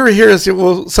 if you ever hear us,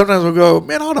 sometimes we'll go,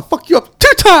 "Man, I want to fuck you up 2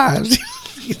 times."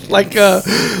 Like,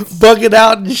 bug it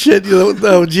out and shit.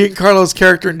 Giancarlo's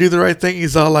character in Do the Right Thing,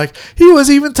 he's all like, "He was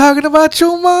even talking about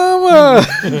your mama."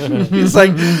 He's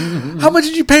like, "How much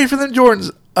did you pay for them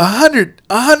Jordans?" 100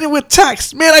 with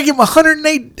tax. Man, I give him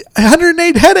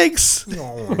 108 headaches.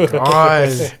 Oh my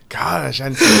gosh.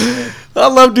 I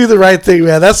love Do the Right Thing,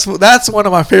 man. That's one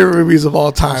of my favorite movies of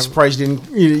all time. I'm surprised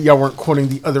y'all weren't quoting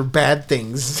the other bad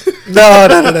things.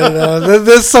 No.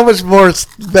 There's so much more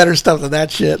better stuff than that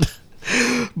shit.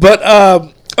 But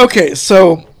okay,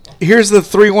 so here's the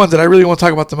 3 ones that I really want to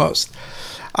talk about the most.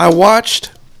 I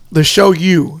watched the show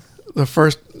You.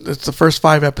 It's the first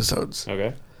 5 episodes.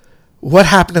 Okay. What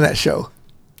happened to that show?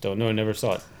 Don't know. I never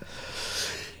saw it.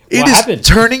 It What is happened?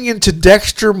 turning into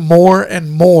Dexter more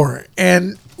and more.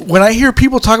 And when I hear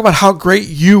people talk about how great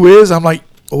You is, I'm like,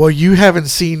 well, you haven't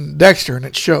seen Dexter, and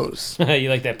it shows. You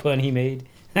like that pun he made?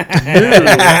 And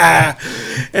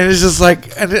it's just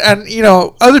like, and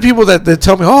other people that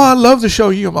tell me, "Oh, I love the show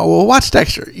You." I'm like, well, watch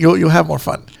Dexter. You'll have more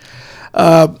fun.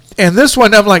 And this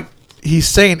one, I'm like, he's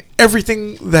saying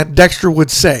everything that Dexter would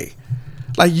say.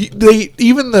 Like,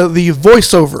 even the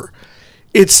voiceover,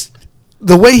 it's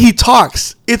the way he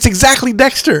talks. It's exactly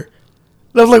Dexter.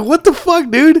 And I was like, what the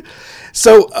fuck, dude?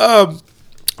 So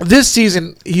this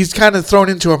season, he's kind of thrown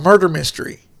into a murder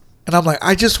mystery. And I'm like,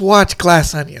 I just watched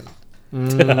Glass Onion.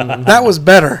 That was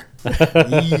better.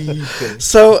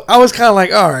 So I was kind of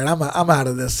like, all right, I'm out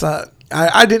of this.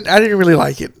 I didn't really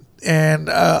like it. And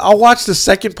I'll watch the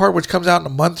second part, which comes out in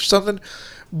a month or something.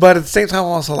 But at the same time,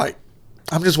 I'm also like,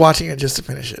 I'm just watching it just to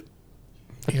finish it.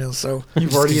 So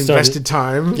You've already invested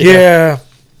time. yeah.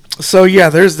 So yeah,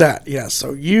 there's that. Yeah.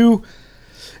 So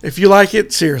if you like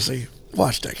it, seriously,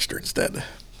 watch Dexter instead.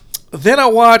 Then I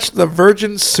watched The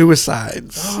Virgin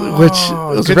Suicides, which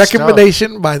was a good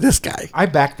recommendation by this guy. I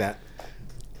back that.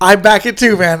 I back it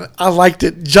too, man. I liked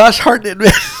it. Josh Hartnett,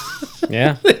 man.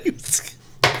 Yeah.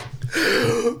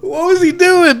 What was he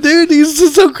doing, dude? He's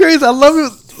just so crazy. I love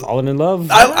it. Falling in love.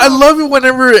 I love it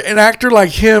whenever an actor like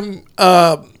him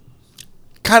kind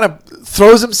of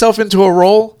throws himself into a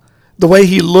role. The way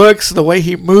he looks, the way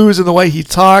he moves, and the way he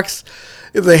talks.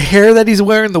 The hair that he's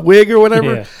wearing, the wig or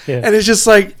whatever. Yeah. And it's just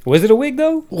like... Was it a wig,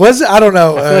 though? Was it? I don't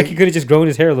know. I feel like he could have just grown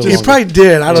his hair a little He longer. probably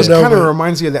did. I don't Just know. kind of but-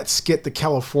 reminds me of that skit, The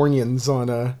Californians,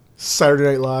 on Saturday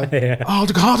Night Live. Yeah. Oh,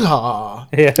 God.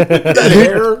 Yeah.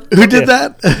 Who did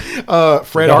that?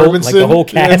 Fred The whole- Armisen. like the whole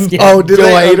cast, and yeah. Oh, did Bill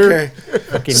they? Hader. Okay.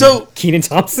 Fucking So- Keenan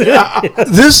Thompson.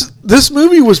 This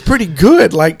movie was pretty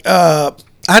good. Like, I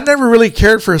never really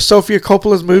cared for Sofia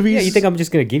Coppola's movies. Yeah, you think I'm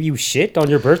just gonna give you shit on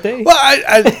your birthday? Well,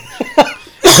 I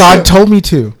God told me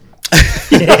to.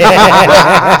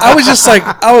 I was just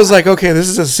like, okay, this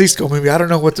is a Cisco movie. I don't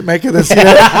know what to make of this.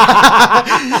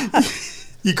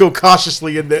 You go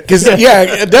cautiously in there. Because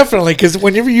yeah, definitely. Because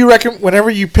whenever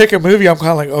you pick a movie, I'm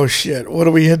kind of like, oh shit, what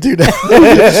are we into now?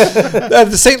 At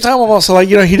the same time, I'm also like,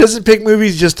 he doesn't pick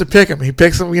movies just to pick them. He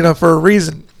picks them, for a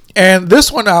reason. And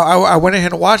this one, I went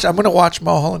ahead and watched. I'm going to watch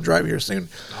Mulholland Drive here soon.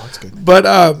 Oh, that's good. But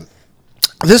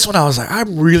this one I was like,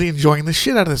 I'm really enjoying the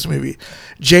shit out of this movie.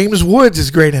 James Woods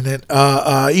is great in it.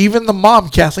 Even the mom,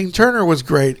 Kathleen Turner, was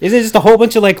great. Isn't it just a whole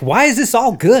bunch of like, why is this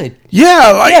all good?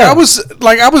 Yeah, Yeah.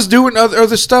 I was doing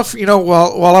other stuff,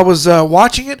 while I was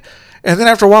watching it, and then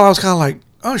after a while I was kind of like,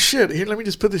 oh shit, here, let me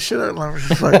just put this shit out. And I was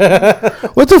just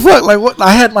like, what the fuck? Like, what?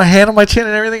 I had my hand on my chin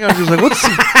and everything. I was just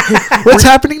like, what's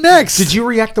happening next? Did you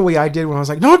react the way I did when I was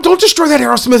like, no, don't destroy that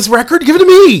Aerosmith record. Give it to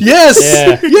me. Yes,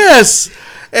 Yeah. yes.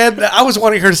 And I was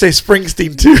wanting her to say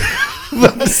Springsteen too.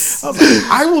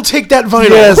 I will take that vinyl.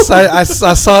 Yes, I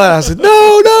saw that. I said,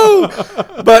 no.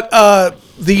 But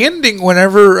the ending,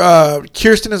 whenever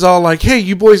Kirsten is all like, hey,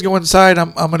 you boys go inside.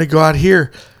 I'm going to go out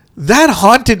here. That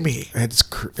haunted me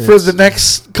for the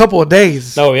next couple of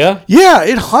days. Oh yeah. Yeah,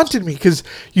 it haunted me because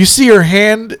you see her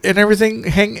hand and everything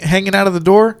hanging out of the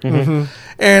door. Mm-hmm.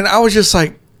 And I was just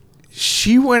like,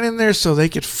 she went in there so they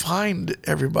could find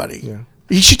everybody. Yeah.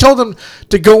 She told them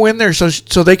to go in there so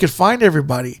they could find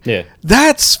everybody. Yeah.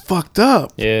 That's fucked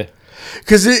up. Yeah.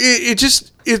 Because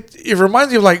it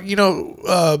reminds me of like,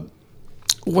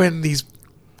 when these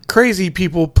crazy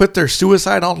people put their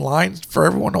suicide online for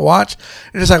everyone to watch.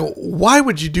 And it's like, why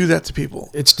would you do that to people?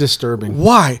 It's disturbing.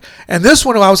 Why? And this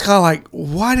one, I was kind of like,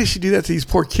 why did she do that to these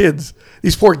poor kids?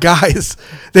 These poor guys.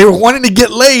 They were wanting to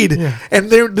get laid. Yeah. And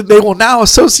they will now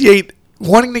associate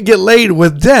wanting to get laid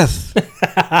with death.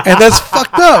 And that's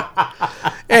fucked up.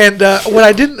 And what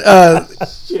I didn't,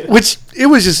 which it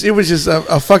was just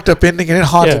a fucked up ending, and it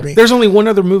haunted me. There's only one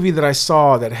other movie that I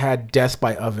saw that had death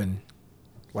by oven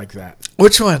like that.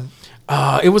 Which one?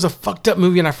 It was a fucked up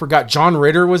movie, and I forgot. John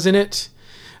Ritter was in it.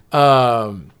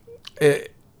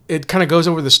 It kind of goes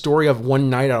over the story of one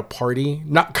night at a party,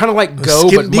 not kind of like Go,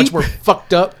 Skin but much Deep? more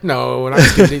fucked up. No, not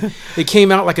Skin Deep. It came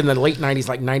out like in the late 90s,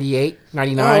 like 98,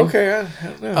 99. Oh, okay. I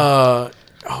don't know.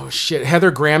 Oh shit,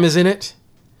 Heather Graham is in it.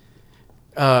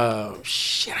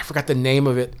 Shit, I forgot the name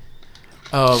of it.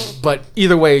 But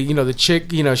either way, the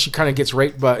chick, she kind of gets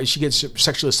raped, but she gets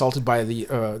sexually assaulted by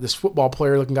this football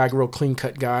player looking guy, real clean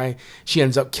cut guy. She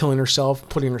ends up killing herself,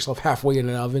 putting herself halfway in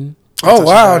an oven. Oh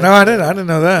wow! No, I didn't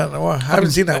know that. Well, I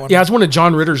haven't seen that one. Yeah, it's one of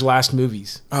John Ritter's last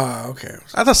movies. Oh, okay.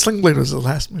 I thought Sling Blade was the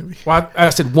last movie. Well, I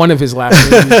said one of his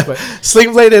last movies, but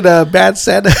Sling Blade and Bad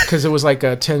Santa. because it was like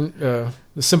the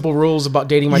simple rules about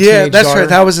dating my Yeah, teenage that's daughter. right.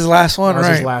 That was his last one, That was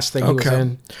right? his last thing he was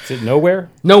in. Is it Nowhere?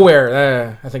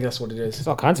 Nowhere. I think that's what it is. There's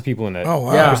all kinds of people in that. Oh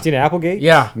wow! Yeah. Christina Applegate.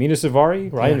 Yeah. Mina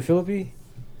Savari. Ryan Phillippe.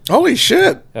 Holy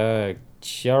shit!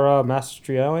 Chiara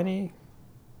Mastroianni.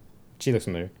 She looks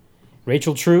familiar.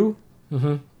 Rachel True.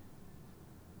 Mm-hmm.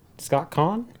 Scott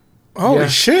Conn. Holy Yeah.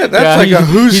 shit! That's like a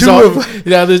who's he's who all- of.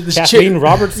 Yeah, this Kathleen chick,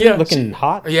 Robertson Yeah, looking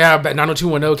hot. Yeah, but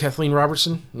 90210, Kathleen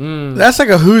Robertson. That's like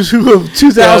a who's who of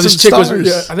 2000 Yeah, this chick was. stars.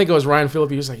 Yeah, I think it was Ryan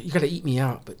Phillippe. He was like, "You got to eat me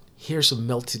out, but here's some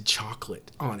melted chocolate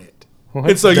on it." What?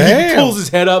 And so he Damn. pulls his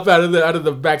head up out of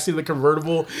the backseat of the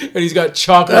convertible, and he's got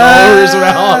chocolate all over his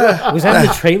mouth. Was that in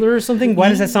the trailer or something? Why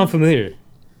does that sound familiar?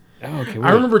 Oh, okay.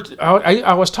 I remember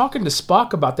I was talking to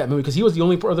Spock about that movie because he was the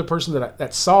only other person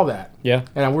that saw that. Yeah.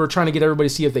 And we were trying to get everybody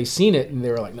to see if they seen it, and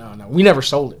they were like, "No, we never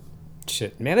sold it."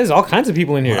 Shit, man, there's all kinds of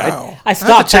people in here. Wow. I I have to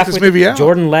stopped check this halfway- movie out.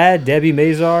 Jordan Ladd, Debbie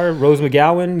Mazar, Rose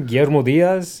McGowan, Guillermo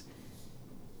Diaz.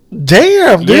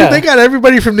 Damn, dude, Yeah. they got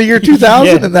everybody from the year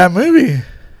 2000 Yeah. in that movie.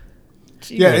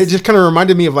 Yeah, it just kind of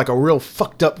reminded me of like a real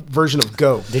fucked up version of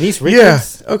Go. Denise Yeah.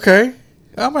 Richards, Okay.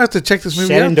 I'm gonna have to check this movie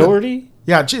Shannon out. then. Doherty,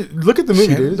 Yeah, look at the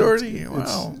movie, Shannon dude. Doherty.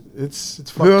 Wow. It's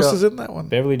fucked Who else up. is in that one?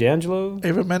 Beverly D'Angelo,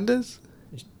 Ava Mendes.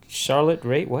 Charlotte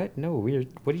Ray. What? No, weird.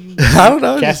 What are you I don't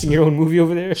know. casting your own movie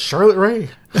over there? Charlotte Ray.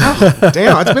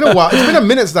 Damn, it's been a while. It's been a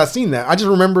minute since I've seen that. I just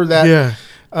remember that.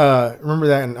 Yeah. Remember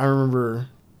that, and I remember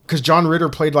because John Ritter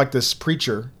played like this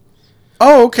preacher.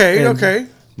 Oh, okay, And- okay.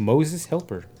 Moses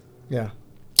Helper. Yeah.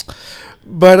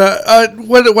 But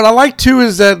what I like too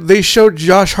is that they showed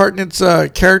Josh Hartnett's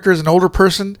character as an older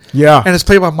person. Yeah. And it's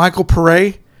played by Michael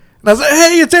Pare. And I was like,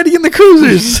 hey, it's Eddie and the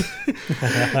Cruisers.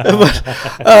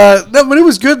 but it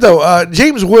was good though.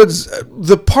 James Woods,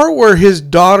 the part where his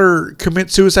daughter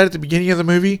commits suicide at the beginning of the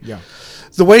movie. Yeah.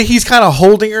 The way he's kind of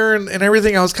holding her and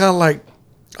everything, I was kind of like,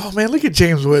 oh man, look at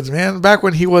James Woods, man. Back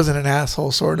when he wasn't an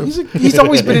asshole, sort of. He's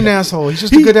always been an asshole. He's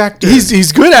just a good actor.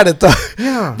 He's good at it though.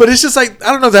 Yeah. But it's just like,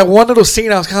 I don't know, that one little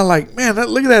scene I was kind of like, man,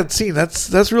 look at that scene.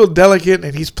 That's real delicate,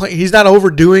 and he's not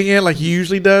overdoing it like he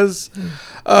usually does.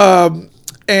 But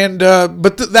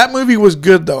that movie was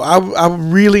good though. I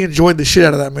really enjoyed the shit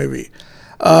out of that movie.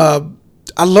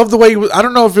 I love the way I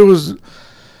don't know if it was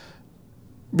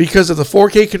because of the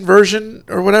 4K conversion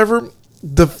or whatever.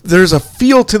 There's a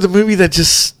feel to the movie that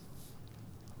just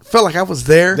felt like I was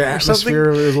there. The or something. atmosphere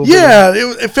was a little Yeah,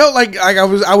 it felt like I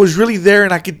was really there,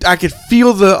 and I could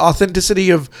feel the authenticity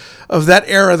of that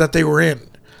era that they were in.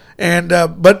 And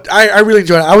but I really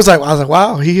enjoyed it. I was like,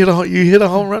 wow, you hit a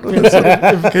home run with this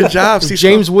one. Good job, If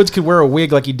James Woods could wear a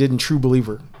wig like he did in True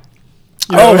Believer.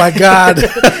 Oh my God.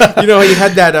 You know, he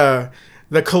had that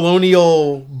the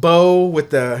colonial bow with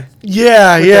the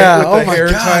Yeah. with Oh the my hair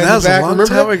God, tied in that the was a back. long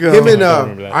Remember time that? ago. Him and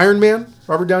remember that. Iron Man,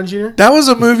 Robert Downey Jr. That was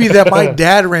a movie that my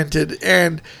dad rented,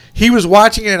 and he was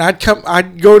watching it. And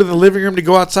I'd go to the living room to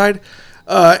go outside,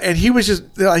 and he was just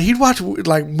he'd watch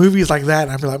like movies like that,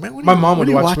 and I'd be like, man, My mom would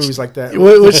watch movies like that.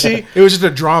 Would she? It was just a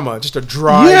drama, just a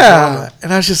dry Yeah, drama.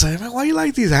 and I was just like, man, why you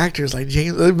like these actors like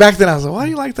James? Back then, I was like, why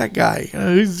do you like that guy?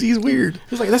 He's weird. He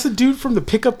was like, that's the dude from The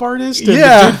Pickup Artist and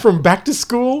Yeah. the dude from Back to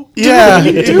School. Yeah,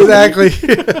 exactly.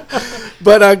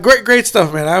 But great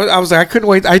stuff, man. I was like, I couldn't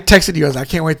wait. I texted you. I was like,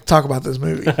 I can't wait to talk about this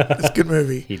movie. It's a good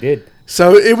movie. He did.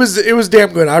 So it was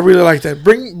damn good. I really liked that.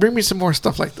 Bring me some more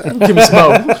stuff like that. Give me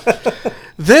some hope.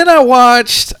 Then I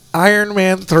watched Iron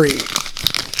Man 3.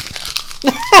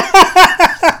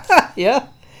 Yeah.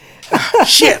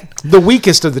 Shit. The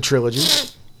weakest of the trilogy.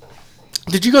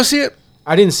 Did you go see it?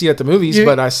 I didn't see it at the movies, You-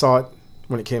 but I saw it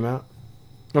when it came out.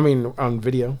 I mean, on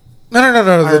video. No. The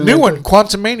Iron new Man one, 3.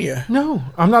 Quantumania. No,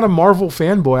 I'm not a Marvel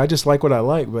fanboy. I just like what I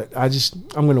like, but I'm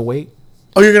going to wait.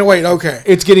 Oh, you're going to wait. Okay.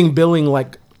 It's getting billing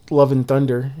like Love and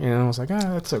Thunder, and I was like,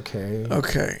 that's okay.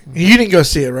 Okay. You didn't go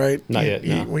see it, right? Not yet,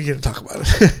 no. We're going to talk about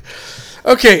it.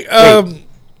 Okay.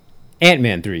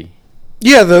 Ant-Man 3.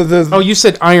 Yeah, the Oh, you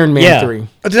said Iron Man Yeah. 3.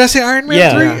 did I say Iron Man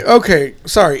Yeah. 3? Yeah. Okay.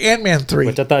 Sorry. Ant-Man 3.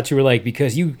 Which I thought you were like,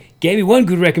 because you gave me one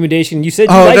good recommendation. You said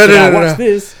you Oh, liked no, it. no, I no, watched no.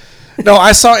 this. No,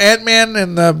 I saw Ant-Man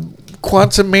and the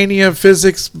Quantumania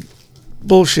physics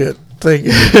bullshit thing.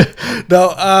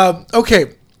 No,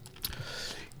 okay.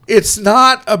 It's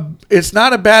not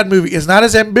a bad movie. It's not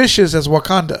as ambitious as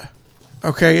Wakanda.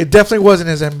 Okay, it definitely wasn't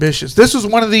as ambitious. This was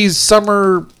one of these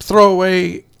summer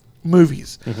throwaway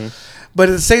movies. But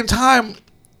at the same time,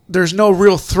 there's no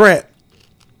real threat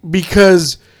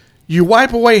because you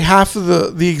wipe away half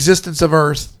of the existence of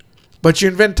Earth, but you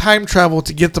invent time travel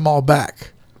to get them all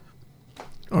back.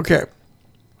 Okay.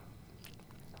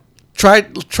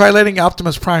 Try letting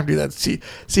Optimus Prime do that.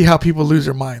 See how people lose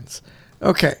their minds.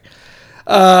 Okay.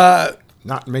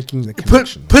 Not making the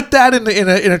connection. Put that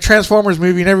in a Transformers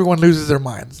movie and everyone loses their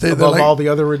minds. They're Above like- all the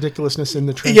other ridiculousness in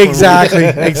the Yeah,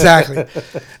 Transformers. exactly.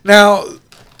 Now,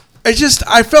 I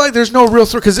felt like there's no real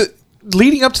threat because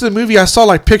leading up to the movie, I saw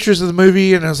like pictures of the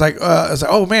movie and I was like,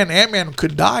 oh man, Ant-Man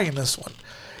could die in this one.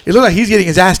 It looked like he's getting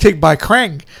his ass kicked by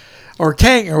Krang or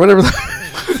Kang or whatever the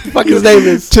fuck his name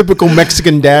is. Typical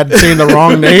Mexican dad saying the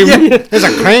wrong name. It's a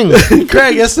Krang.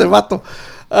 Krang, este vato.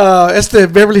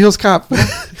 Este Beverly Hills Cop.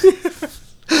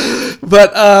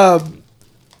 But I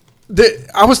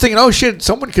was thinking, oh shit,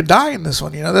 someone could die in this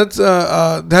one. You know, that's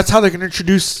how they're gonna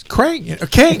introduce Krang,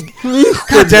 Kang.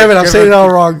 God damn it, I'm saying it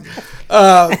all wrong.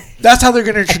 That's how they're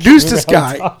gonna introduce this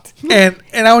guy, and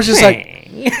I was just like,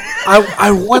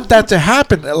 I want that to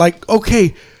happen. Like,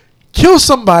 okay, kill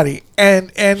somebody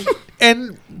and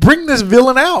bring this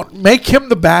villain out, make him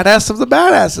the badass of the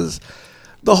badasses.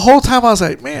 The whole time I was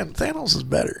like, man, Thanos is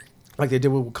better. Like they did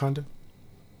with Wakanda,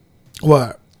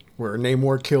 What? where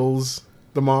Namor kills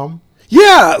the mom.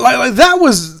 Yeah, like that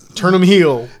was. Turn him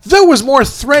heel. There was more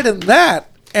threat in that,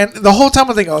 and the whole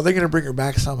time I think, oh, they're gonna bring her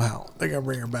back somehow. They're gonna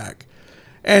bring her back,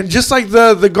 and just like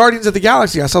the Guardians of the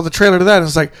Galaxy, I saw the trailer to that, and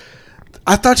it's like,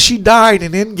 I thought she died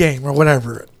in Endgame or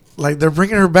whatever. Like they're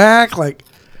bringing her back. Like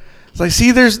it's like,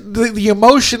 see, there's the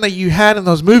emotion that you had in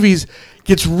those movies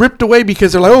gets ripped away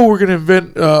because they're like, oh, we're gonna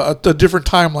invent a different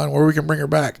timeline where we can bring her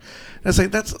back. And it's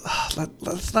like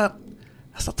that's not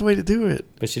the way to do it.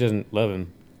 But she doesn't love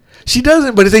him. She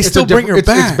doesn't, but they still bring her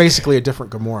back. It's basically a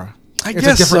different Gamora. I It's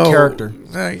guess a different so. character.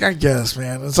 I guess,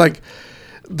 man. It's like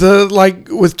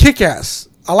with Kick-Ass.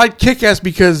 I like Kick-Ass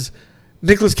because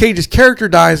Nicolas Cage's character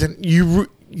dies and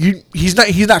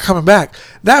he's not coming back.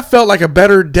 That felt like a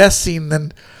better death scene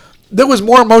than there was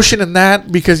more emotion in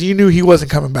that because you knew he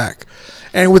wasn't coming back.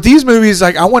 And with these movies,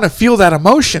 like I want to feel that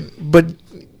emotion, but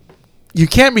you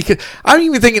can't because I'm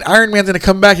even thinking Iron Man's going to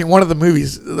come back in one of the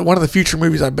movies, one of the future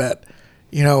movies. I bet.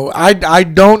 You know, I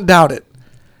don't doubt it.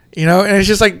 You know, and it's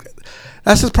just like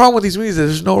that's the problem with these movies.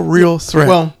 There's no real threat.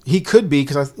 Well, he could be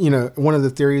because one of the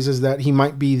theories is that he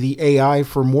might be the AI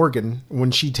for Morgan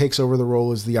when she takes over the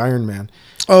role as the Iron Man.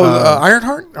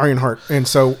 Ironheart. Ironheart, and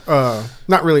so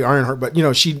not really Ironheart, but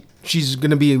she's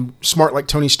going to be smart like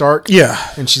Tony Stark.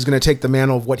 Yeah. And she's going to take the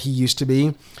mantle of what he used to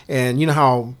be. And you know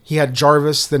how he had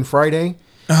Jarvis, then Friday?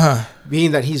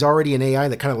 Being that he's already an AI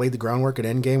that kind of laid the groundwork at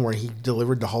Endgame, where he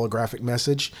delivered the holographic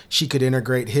message, she could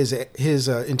integrate his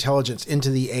intelligence into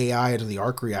the AI, into the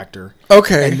arc reactor.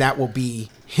 Okay. And that will be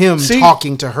him See?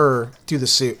 talking to her through the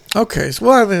suit. Okay, so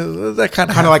well, that kind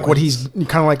of Like what he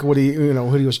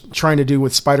was trying to do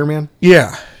with Spider-Man.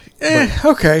 Yeah.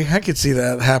 Okay, I could see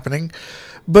that happening.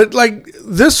 But like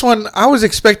this one, I was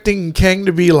expecting Kang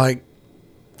to be like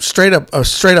a straight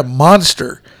up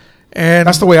monster. And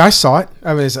That's the way I saw it.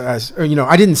 I mean,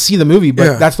 I didn't see the movie, but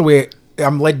Yeah. that's the way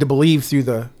I'm led to believe through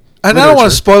the. And I don't want literature.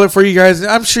 to spoil it for you guys.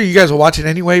 I'm sure you guys will watch it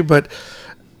anyway, but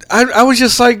I was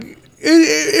just like,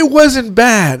 it wasn't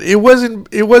bad.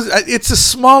 It's a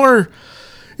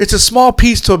small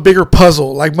piece to a bigger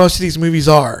puzzle, like most of these movies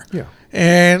are. Yeah.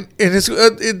 And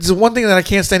it's one thing that I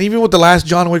can't stand. Even with the last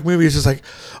John Wick movie, it's just like,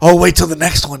 oh, wait till the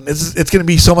next one. It's going to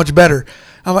be so much better.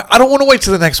 I'm like, I don't want to wait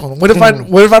till the next one. What if I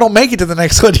don't make it to the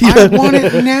next one? I want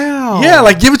it now. Yeah,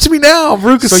 like give it to me now,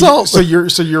 Veruca Salt. So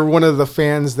you're one of the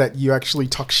fans that you actually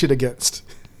talk shit against.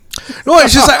 No,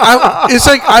 it's just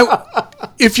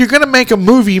if you're gonna make a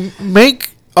movie, make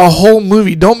a whole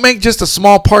movie. Don't make just a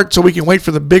small part so we can wait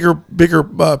for the bigger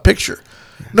picture.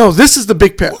 No, this is the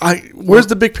big picture. Where's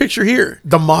the big picture here?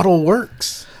 The model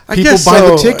works. I People guess buy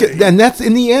the so. ticket, and that's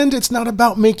in the end. It's not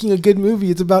about making a good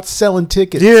movie. It's about selling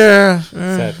tickets. Yeah,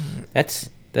 That's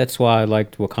why I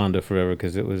liked Wakanda Forever,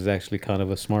 because it was actually kind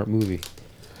of a smart movie,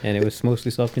 and it was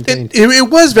mostly self-contained. it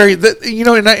was very,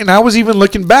 and I was even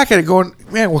looking back at it, going,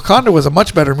 man, Wakanda was a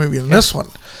much better movie than this one.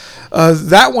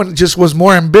 That one just was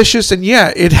more ambitious, and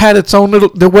yeah, it had its own little.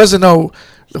 There wasn't no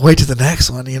wait to the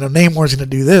next one. Namor's going to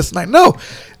do this. Like, no,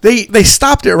 they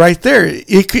stopped it right there.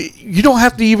 You don't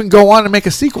have to even go on and make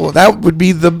a sequel. That would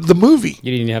be the movie.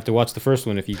 You didn't even have to watch the first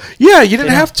one if you. Yeah, you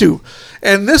didn't have to.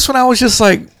 And this one, I was just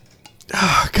like,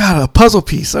 oh, God, a puzzle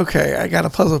piece. Okay, I got a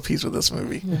puzzle piece with this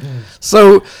movie.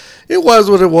 So it was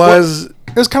what it was.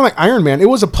 It was kind of like Iron Man. It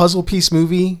was a puzzle piece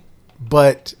movie,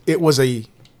 but it was a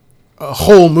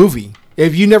whole movie.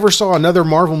 If you never saw another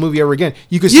Marvel movie ever again,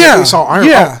 you could say you saw Iron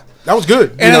Man. Yeah. Oh, that was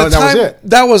good. And at the that time, was it.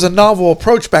 that was a novel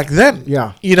approach back then.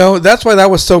 Yeah. That's why that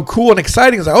was so cool and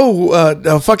exciting. It's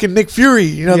like, fucking Nick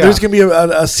Fury. There's going to be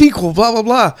a sequel, blah, blah,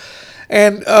 blah.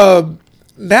 And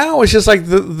now it's just like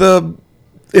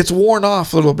it's worn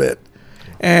off a little bit.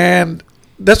 And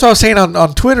that's what I was saying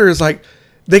on Twitter is like,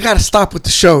 they got to stop with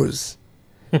the shows.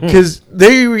 Because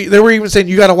they were even saying,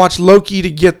 you got to watch Loki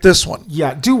to get this one.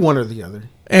 Yeah, do one or the other.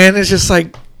 And it's just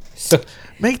like,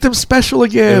 make them special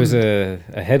again. There was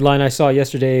a headline I saw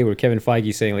yesterday where Kevin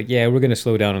Feige saying like, yeah, we're going to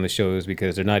slow down on the shows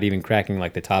because they're not even cracking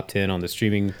like the top 10 on the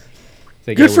streaming.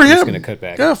 Like, Good for we're him. just going to cut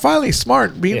back. Yeah, finally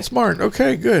being smart.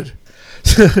 Okay, good.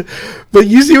 But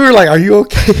you see, we were like, "Are you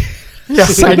okay?" Yeah,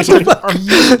 are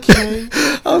you okay?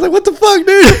 I was like, "What the fuck,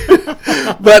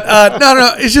 dude?" But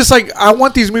no. It's just like I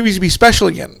want these movies to be special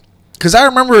again because I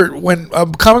remember when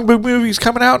comic book movies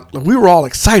coming out, we were all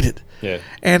excited. Yeah.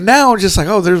 And now it's just like,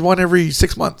 oh, there's one every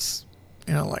 6 months.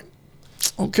 Like,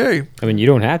 okay. I mean, you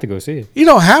don't have to go see it. You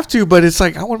don't have to, but it's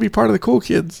like I want to be part of the cool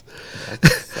kids.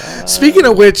 Speaking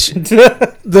of which,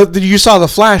 you saw the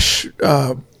Flash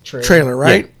trailer,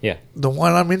 right? Yeah. The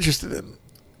one I'm interested in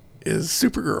is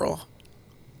Supergirl.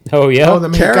 Oh yeah. Oh, the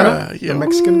Kara, Mexicana? The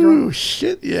Mexican girl? Ooh,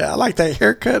 shit, yeah. I like that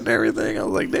haircut and everything. I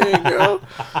was like, dang, girl.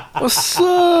 What's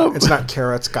up? It's not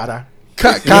Kara, it's Kara.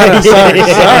 Kara, sorry.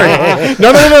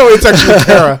 No, it's actually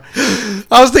Kara.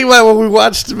 I was thinking about when we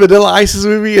watched Vanilla Ice's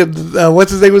movie and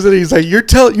what's his name was in it? He's like, you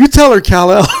tell her,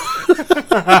 Kal-El.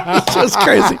 It's just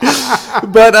crazy.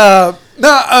 But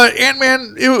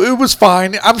Ant-Man, it was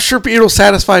fine. I'm sure it'll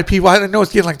satisfy people. I know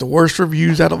it's getting like the worst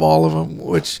reviews out of all of them,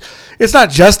 which it's not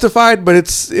justified, but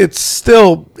it's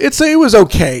still it was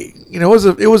okay. It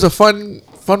was a fun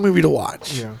movie to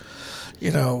watch. Yeah.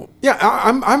 Yeah,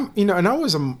 I'm and I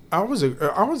was an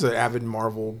avid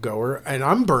Marvel goer, and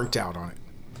I'm burnt out on it.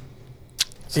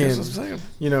 That's what I'm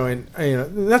saying.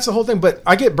 And that's the whole thing. But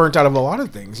I get burnt out of a lot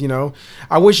of things.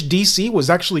 I wish DC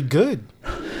was actually good.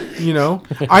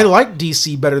 I like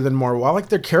DC better than Marvel. I like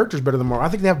their characters better than Marvel. I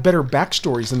think they have better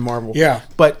backstories than Marvel. Yeah.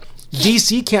 But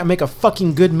DC can't make a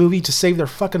fucking good movie to save their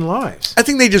fucking lives. I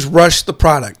think they just rushed the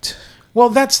product. Well,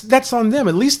 that's on them.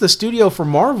 At least the studio for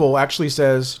Marvel actually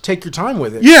says, take your time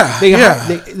with it. Yeah,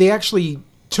 They actually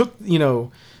took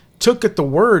at the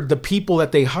word the people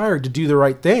that they hired to do the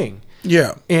right thing.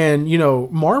 Yeah. And,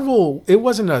 Marvel, it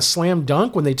wasn't a slam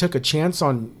dunk when they took a chance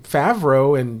on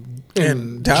Favreau and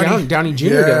Downey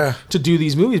Jr. to do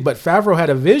these movies. But Favreau had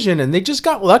a vision, and they just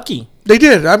got lucky. They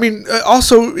did. I mean,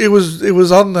 also, it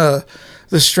was on the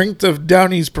strength of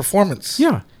Downey's performance.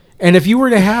 Yeah. And if you were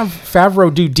to have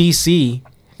Favreau do DC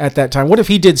at that time, what if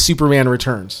he did Superman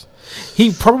Returns?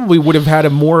 he probably would have had a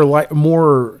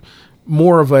more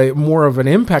of an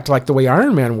impact like the way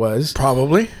Iron Man was.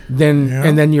 Probably.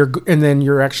 And then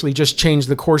you're actually just changed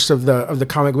the course of the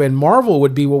comic. And Marvel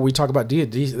would be what we talk about.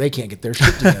 They can't get their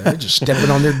shit together. They're just stepping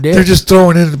on their dick. They're just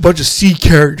throwing in a bunch of C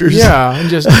characters. Yeah, and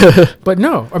just. But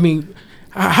no, I mean,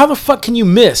 how the fuck can you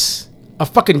miss a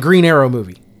fucking Green Arrow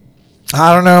movie?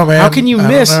 I don't know, man. How can you I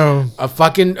miss don't know. a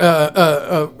fucking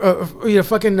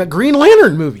fucking Green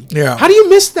Lantern movie? Yeah. How do you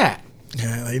miss that?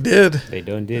 Yeah, they did. They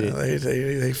done did it.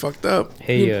 They fucked up.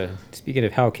 Hey, speaking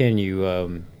of how can you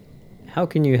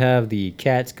have the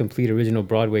Cats complete original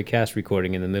Broadway cast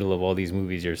recording in the middle of all these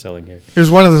movies you're selling here? Here's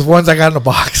one of the ones I got in the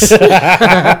box.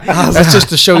 That's just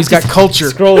to show he's got culture.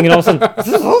 Scrolling and all of a sudden,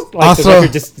 like I'll the throw-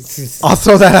 record just I'll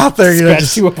throw that out there. You know, scratch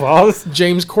just, you applause.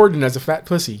 James Corden as a fat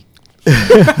pussy.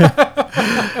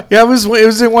 yeah, it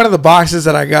was in one of the boxes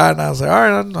that I got, and I was like, all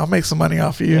right, I'll make some money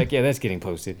off of you. Like, yeah, that's getting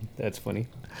posted. That's funny.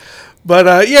 But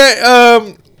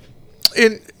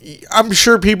I'm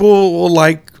sure people will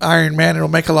like Iron Man. It'll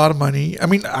make a lot of money. I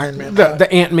mean, Iron Man,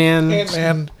 The Ant-Man.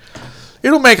 Ant-Man.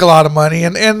 It'll make a lot of money.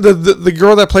 And the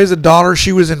girl that plays the daughter,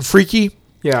 she was in Freaky.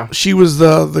 Yeah. She was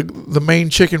the main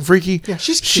chick in Freaky. Yeah,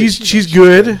 she's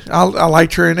good. I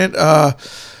liked her in it.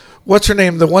 What's her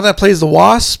name? The one that plays the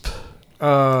Wasp.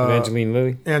 Evangeline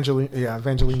Lilly.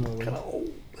 Evangeline Lilly.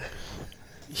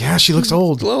 Yeah, she looks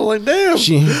old. Well, like, damn.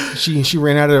 She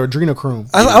ran out of adrenochrome.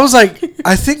 I was like,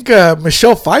 I think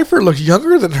Michelle Pfeiffer looks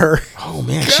younger than her. Oh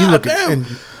man, God she looked. damn. And,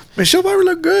 Michelle Pfeiffer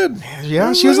looked good.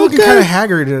 yeah, she was looking kind of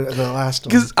haggard at the last one.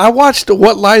 Because I watched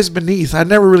What Lies Beneath. I'd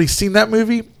never really seen that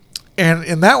movie. And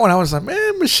in that one, I was like,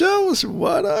 man, Michelle was,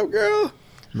 what up, girl?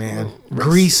 Man,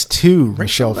 Grease 2,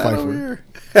 Michelle That over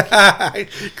Pfeiffer.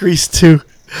 here. Grease 2.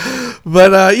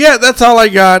 But yeah, that's all I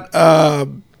got.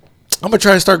 I'm going to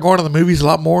try to start going to the movies a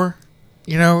lot more.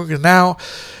 You know, 'cause now,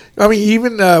 I mean,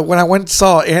 even when I went and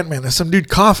saw Ant-Man, there's some dude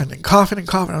coughing. I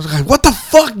was like, what the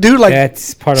fuck, dude? Like,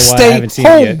 That's part of why I stay haven't seen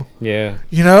home. it yet. Yeah.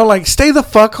 You know, like, stay the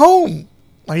fuck home.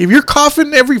 Like, if you're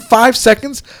coughing every 5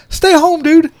 seconds, stay home,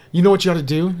 dude. You know what you ought to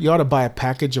do? You ought to buy a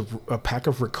pack of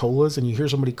Ricolas, and you hear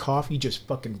somebody cough, you just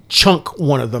fucking chunk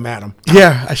one of them at them.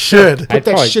 Yeah, I should. Put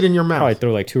that shit in your mouth. Probably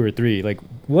throw like 2 or 3. Like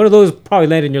one of those probably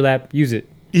land in your lap. Use it.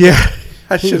 Yeah,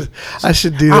 I should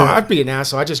do that. I'd be an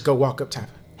asshole. I just go walk up to him.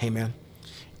 Hey man,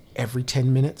 every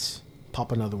 10 minutes,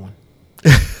 pop another one.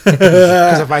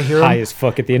 Because if I hear High him, as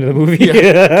fuck at the end of the movie.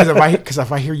 because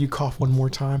if I hear you cough one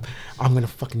more time, I'm gonna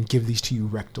fucking give these to you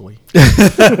rectally.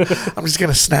 I'm just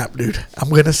gonna snap, dude. I'm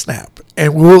gonna snap,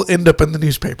 and we'll end up in the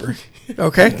newspaper.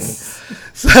 Okay.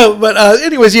 So, but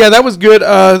anyways, yeah, that was good.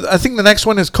 I think the next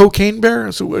one is Cocaine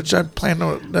Bear, so which I plan to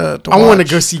watch. I want to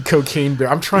go see Cocaine Bear.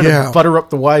 I'm trying Yeah. to butter up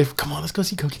the wife. Come on, let's go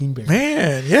see Cocaine Bear.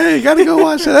 Man, yeah, you gotta go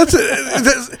watch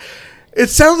that. It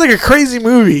sounds like a crazy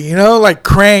movie, you know, like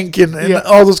Crank and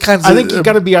all those kinds of. I think you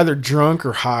got to be either drunk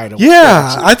or high. To Yeah,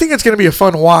 watch it. I think it's gonna be a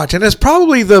fun watch, and it's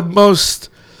probably the most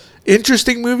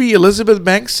interesting movie Elizabeth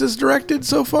Banks has directed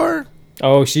so far.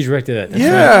 Oh, she's directed that. That's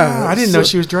Yeah, I didn't know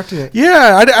she was directing it.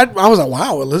 Yeah, I was like,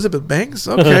 wow, Elizabeth Banks.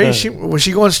 Okay, was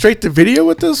she going straight to video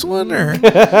with this one, or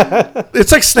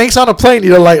it's like Snakes on a Plane? You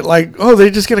know, like oh,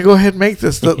 they're just gonna go ahead and make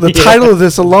this. The title of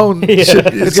this alone,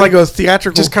 it's like a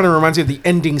theatrical. Just kind of reminds me of the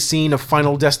ending scene of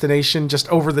Final Destination, just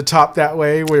over the top that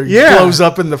way, where he Yeah. blows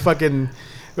up in the fucking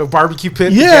barbecue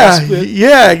pit. yeah, gas pit,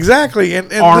 yeah, exactly.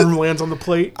 And arm lands on the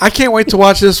plate. I can't wait to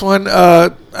watch this one.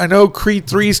 I know Creed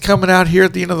 3 is coming out here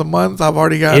at the end of the month. I've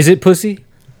already got. Is it pussy?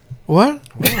 What?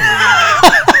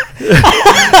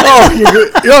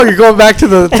 you're going back to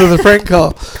the prank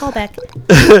call. Call back.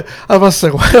 I was say,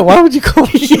 why would you call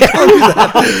me?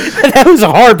 That was a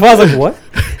hard pause. Like what?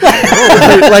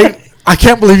 Like, I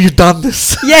can't believe you've done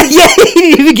this. Yeah. He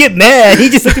didn't even get mad. He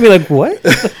just looked at me like, what?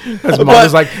 His mom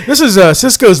was like, "This is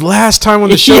Cisco's last time on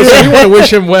the show, so you want to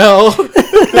wish him well."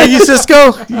 Hey, you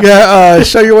Cisco, yeah,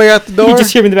 show your way out the door. You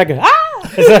just hear me in the background.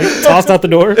 As I tossed out the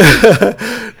door.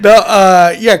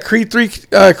 No, yeah, Creed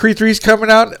 3's coming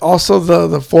out. Also,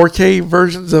 the 4K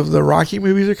versions of the Rocky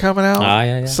movies are coming out.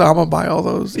 Yeah. So I'm gonna buy all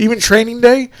those. Even Training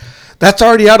Day, that's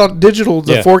already out on digital,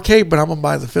 the Yeah. 4K, but I'm gonna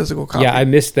buy the physical copy. Yeah, I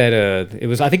missed that. I think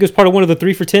it was part of one of the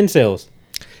 3 for $10 sales.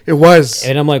 It was.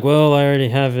 And I'm like, well, I already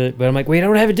have it. But I'm like, wait, I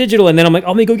don't have it digital. And then I'm like,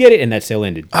 let me go get it. And that sale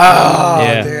ended. Oh,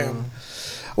 yeah. damn.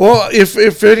 Well, if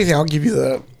anything, I'll give you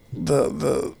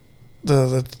the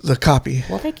copy.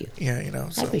 Well, thank you. Yeah, you know. I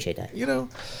So, appreciate that. you know,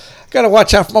 gotta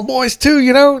watch out for my boys too.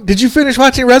 You know. Did you finish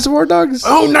watching Reservoir Dogs?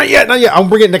 Oh, not yet. I'll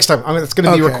bring it next time. It's going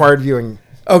to be Okay. required viewing.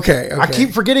 Okay. I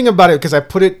keep forgetting about it because I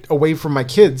put it away from my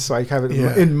kids, so I have it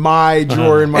Yeah. in my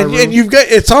drawer in my room. And you've got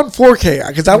it's on 4K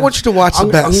because I want you to watch the I'm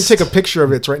best. going to take a picture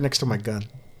of it. It's right next to my gun.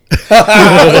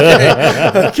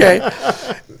 Okay.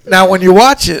 Now, when you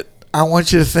watch it, I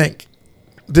want you to think,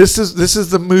 this is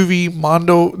the movie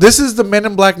Mondo. This is the Men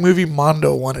in Black movie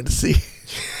Mondo wanted to see.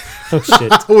 Oh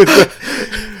shit.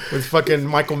 with fucking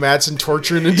Michael Madsen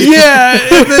torturing the dude. Yeah,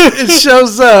 and then it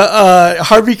shows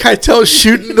Harvey Keitel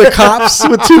shooting the cops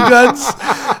with 2 guns.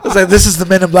 I was like, this is the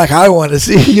Men in Black I want to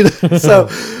see. You know? So,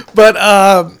 but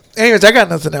anyways, I got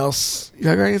nothing else. You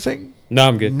got anything? No,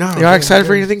 I'm good. No, You are excited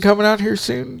for anything coming out here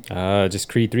soon? Just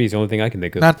Creed 3 is the only thing I can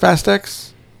think of. Not Fast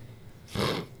X?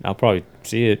 I'll probably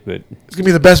see it, but It's gonna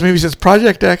be the best movie since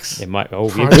Project X. it might. Oh,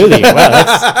 really? Wow,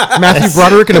 that's Matthew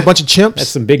Broderick and a bunch of chimps. that's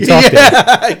some big talk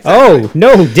there. Oh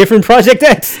no, different Project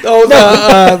X. Oh,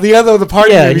 the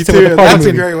party Yeah, movie you talking too. about the party That's a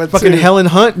movie. great one fucking too. Helen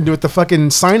Hunt with the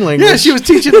fucking sign language. Yeah, she was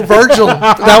teaching Virgil.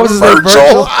 That was his name,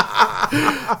 Virgil.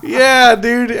 Yeah,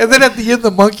 dude. And then at the end,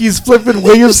 the monkey's flipping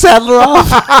William Sadler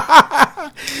off.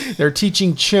 They're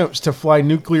teaching chimps to fly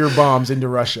nuclear bombs into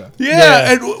Russia.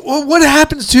 Yeah, and what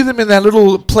happens to them in that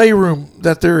little playroom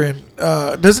that they're in?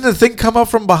 Doesn't the thing come up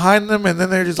from behind them, and then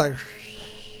they're just like...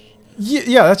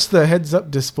 Yeah, that's the heads-up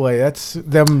display. That's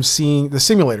them seeing the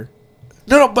simulator.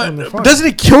 No, but doesn't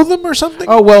it kill them or something?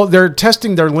 Oh, well, they're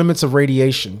testing their limits of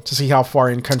radiation to see how far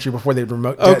in country before they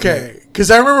remote detonate. Okay, because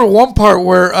I remember one part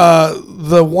where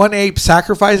the one ape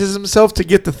sacrifices himself to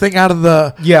get the thing out of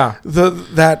the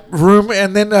that room,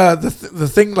 and then the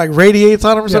thing like radiates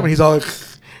on him or something. He's all like,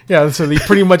 Yeah, so they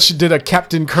pretty much did a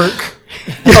Captain Kirk.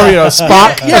 Spock. yeah,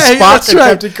 Spock that's and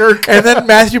right. Captain Kirk. And then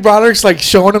Matthew Broderick's like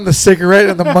showing him the cigarette,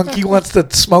 and the monkey wants to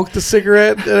smoke the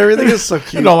cigarette, and everything is so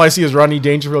cute. And all I see is Rodney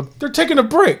Dangerfield. They're taking a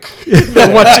break.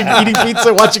 They're eating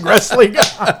pizza, watching wrestling.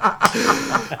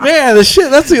 Man,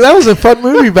 that was a fun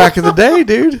movie back in the day,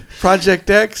 dude. Project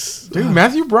X. Dude,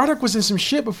 Matthew Broderick was in some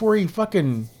shit before he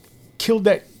fucking killed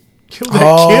that kid with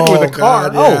a car.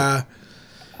 God, yeah.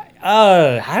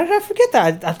 How did I forget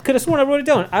that? I could have sworn I wrote it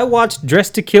down. I watched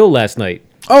Dressed to Kill last night.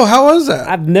 Oh, how was that?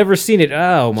 I've never seen it.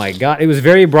 Oh my god, it was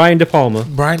very Brian De Palma.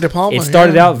 Brian De Palma. It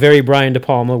started out very Brian De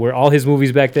Palma, where all his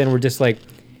movies back then were just like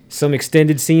some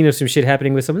extended scene of some shit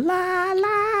happening with some la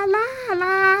la la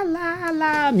la la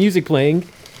la music playing,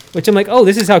 which I'm like, oh,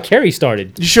 this is how Carrie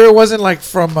started. You sure it wasn't like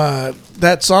from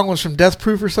that song was from Death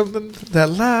Proof or something? That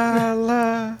la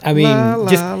la. I mean, la,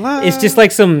 just la, it's just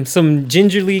like some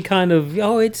gingerly kind of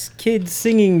it's kids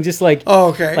singing, just like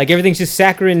okay. like everything's just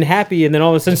saccharine and happy, and then all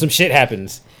of a sudden some shit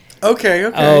happens. Okay.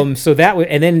 So that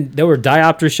and then there were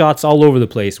diopter shots all over the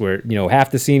place where half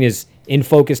the scene is in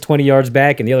focus 20 yards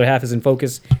back and the other half is in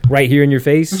focus right here in your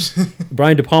face.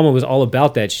 Brian De Palma was all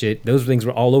about that shit. Those things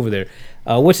were all over there.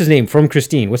 What's his name from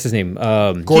Christine? What's his name?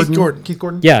 Keith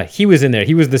Gordon. Yeah, he was in there.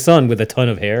 He was the son with a ton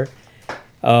of hair,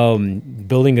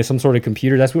 building some sort of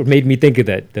computer. That's what made me think of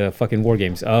that. The fucking War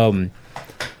Games. Who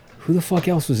the fuck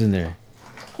else was in there?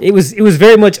 It was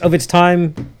very much of its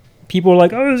time. People were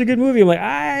like, "Oh, it was a good movie." I'm like,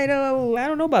 I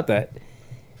don't know about that.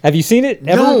 Have you seen it?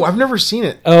 Ever? No, I've never seen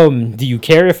it. Do you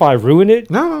care if I ruin it?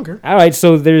 No, I don't care. All right,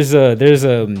 so there's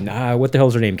what the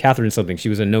hell's her name? Catherine something. She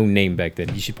was a known name back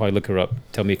then. You should probably look her up.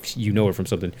 Tell me if you know her from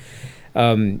something.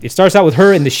 It starts out with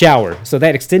her in the shower. So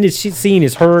that extended scene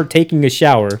is her taking a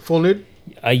shower. Full nude?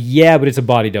 Yeah, but it's a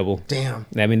body double. Damn.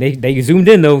 I mean, they zoomed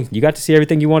in though. You got to see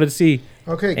everything you wanted to see.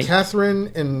 Okay,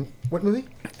 Catherine in what movie?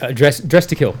 Dress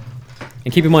to Kill.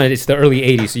 And keep in mind, it's the early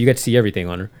 80s, so you got to see everything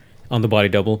on her, on the body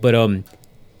double. But,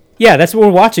 yeah, that's what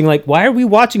we're watching. Like, why are we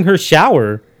watching her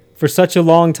shower for such a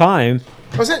long time?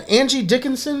 Was that Angie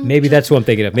Dickinson? Maybe that's what I'm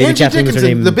thinking of. Maybe Angie Catherine was her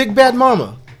Dickinson, name. the Big Bad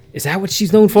Mama. Is that what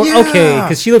she's known for? Yeah. Okay,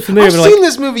 because she looked familiar. I've but seen like,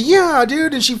 this movie. Yeah,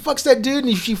 dude. And she fucks that dude,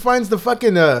 and she finds the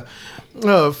fucking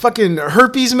fucking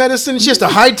herpes medicine. She has to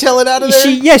hightail it out of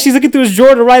there. she's looking through his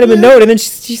drawer to write him a note, and then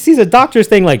she sees a doctor's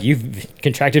thing like, you've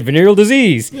contracted venereal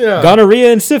disease,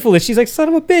 gonorrhea and syphilis. She's like, son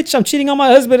of a bitch, I'm cheating on my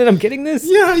husband and I'm getting this.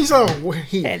 Yeah, he's all,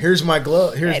 here's my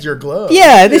glove. Here's your glove.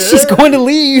 Yeah, then she's going to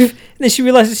leave, and then she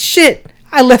realizes, shit,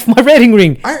 I left my wedding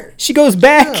ring. She goes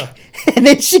back, and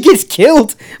then she gets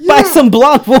killed by some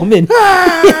blonde woman.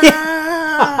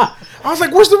 I was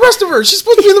like, where's the rest of her? She's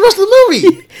supposed to be in the rest of the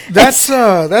movie.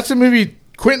 That's a movie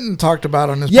Quentin talked about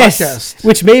on his podcast.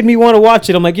 Which made me want to watch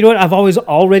it. I'm like, you know what? I've always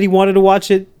already wanted to watch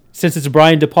it since it's a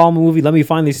Brian De Palma movie. Let me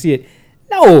finally see it.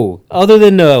 No, other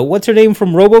than what's her name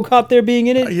from RoboCop there being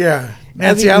in it? Yeah,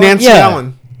 Nancy Allen. Nancy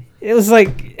Allen. It was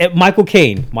like Michael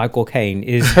Caine. Michael Caine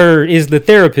is the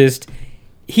therapist.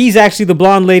 he's actually the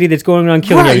blonde lady that's going around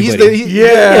killing Right, everybody.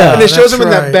 Yeah, and it shows that's him in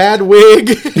that right. bad wig.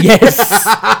 Yes.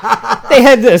 They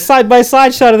had a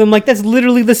side-by-side shot of them. Like, that's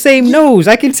literally the same nose.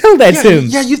 I can tell that's him.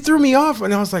 Yeah, you threw me off,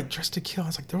 and I was like, Dressed to Kill. I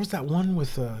was like, there was that one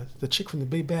with the chick from the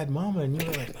Big Bad Mama, and you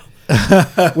were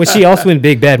like, Was she also in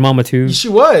Big Bad Mama too? she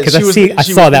was. 'Cause She I was. see- I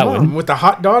she saw was the that mom one. with the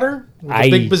hot daughter, with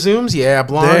the big bazooms. Yeah,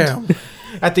 blonde. Damn.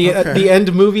 At the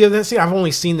end movie of that scene, I've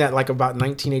only seen that like about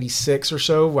 1986 or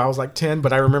so. When I was like 10,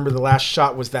 but I remember the last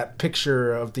shot was that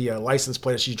picture of the license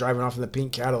plate as she's driving off in the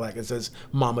pink Cadillac. It says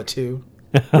Mama 2.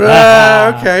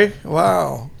 Okay.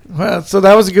 Wow. Well, so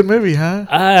that was a good movie, huh?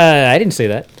 I didn't say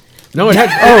that. No, it had.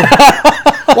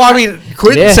 Well, I mean,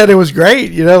 Quentin Yeah. said it was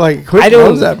great. You know, like I Quentin don't-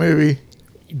 loves that movie.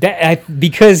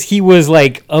 Because he was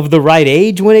like of the right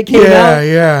age when it came Yeah, out.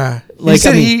 yeah. He Like,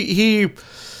 said I mean-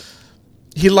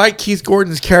 he liked Keith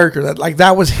Gordon's character.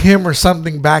 That was him or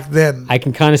something back then. I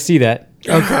can kind of see that.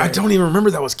 Okay. I don't even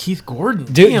remember that was Keith Gordon.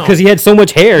 Dude, Damn. because he had so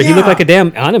much hair. He looked Yeah. like a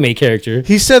damn anime character.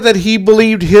 He said that he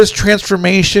believed his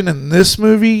transformation in this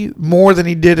movie more than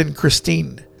he did in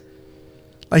Christine.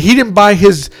 Like he didn't buy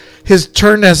his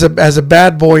turn as a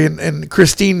bad boy in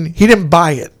Christine. He didn't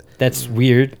buy it. That's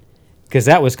weird. Because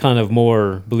that was kind of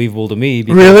more believable to me.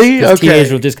 Because, Really? Because Okay.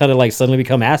 teenagers will just kind of like suddenly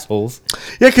become assholes.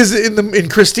 Yeah, because in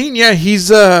Christine, yeah,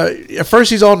 he's at first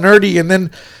he's all nerdy, and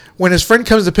then when his friend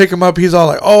comes to pick him up, he's all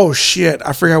like, "Oh shit,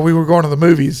 I forgot we were going to the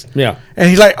movies." Yeah. And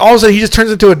he's like, all of a sudden, he just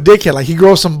turns into a dickhead. Like he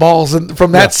grows some balls, and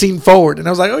from that Yeah. scene forward, and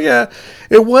I was like, "Oh yeah,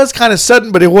 it was kind of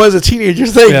sudden, but it was a teenager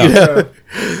thing." Yeah. You know?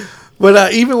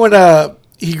 But even when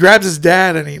he grabs his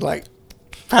dad and he like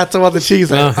pats him on the cheek,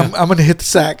 he's like, I'm gonna hit the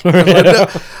sack. I'm like, no.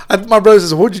 My brother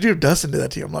says, "What'd you do if Dustin did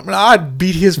that to you?" I'm like, "Man, I'd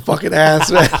beat his fucking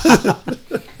ass, man."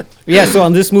 Yeah, so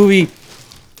on this movie,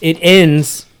 it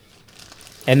ends,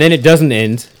 and then it doesn't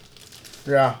end,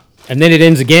 Yeah. and then it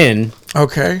ends again.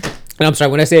 Okay. And I'm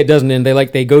sorry, when I say it doesn't end,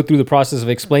 they go through the process of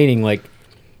explaining, like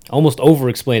almost over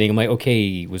explaining. I'm like,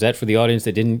 okay, was that for the audience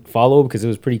that didn't follow? Because it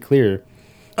was pretty clear.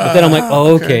 But then I'm like,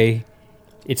 oh, okay.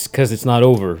 It's because it's not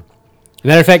over.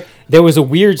 Matter of fact, there was a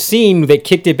weird scene that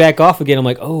kicked it back off again. I'm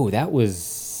like, oh, that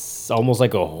was almost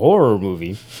like a horror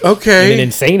movie in an Okay.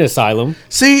 insane asylum.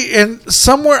 See, and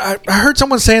somewhere I heard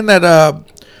someone saying that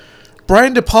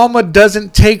Brian De Palma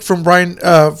doesn't take from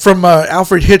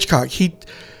Alfred Hitchcock.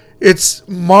 It's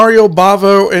Mario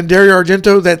Bava and Dario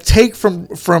Argento that take from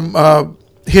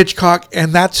Hitchcock,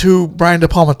 and that's who Brian De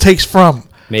Palma takes from.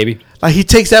 Maybe. Like he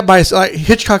takes that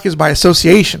Hitchcock is by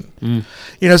association.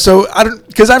 You know, so I don't,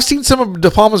 because I've seen some of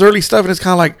De Palma's early stuff, and it's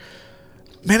kind of like,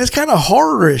 man, it's kind of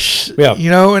horror-ish. Yeah.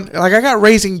 You know, and like I got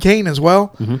Raising Cain as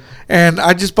well, and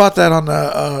I just bought that on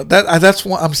the that's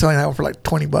one I'm selling that one for like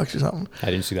 $20 or something. I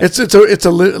didn't see that. It's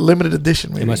a limited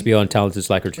edition. Maybe. It must be on Talented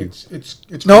Slacker too.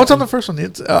 It's No, it's on the first one.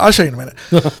 I'll show you in a minute.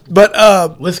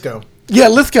 But Lithgow. yeah,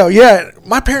 Lithgow. Yeah,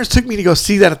 my parents took me to go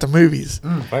see that at the movies.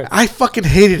 right. I fucking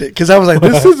hated it because I was like,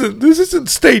 this isn't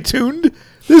Stay Tuned.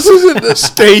 This isn't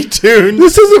Stay Tuned.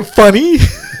 This isn't funny.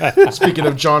 Speaking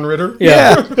of John Ritter.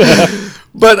 Yeah.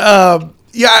 But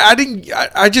yeah, I didn't.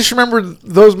 I just remember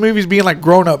those movies being like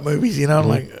grown up movies. You know, I'm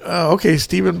like, oh, okay,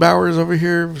 Stephen Bowers over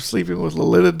here sleeping with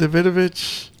Lolita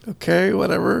Davidovich. Okay,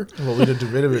 whatever. Lolita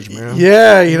Davidovich, man.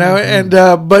 Yeah, you know, and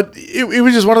but it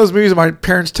was just one of those movies that my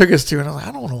parents took us to, and I was like,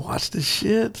 I don't want to watch this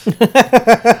shit.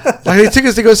 Like they took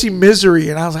us to go see Misery,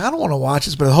 and I was like, I don't want to watch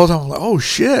this, but the whole time I'm like, oh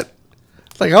shit.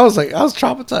 Like I was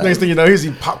traumatized. Next thing you know, he's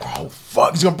eating popcorn. Oh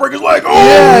fuck, he's gonna break his leg.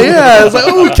 Oh Yeah. It's like,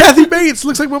 oh, Kathy Bates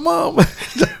looks like my mom.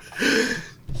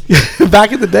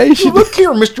 Back in the day, she Look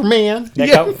here, Mr. Man.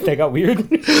 That got weird.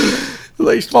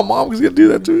 like my mom was gonna do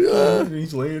that to me.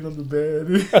 He's laying on the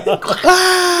bed.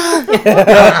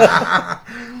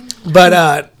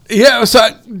 But yeah. So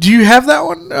do you have that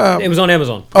one? It was on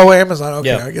Amazon. Oh, Amazon. Okay,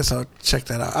 Yeah. I guess I'll check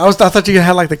that out. I thought you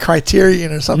had like the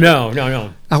Criterion or something. No.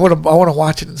 I want to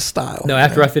watch it in style. No,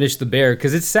 after I finished The Bear,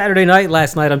 because it's Saturday night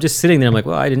last night, I'm just sitting there. I'm like,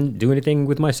 well, I didn't do anything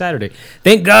with my Saturday.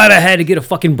 Thank God I had to get a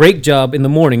fucking break job in the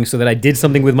morning so that I did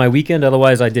something with my weekend.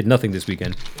 Otherwise, I did nothing this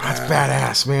weekend. That's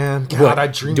badass, man. God, What? I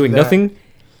dream Doing of that. nothing?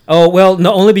 Oh, well,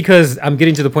 no, only because I'm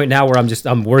getting to the point now where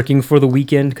I'm working for the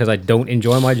weekend because I don't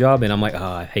enjoy my job, and I'm like,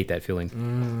 I hate that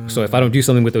feeling. So if I don't do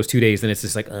something with those 2 days, then it's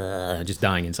just like, just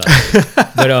dying inside.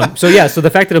 But so the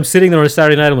fact that I'm sitting there on a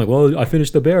Saturday night, I'm like, well, I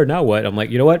finished The Bear, now what? I'm like,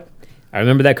 you know what? I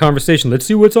remember that conversation. Let's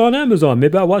see what's on Amazon.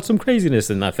 Maybe I'll watch some craziness,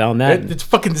 and I found that. It's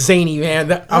fucking zany,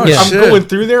 man. I'm shit. going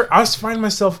through there. I just find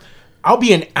myself. I'll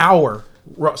be an hour.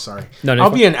 Sorry. No, I'll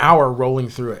be an hour rolling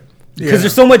through it. Because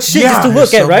there's so much shit Yeah, just to look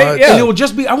there's at, so right? much. Yeah. And it will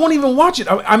just be. I won't even watch it.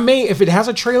 I may, if it has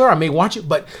a trailer, I may watch it.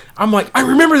 But I'm like, I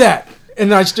remember that.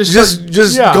 And I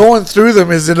just going through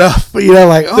them is enough. You know,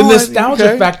 like the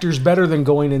nostalgia factor is better than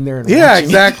going in there and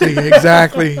watching.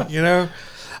 exactly. You know,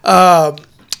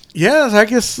 I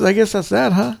guess that's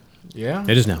that, huh? Yeah,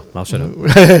 It is now. I'll shut up.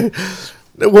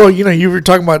 Well, you know, you were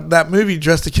talking about that movie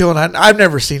Dressed to Kill, and I've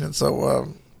never seen it,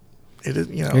 so it is.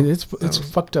 You know, it's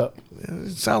fucked up.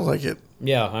 it sounds like it.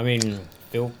 Yeah, I mean,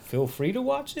 feel free to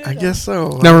watch it. I guess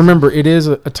so. Now remember, it is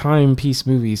a timepiece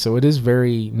movie, so it is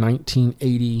very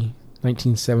 1980,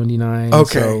 1979.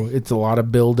 Okay. So it's a lot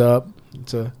of build up.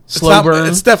 It's a slow burn.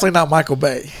 It's definitely not Michael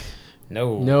Bay.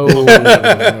 No.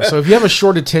 So if you have a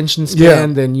short attention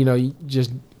span, then you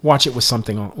just watch it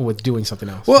with doing something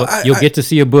else. Well, You'll get to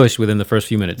see a bush within the first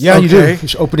few minutes. Yeah, you Okay.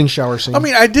 do. Opening shower scene. I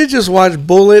mean, I did just watch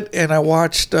Bullet, and I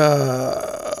watched one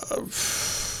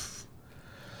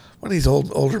of these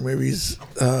older movies,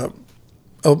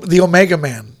 The Omega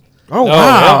Man. oh yeah.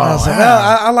 wow. I was like,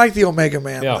 well, I like The Omega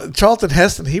Man. Yeah. Charlton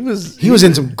Heston, he was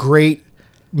in some great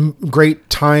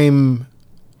time.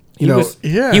 He was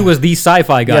yeah. he was the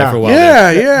sci-fi guy Yeah. for a while.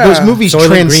 there. Yeah. Those movies Soylent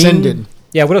transcended. Green.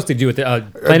 Yeah, what else did he do with it?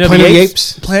 Planet, Planet of the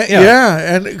Apes?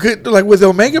 And like with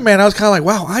Omega Man, I was kind of like,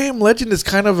 wow, I Am Legend is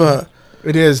kind of a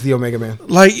It is the Omega Man.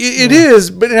 like it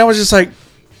is, but I was just like,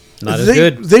 Not as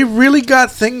good. They really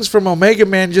got things from Omega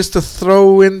Man just to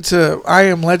throw into I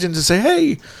Am Legend to say,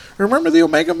 hey, remember the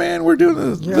Omega Man? We're doing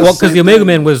this. Well, because the Omega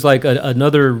Man was like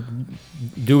another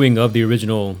doing of the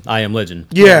original I Am Legend.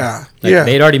 Yeah, Like, yeah.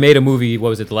 They had already made a movie. What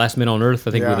was it? The Last Man on Earth,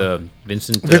 I think, Yeah. with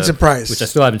Vincent Price, which I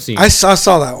still haven't seen. I saw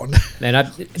that one. And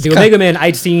the Omega Man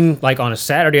I'd seen like on a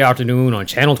Saturday afternoon on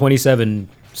Channel 27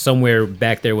 somewhere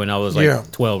back there when I was like Yeah.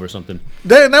 12 or something.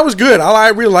 That was good. I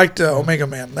really liked Omega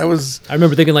Man. That was I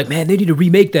remember thinking like, man, they need to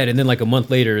remake that. And then like a month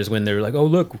later is when they were like, oh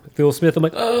look, Phil Smith. I'm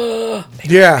like, oh.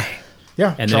 yeah.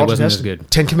 Yeah, And then it wasn't as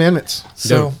good. 10 Commandments.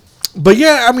 So, but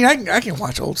yeah, I mean, I can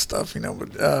watch old stuff, you know.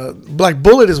 But like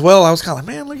Bullet as well. I was kind of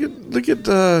like, man, look at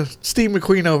Steve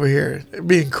McQueen over here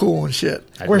being cool and shit.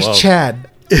 Where's Whoa. Chad?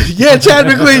 Yeah, Chad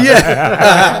McQueen.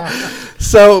 Yeah.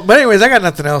 So, but anyways, I got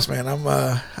nothing else, man.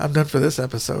 I'm done for this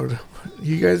episode.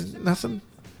 You guys, nothing?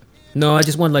 No, I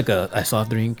just want like a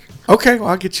soft drink. Okay, well,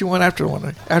 I'll get you one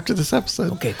after this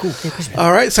episode. Okay, cool.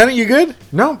 All right, Sonny, you good?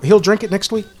 No, he'll drink it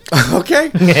next week. Okay.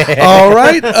 All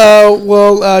right.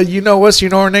 Well, you know us. You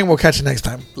know our name. We'll catch you next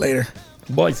time. Later.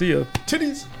 Bye, see ya.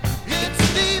 Titties.